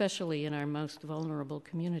 especially in our most vulnerable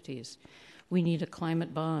communities. We need a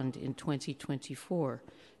climate bond in 2024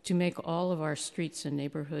 to make all of our streets and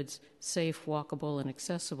neighborhoods safe, walkable, and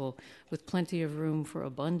accessible, with plenty of room for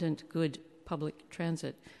abundant, good public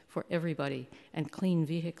transit for everybody and clean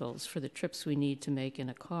vehicles for the trips we need to make in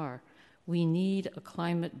a car. We need a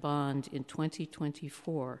climate bond in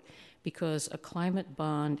 2024 because a climate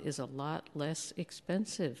bond is a lot less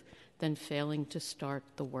expensive than failing to start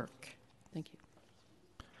the work. Thank you.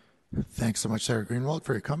 Thanks so much, Sarah Greenwald,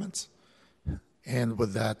 for your comments. And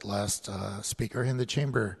with that last speaker in the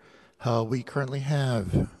chamber, we currently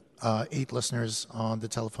have 8 listeners on the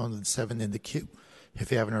telephone and 7 in the queue.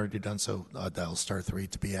 If you haven't already done so, dial *3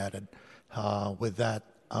 to be added. With that,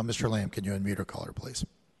 Mr. Lamb, can you unmute our caller, please?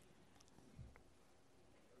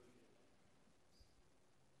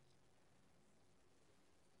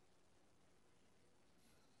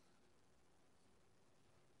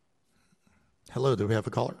 Hello, do we have a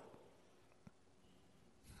caller?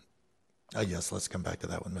 Yes, let's come back to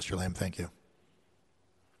that one, Mr. Lamb. Thank you.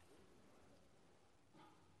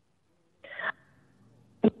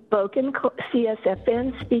 Boken,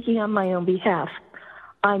 CSFN, speaking on my own behalf.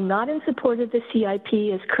 I'm not in support of the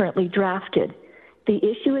CIP as currently drafted. The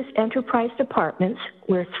issue is enterprise departments,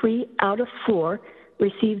 where 3 out of 4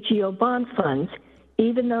 receive GEO bond funds,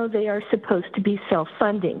 even though they are supposed to be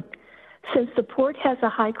self-funding. Since the port has a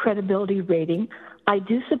high credibility rating, I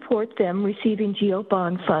do support them receiving GEO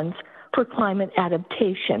bond funds for climate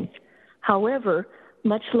adaptation. However,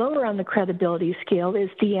 much lower on the credibility scale is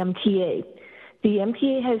the MTA. The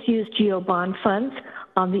MTA has used GEO bond funds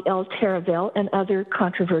on the El Taravel and other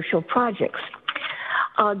controversial projects.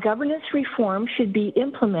 Governance reform should be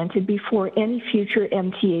implemented before any future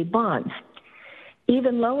MTA bonds.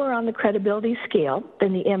 Even lower on the credibility scale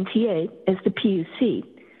than the MTA is the PUC.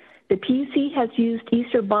 The PUC has used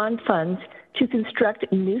Easter bond funds to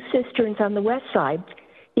construct new cisterns on the west side,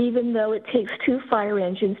 even though it takes 2 fire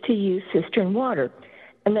engines to use cistern water,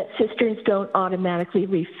 and that cisterns don't automatically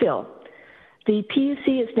refill. The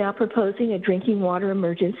PUC is now proposing a drinking water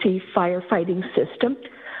emergency firefighting system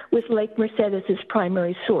with Lake Merced as its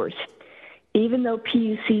primary source, even though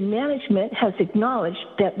PUC management has acknowledged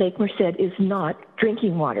that Lake Merced is not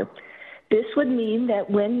drinking water. This would mean that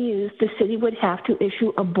when used, the city would have to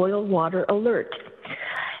issue a boil water alert.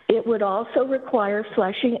 It would also require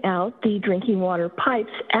flushing out the drinking water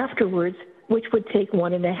pipes afterwards, which would take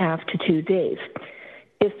 1.5 to 2 days.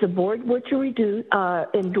 If the board were to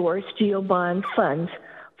endorse GEO bond funds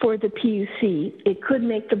for the PUC, it could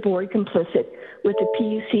make the board complicit with the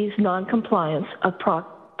PUC's noncompliance of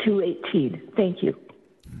Prop 218. Thank you.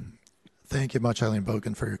 Thank you much, Eileen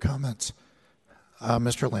Bogan, for your comments.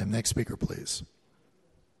 Mr. Lamb, next speaker, please.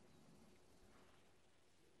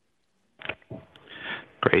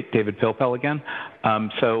 Great. David Pilpel again.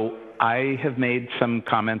 So I have made some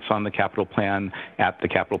comments on the capital plan at the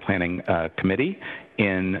capital planning committee.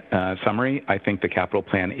 In summary, I think the capital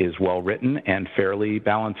plan is well written and fairly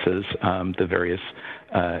balances the various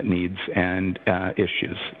needs and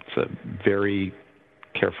issues. It's a very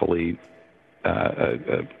carefully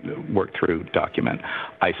worked through document.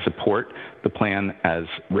 I support the plan as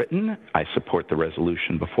written. I support the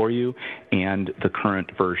resolution before you and the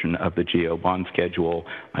current version of the GEO bond schedule.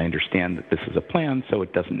 I understand that this is a plan, so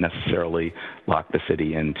it doesn't necessarily lock the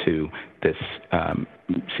city into this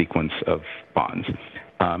sequence of bonds.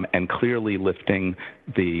 And clearly lifting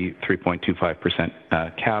the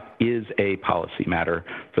 3.25% cap is a policy matter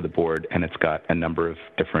for the board, and it's got a number of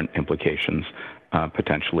different implications,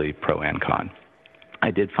 potentially pro and con. I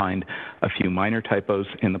did find a few minor typos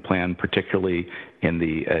in the plan, particularly in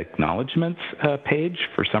the acknowledgments page.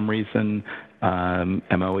 For some reason,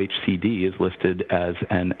 MOHCD is listed as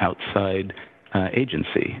an outside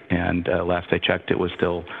agency, and last I checked, it was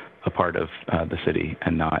still a part of the city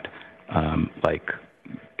and not like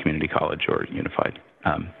community college or unified.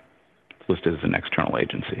 It's listed as an external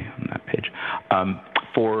agency on that page.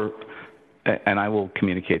 And I will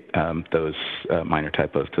communicate those minor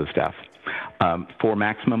typos to the staff. For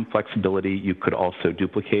maximum flexibility, you could also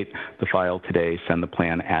duplicate the file today, send the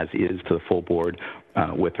plan as is to the full board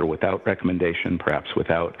with or without recommendation, perhaps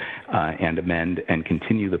without, and amend and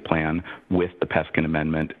continue the plan with the Peskin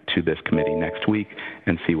amendment to this committee next week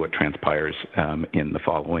and see what transpires in the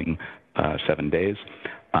following 7 days.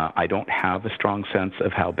 I don't have a strong sense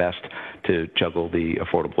of how best to juggle the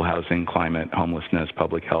affordable housing, climate, homelessness,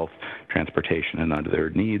 public health, transportation, and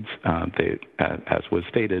other needs. As was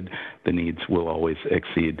stated, the needs will always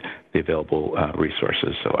exceed the available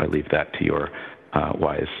resources, so I leave that to your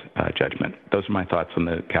wise judgment. Those are my thoughts on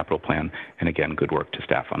the capital plan, and again, good work to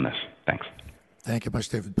staff on this. Thanks. Thank you much,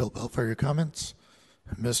 David Bilbell, for your comments.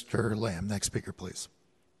 Mr. Lamb, next speaker, please.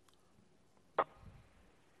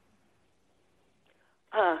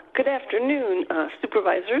 Good afternoon,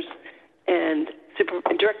 supervisors and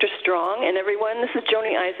Director Strong, and everyone. This is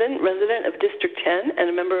Joni Eisen, resident of District 10 and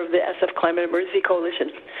a member of the SF Climate Emergency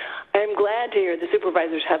Coalition. I am glad to hear the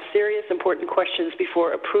supervisors have serious, important questions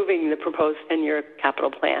before approving the proposed 10-year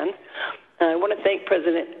capital plan. I want to thank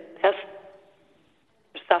President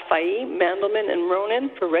Safai, Mandelman, and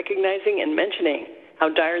Ronan for recognizing and mentioning how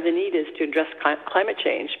dire the need is to address climate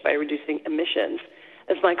change by reducing emissions.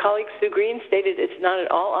 As my colleague Sue Green stated, it's not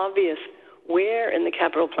at all obvious where in the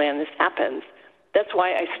capital plan this happens. That's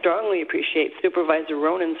why I strongly appreciate Supervisor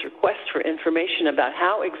Ronan's request for information about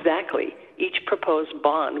how exactly each proposed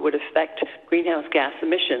bond would affect greenhouse gas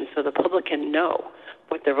emissions so the public can know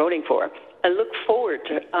what they're voting for. I look forward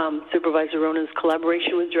to Supervisor Ronan's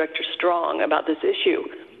collaboration with Director Strong about this issue.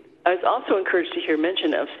 I was also encouraged to hear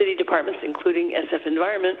mention of city departments, including SF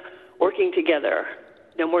Environment, working together.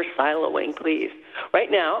 No more siloing, please.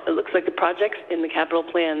 Right now, it looks like the projects in the capital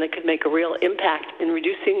plan that could make a real impact in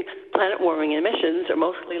reducing planet warming emissions are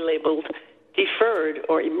mostly labeled deferred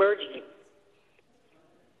or emerging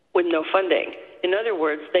with no funding. In other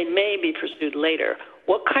words, they may be pursued later.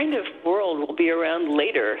 What kind of world will be around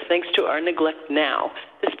later thanks to our neglect now?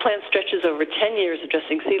 This plan stretches over 10 years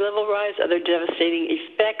addressing sea level rise, other devastating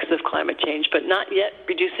effects of climate change, but not yet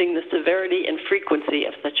reducing the severity and frequency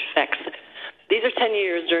of such effects. These are 10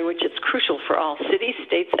 years during which it's crucial for all cities,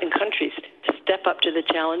 states, and countries to step up to the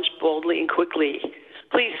challenge boldly and quickly.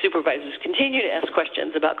 Please, supervisors, continue to ask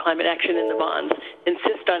questions about climate action in the bonds.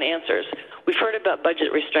 Insist on answers. We've heard about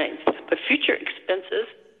budget restraints, but future expenses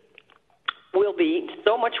will be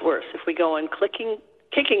so much worse if we go on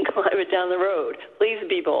kicking climate down the road. Please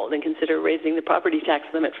be bold and consider raising the property tax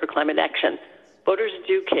limit for climate action. Voters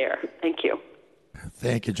do care. Thank you.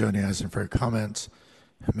 Thank you, Joni Eisen, for your comments.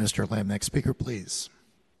 Mr. Lamb, next speaker, please.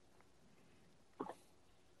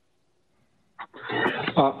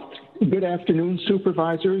 Good afternoon,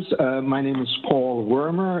 supervisors. My name is Paul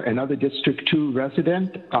Wormer, another District 2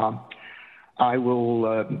 resident. I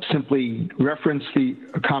will simply reference the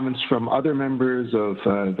comments from other members of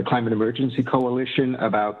the Climate Emergency Coalition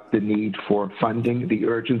about the need for funding, the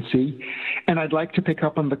urgency. And I'd like to pick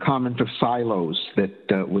up on the comment of silos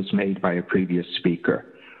that was made by a previous speaker.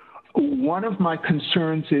 One of my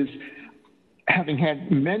concerns is, having had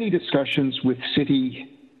many discussions with city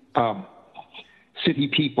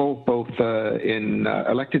people, both in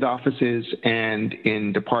elected offices and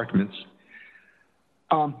in departments,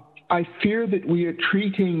 I fear that we are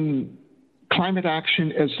treating climate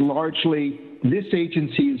action as largely this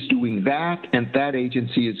agency is doing that and that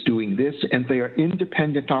agency is doing this, and they are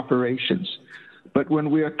independent operations. But when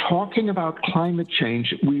we are talking about climate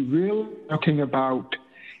change, we really are talking about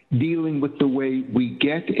dealing with the way we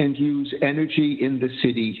get and use energy in the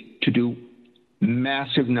city to do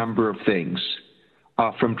massive number of things,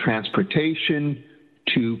 from transportation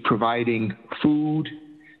to providing food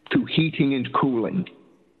to heating and cooling.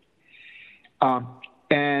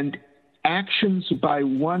 And actions by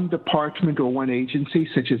one department or one agency,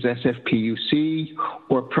 such as SFPUC,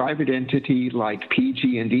 or private entity like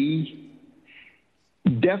PG&E,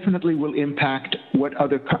 definitely will impact what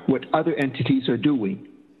other entities are doing.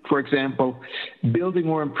 For example, building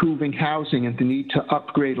or improving housing and the need to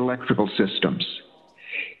upgrade electrical systems.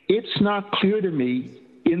 It's not clear to me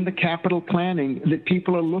in the capital planning that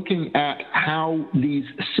people are looking at how these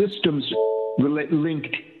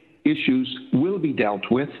systems-linked issues will be dealt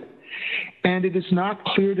with. And it is not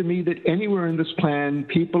clear to me that anywhere in this plan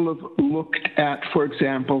people have looked at, for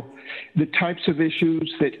example, the types of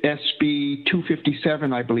issues that SB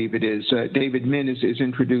 257, I believe it is, David Min is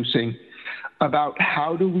introducing, about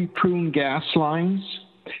how do we prune gas lines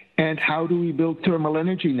and how do we build thermal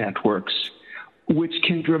energy networks, which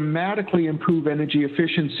can dramatically improve energy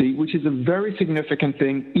efficiency, which is a very significant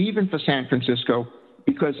thing even for San Francisco,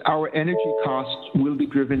 because our energy costs will be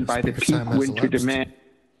driven by the peak winter demand.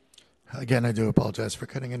 Again, I do apologize for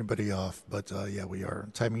cutting anybody off, but yeah, we are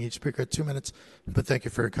timing each speaker at 2 minutes. But thank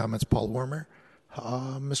you for your comments, Paul Wormer.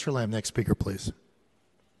 Mr. Lamb, next speaker, please.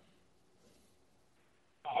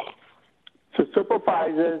 So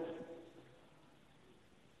supervisors,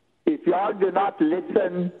 if you all do not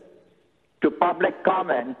listen to public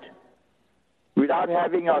comment without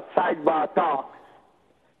having a sidebar talk,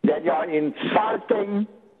 then you're insulting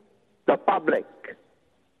the public.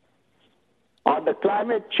 On the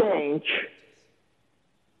climate change,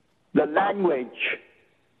 the language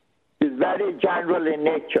is very general in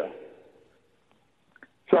nature.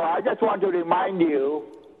 So I just want to remind you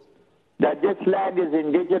that this land is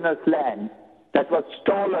indigenous land that was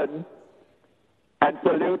stolen and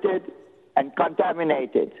polluted and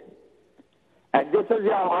contaminated. And this is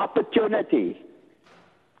your opportunity.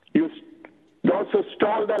 You those who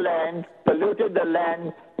stole the land, polluted the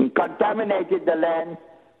land, and contaminated the land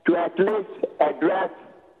to at least address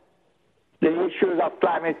the issues of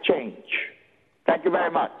climate change. Thank you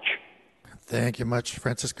very much. Thank you much,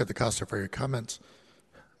 Francisco de Costa, for your comments.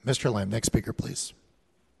 Mr. Lamb, next speaker, please.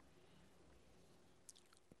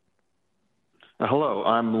 Hello,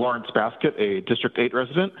 I'm Lawrence Baskett, a District 8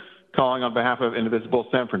 resident, calling on behalf of Indivisible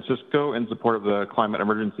San Francisco in support of the Climate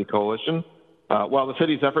Emergency Coalition. While the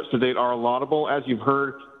city's efforts to date are laudable, as you've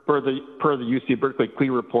heard, per the UC Berkeley CLE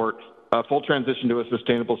report, a full transition to a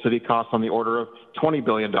sustainable city costs on the order of $20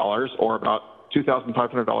 billion, or about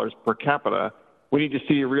 $2,500 per capita. We need to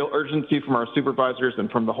see a real urgency from our supervisors and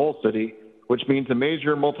from the whole city, which means a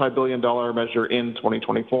major multi-billion-dollar measure in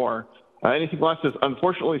 2024. Anything less is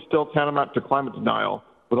unfortunately still tantamount to climate denial,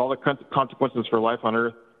 with all the consequences for life on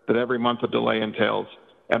Earth that every month a delay entails,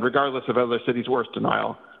 and regardless of other cities' worst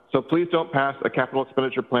denial. So please don't pass a capital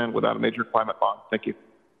expenditure plan without a major climate bond. Thank you.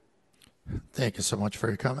 Thank you so much for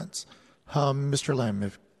your comments. Mr.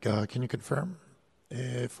 Lamb, can you confirm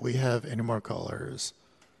if we have any more callers?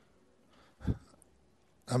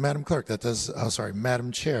 Madam Clerk,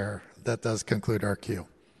 Madam Chair, that does conclude our queue.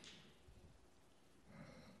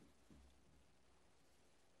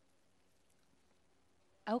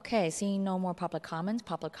 Okay, seeing no more public comments,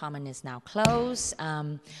 public comment is now closed.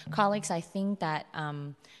 Colleagues, I think that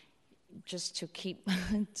just to keep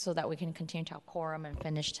so that we can continue to have quorum and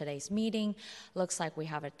finish today's meeting, looks like we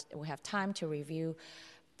have time to review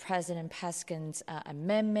President Peskin's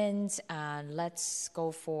amendments. Let's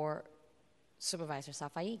go for Supervisor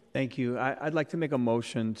Safai. Thank you. I'd like to make a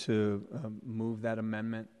motion to move that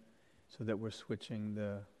amendment so that we're switching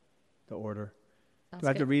the order. Do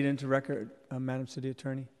I have to read into record, Madam City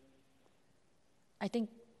Attorney? I think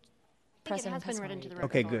President it has been read into the record.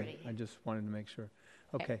 Okay, good. Already. I just wanted to make sure.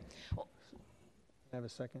 Okay. Have a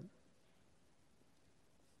second?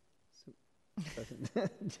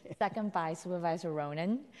 Second by Supervisor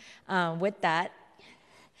Ronan. With that,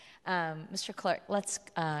 Mr. Clerk, let's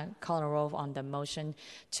call a roll on the motion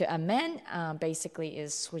to amend. Basically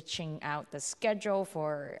is switching out the schedule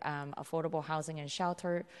for affordable housing and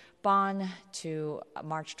shelter bond to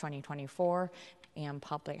March 2024 and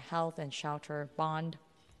public health and shelter bond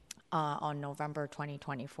on November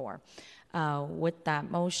 2024. With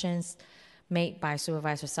that, motions made by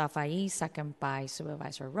Supervisor Safai, second by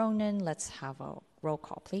Supervisor Ronan. Let's have a roll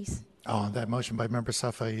call, please. That motion by Member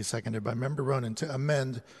Safai, seconded by Member Ronan, to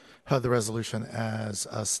amend the resolution as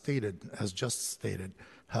just stated.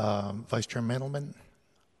 Vice Chair Mandelman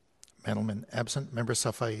absent. Member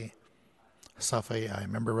Safai, aye.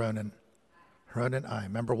 Member Ronan, aye.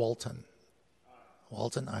 Member Walton,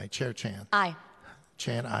 aye. Chair Chan, aye.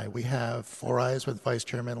 Chan, aye. We have 4 ayes with Vice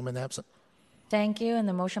Chair Mandelman absent. Thank you, and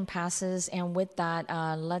the motion passes. And with that,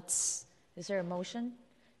 is there a motion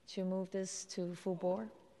to move this to full board?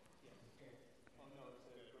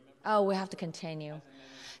 Oh, we have to continue.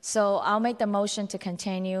 So I'll make the motion to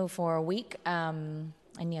continue for a week. I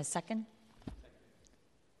need a second.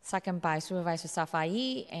 Second by Supervisor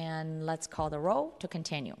Safai, and let's call the roll to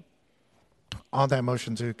continue. On that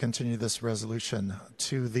motion to continue this resolution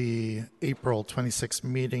to the April 26th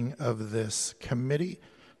meeting of this committee,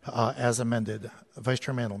 as amended, Vice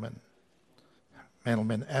Chair Mandelman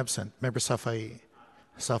absent. Member Safai,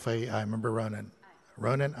 aye. Member Ronan,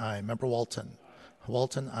 aye. Member Walton,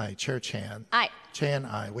 aye. Chair Chan, aye. Chan,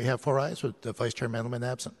 aye. We have 4 ayes with the Vice Chair Mandelman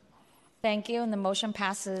absent. Thank you, and the motion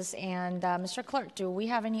passes. And Mr. Clerk, do we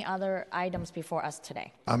have any other items before us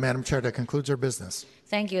today? Madam Chair, that concludes our business.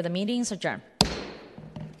 Thank you. The meeting is adjourned.